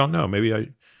ethnicity, but I don't know. Maybe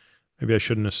I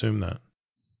shouldn't assume that.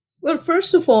 Well,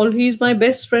 first of all, he's my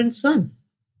best friend's son.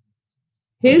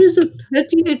 Here is a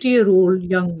 38-year-old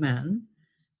young man,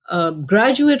 a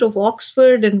graduate of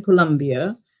Oxford and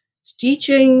Columbia. He's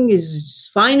teaching,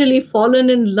 is finally fallen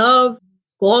in love,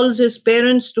 calls his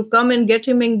parents to come and get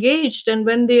him engaged. And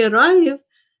when they arrive,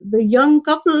 the young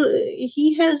couple,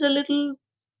 he has a little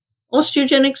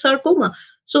osteogenic sarcoma.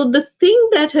 So the thing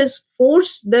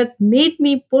that made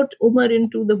me put Umar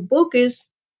into the book is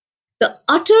the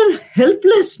utter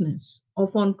helplessness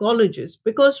of oncologists,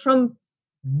 because from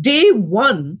day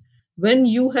one, when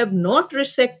you have not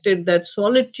resected that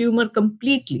solid tumor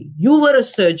completely, you were a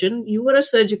surgeon, you were a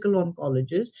surgical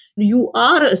oncologist, you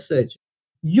are a surgeon.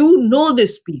 You know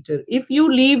this, Peter. If you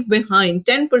leave behind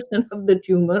 10% of the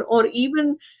tumor, or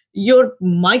even your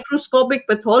microscopic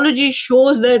pathology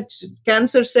shows that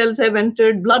cancer cells have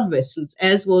entered blood vessels,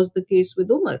 as was the case with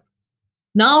Umar.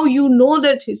 Now you know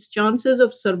that his chances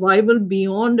of survival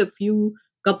beyond a few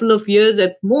couple of years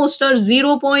at most are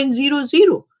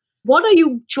 0.00. What are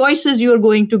you choices you are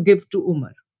going to give to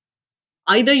Umar?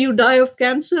 Either you die of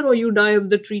cancer or you die of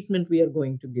the treatment we are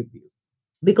going to give you.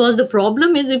 Because the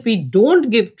problem is, if we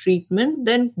don't give treatment,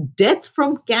 then death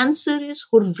from cancer is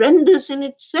horrendous in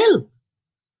itself.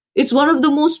 It's one of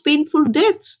the most painful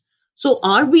deaths. So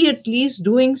are we at least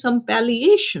doing some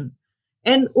palliation?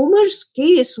 And Umar's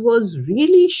case was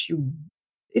really,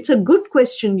 it's a good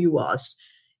question you asked.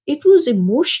 It was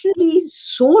emotionally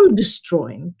soul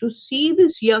destroying to see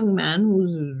this young man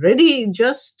who's ready,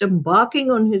 just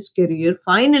embarking on his career,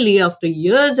 finally, after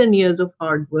years and years of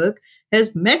hard work,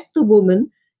 has met the woman.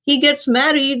 He gets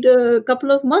married a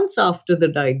couple of months after the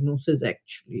diagnosis,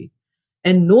 actually,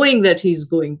 and knowing that he's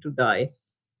going to die.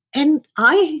 And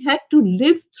I had to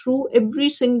live through every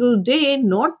single day,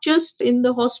 not just in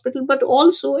the hospital, but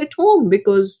also at home,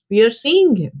 because we are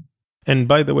seeing him. And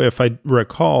by the way, if I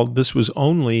recall, this was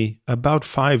only about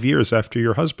 5 years after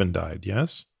your husband died,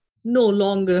 yes? No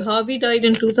longer. Harvey died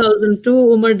in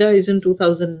 2002. Umar dies in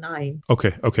 2009.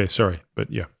 Okay, sorry.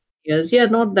 But yeah. Yes, yeah,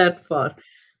 not that far.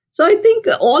 So I think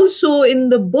also in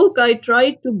the book, I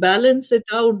tried to balance it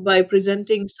out by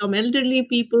presenting some elderly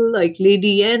people like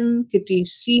Lady N, Kitty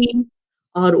C,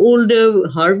 are older.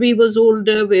 Harvey was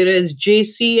older, whereas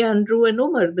JC, Andrew, and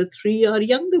Umar, the three are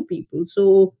younger people.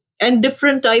 So, and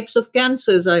different types of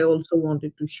cancers I also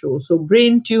wanted to show. So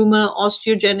brain tumor,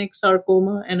 osteogenic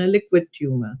sarcoma, and a liquid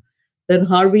tumor. Then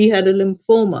Harvey had a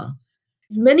lymphoma.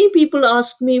 Many people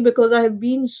ask me, because I have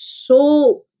been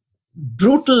so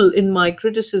brutal in my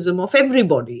criticism of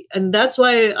everybody. And that's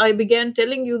why I began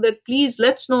telling you that please,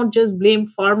 let's not just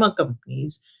blame pharma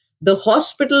companies. The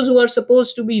hospitals who are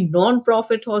supposed to be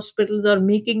non-profit hospitals are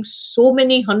making so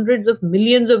many hundreds of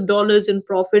millions of dollars in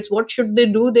profits. What should they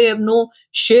do? They have no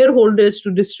shareholders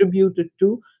to distribute it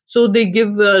to. So they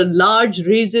give large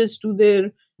raises to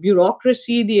their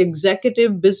bureaucracy, the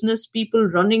executive business people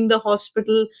running the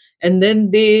hospital, and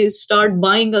then they start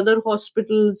buying other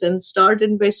hospitals and start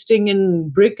investing in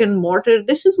brick and mortar.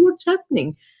 This is what's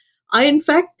happening. I, in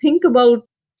fact, think about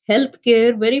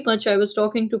healthcare very much. I was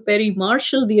talking to Perry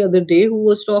Marshall the other day, who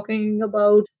was talking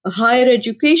about higher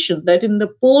education, that in the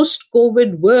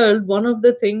post-COVID world, one of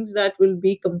the things that will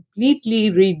be completely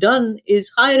redone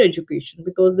is higher education,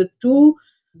 because the two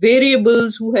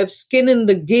variables who have skin in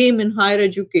the game in higher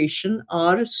education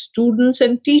are students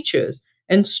and teachers.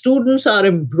 And students are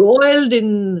embroiled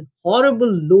in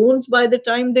horrible loans by the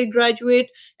time they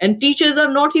graduate. And teachers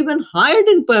are not even hired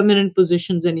in permanent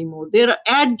positions anymore. There are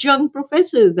adjunct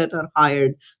professors that are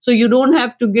hired. So you don't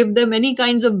have to give them any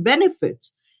kinds of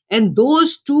benefits. And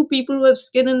those two people who have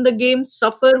skin in the game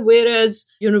suffer, whereas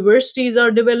universities are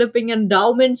developing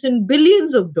endowments in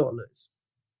billions of dollars.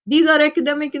 These are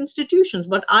academic institutions,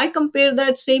 but I compare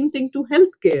that same thing to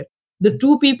healthcare. The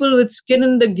two people with skin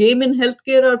in the game in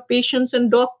healthcare are patients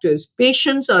and doctors.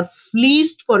 Patients are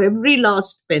fleeced for every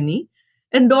last penny,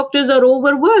 and doctors are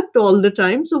overworked all the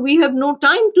time, so we have no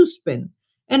time to spend.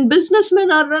 And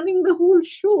businessmen are running the whole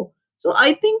show. So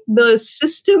I think the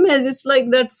system has, it's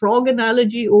like that frog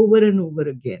analogy over and over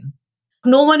again.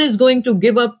 No one is going to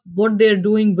give up what they're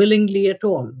doing willingly at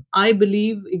all. I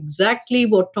believe exactly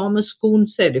what Thomas Kuhn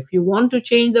said. If you want to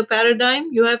change the paradigm,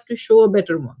 you have to show a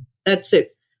better one. That's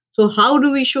it. So, how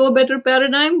do we show a better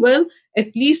paradigm? Well,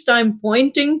 at least I'm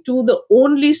pointing to the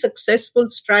only successful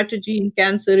strategy in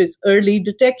cancer is early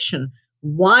detection.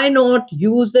 Why not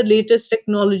use the latest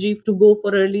technology to go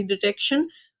for early detection?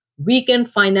 We can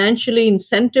financially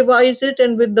incentivize it,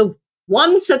 and with the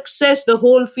one success, the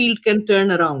whole field can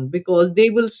turn around because they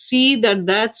will see that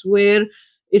that's where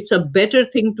it's a better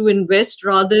thing to invest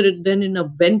rather than in a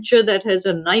venture that has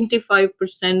a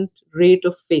 95% rate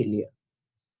of failure.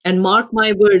 And mark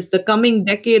my words, the coming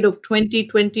decade of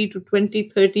 2020 to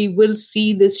 2030 will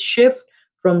see this shift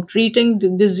from treating the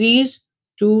disease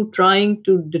to trying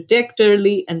to detect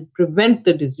early and prevent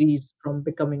the disease from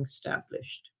becoming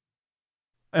established.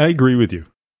 I agree with you.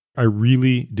 I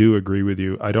really do agree with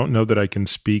you. I don't know that I can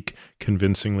speak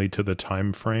convincingly to the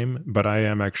time frame, but I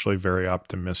am actually very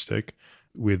optimistic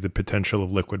with the potential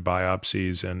of liquid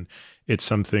biopsies, and it's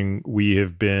something we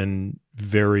have been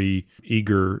very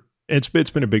eager. It's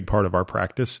been a big part of our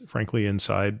practice, frankly,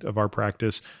 inside of our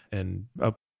practice, and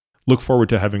I look forward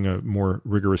to having a more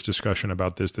rigorous discussion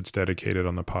about this that's dedicated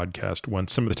on the podcast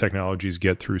once some of the technologies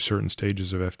get through certain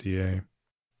stages of FDA.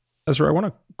 Azra, I want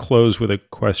to close with a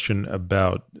question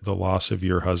about the loss of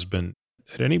your husband.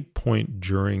 At any point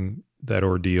during that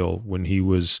ordeal when he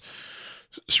was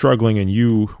struggling and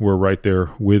you were right there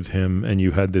with him and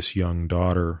you had this young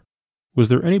daughter, was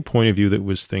there any point of you that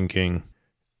was thinking,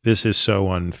 this is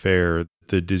so unfair,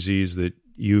 the disease that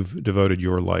you've devoted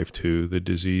your life to, the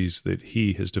disease that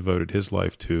he has devoted his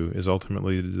life to, is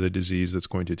ultimately the disease that's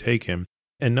going to take him,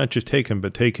 and not just take him,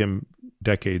 but take him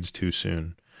decades too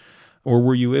soon? Or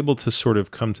were you able to sort of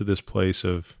come to this place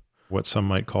of what some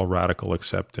might call radical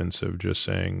acceptance, of just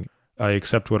saying, I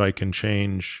accept what I can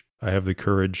change, I have the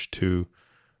courage to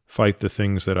fight the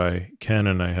things that I can,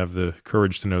 and I have the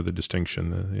courage to know the distinction,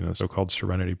 the so-called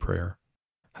serenity prayer?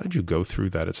 How did you go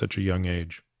through that at such a young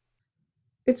age?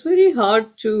 It's very hard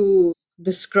to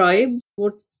describe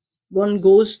what one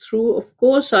goes through. Of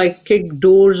course, I kicked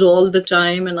doors all the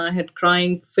time and I had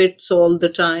crying fits all the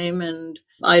time. And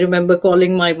I remember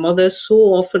calling my mother so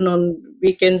often on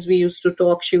weekends. We used to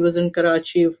talk. She was in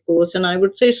Karachi, of course. And I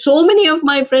would say, so many of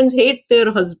my friends hate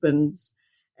their husbands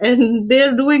and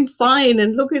they're doing fine.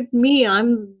 And look at me.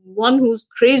 I'm one who's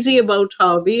crazy about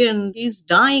Harvey and he's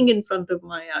dying in front of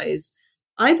my eyes.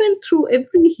 I went through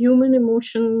every human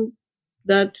emotion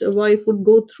that a wife would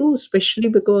go through, especially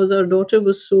because our daughter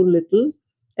was so little.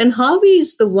 And Harvey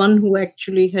is the one who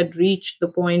actually had reached the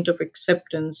point of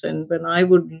acceptance. And when I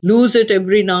would lose it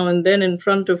every now and then in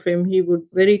front of him, he would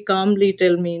very calmly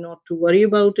tell me not to worry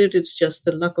about it. It's just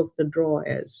the luck of the draw,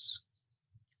 as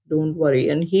don't worry.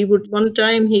 And he would, one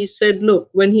time he said, look,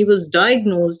 when he was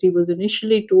diagnosed, he was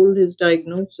initially told his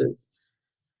diagnosis.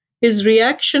 His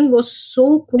reaction was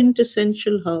so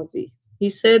quintessential Harvey. He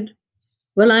said,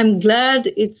 well, I'm glad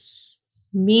it's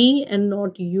me and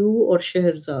not you or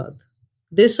Scheherazade.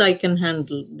 This I can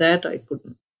handle, that I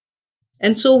couldn't.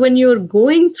 And so when you're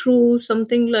going through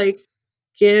something like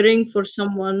caring for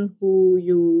someone who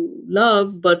you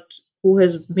love, but who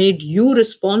has made you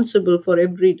responsible for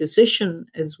every decision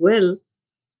as well,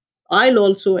 I'll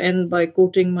also end by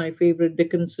quoting my favorite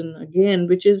Dickinson again,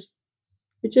 which is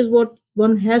what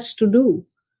one has to do.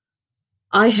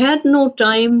 I had no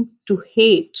time to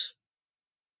hate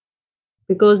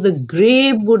because the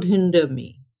grave would hinder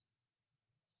me.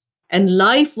 And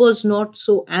life was not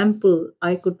so ample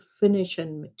I could finish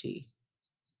enmity.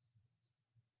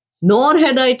 Nor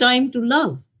had I time to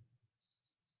love.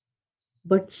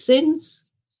 But since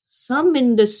some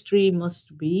industry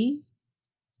must be,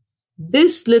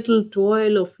 this little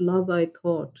toil of love I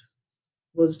thought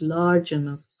was large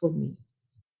enough for me.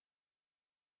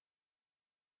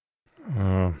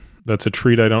 That's a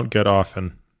treat I don't get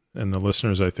often. And the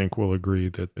listeners, I think, will agree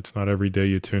that it's not every day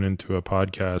you tune into a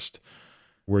podcast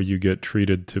where you get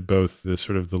treated to both the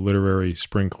sort of the literary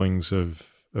sprinklings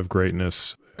of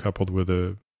greatness coupled with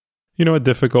a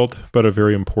difficult but a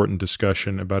very important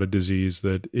discussion about a disease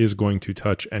that is going to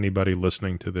touch anybody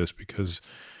listening to this, because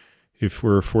if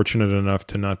we're fortunate enough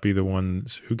to not be the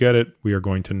ones who get it, we are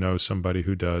going to know somebody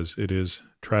who does. It is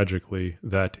tragically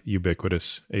that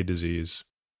ubiquitous a disease.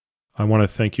 I want to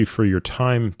thank you for your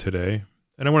time today,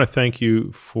 and I want to thank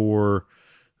you for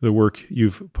the work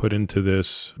you've put into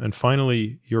this, and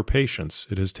finally, your patience.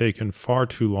 It has taken far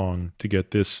too long to get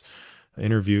this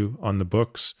interview on the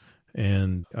books,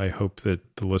 and I hope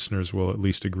that the listeners will at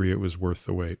least agree it was worth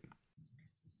the wait.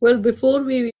 Well, before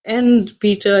we end,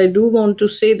 Peter, I do want to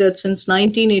say that since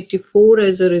 1984,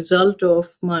 as a result of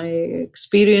my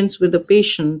experience with a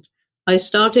patient, I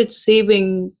started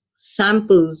saving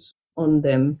samples on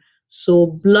them. So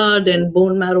blood and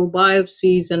bone marrow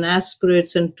biopsies and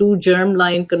aspirates and 2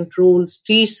 germline controls,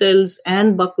 T cells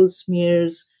and buccal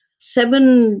smears,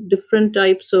 7 different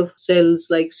types of cells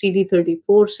like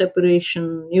CD34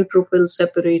 separation, neutrophil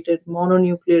separated,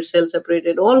 mononuclear cell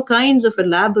separated, all kinds of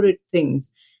elaborate things.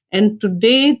 And to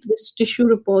date, this tissue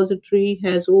repository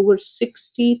has over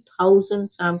 60,000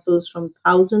 samples from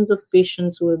thousands of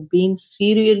patients who have been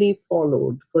serially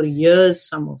followed for years,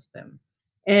 some of them.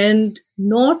 And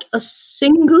not a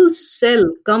single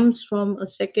cell comes from a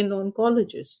second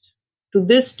oncologist. To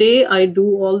this day, I do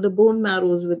all the bone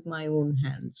marrows with my own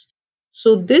hands.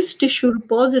 So this tissue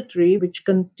repository, which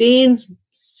contains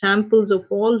samples of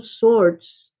all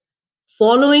sorts,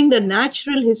 following the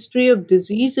natural history of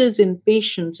diseases in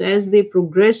patients as they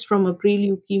progress from a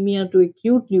pre-leukemia to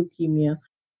acute leukemia,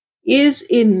 is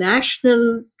a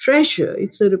national treasure.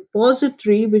 It's a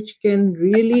repository which can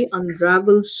really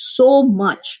unravel so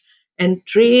much and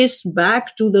trace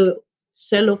back to the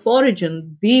cell of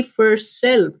origin, the first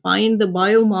cell, find the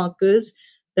biomarkers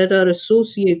that are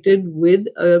associated with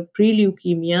a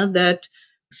pre-leukemia that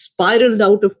spiraled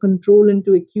out of control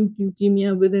into acute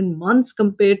leukemia within months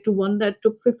compared to one that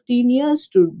took 15 years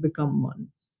to become one.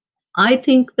 I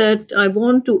think that I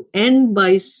want to end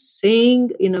by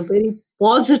saying in a very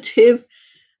positive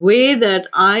way that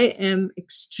I am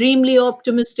extremely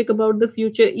optimistic about the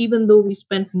future, even though we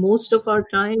spent most of our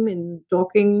time in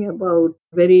talking about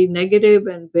very negative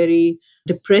and very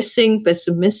depressing,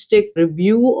 pessimistic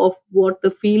review of what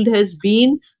the field has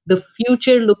been. The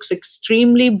future looks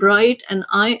extremely bright, and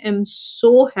I am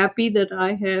so happy that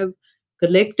I have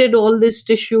collected all this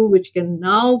tissue, which can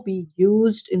now be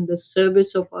used in the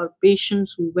service of our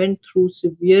patients who went through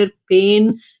severe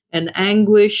pain and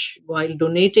anguish while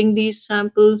donating these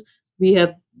samples. We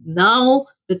have now,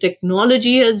 the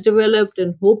technology has developed,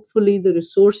 and hopefully the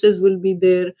resources will be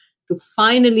there to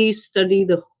finally study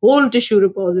the whole tissue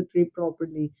repository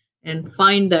properly and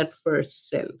find that first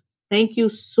cell. Thank you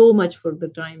so much for the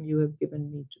time you have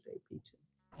given me today, Peter.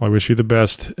 Well, I wish you the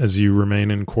best as you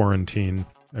remain in quarantine.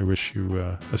 I wish you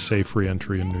a safe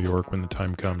re-entry in New York when the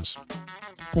time comes.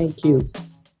 Thank you.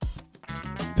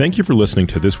 Thank you for listening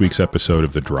to this week's episode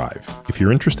of The Drive. If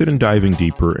you're interested in diving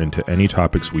deeper into any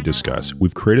topics we discuss,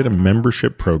 we've created a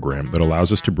membership program that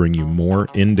allows us to bring you more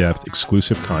in-depth,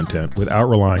 exclusive content without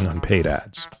relying on paid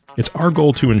ads. It's our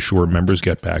goal to ensure members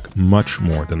get back much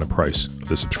more than the price of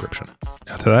the subscription.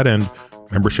 Now, to that end,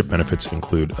 membership benefits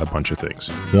include a bunch of things.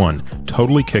 1,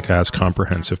 totally kick-ass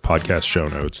comprehensive podcast show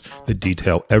notes that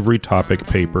detail every topic,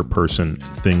 paper, person,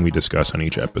 thing we discuss on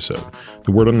each episode.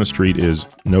 The word on the street is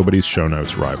nobody's show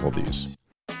notes rival these.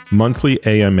 Monthly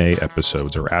AMA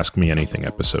episodes or Ask Me Anything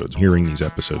episodes, hearing these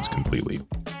episodes completely.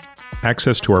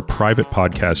 Access to our private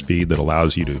podcast feed that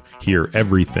allows you to hear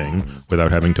everything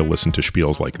without having to listen to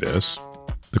spiels like this.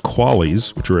 The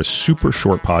Qualies, which are a super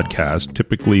short podcast,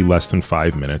 typically less than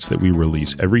 5 minutes, that we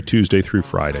release every Tuesday through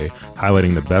Friday,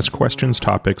 highlighting the best questions,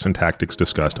 topics, and tactics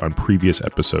discussed on previous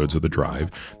episodes of The Drive.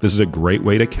 This is a great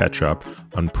way to catch up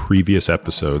on previous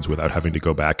episodes without having to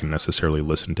go back and necessarily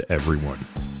listen to everyone.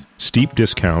 Steep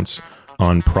discounts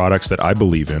on products that I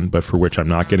believe in, but for which I'm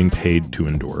not getting paid to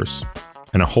endorse.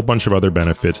 And a whole bunch of other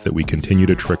benefits that we continue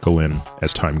to trickle in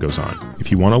as time goes on.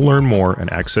 If you want to learn more and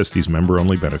access these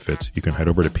member-only benefits, you can head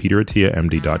over to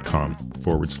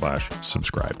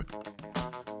peterattiamd.com/subscribe.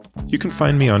 You can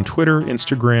find me on Twitter,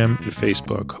 Instagram, and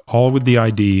Facebook, all with the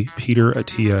ID Peter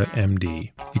Attia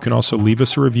MD. You can also leave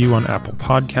us a review on Apple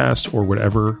Podcasts or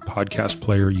whatever podcast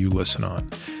player you listen on.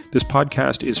 This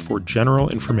podcast is for general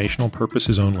informational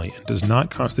purposes only and does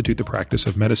not constitute the practice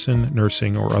of medicine,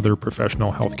 nursing, or other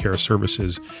professional healthcare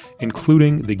services,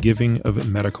 including the giving of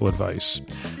medical advice.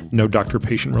 No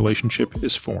doctor-patient relationship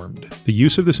is formed. The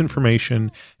use of this information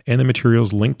and the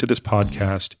materials linked to this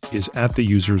podcast is at the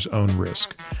user's own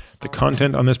risk. The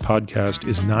content on this podcast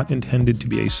is not intended to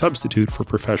be a substitute for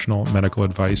professional medical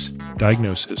advice,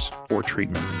 diagnosis, or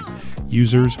treatment.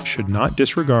 Users should not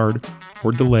disregard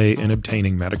or delay in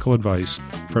obtaining medical advice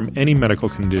from any medical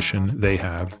condition they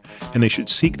have, and they should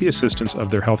seek the assistance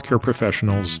of their healthcare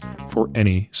professionals for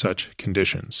any such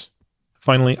conditions.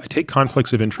 Finally, I take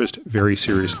conflicts of interest very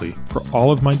seriously. For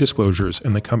all of my disclosures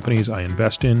and the companies I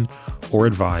invest in or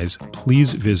advise,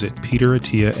 please visit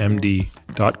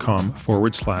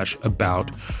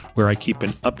peterattiamd.com/about, where I keep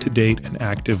an up-to-date and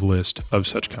active list of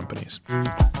such companies.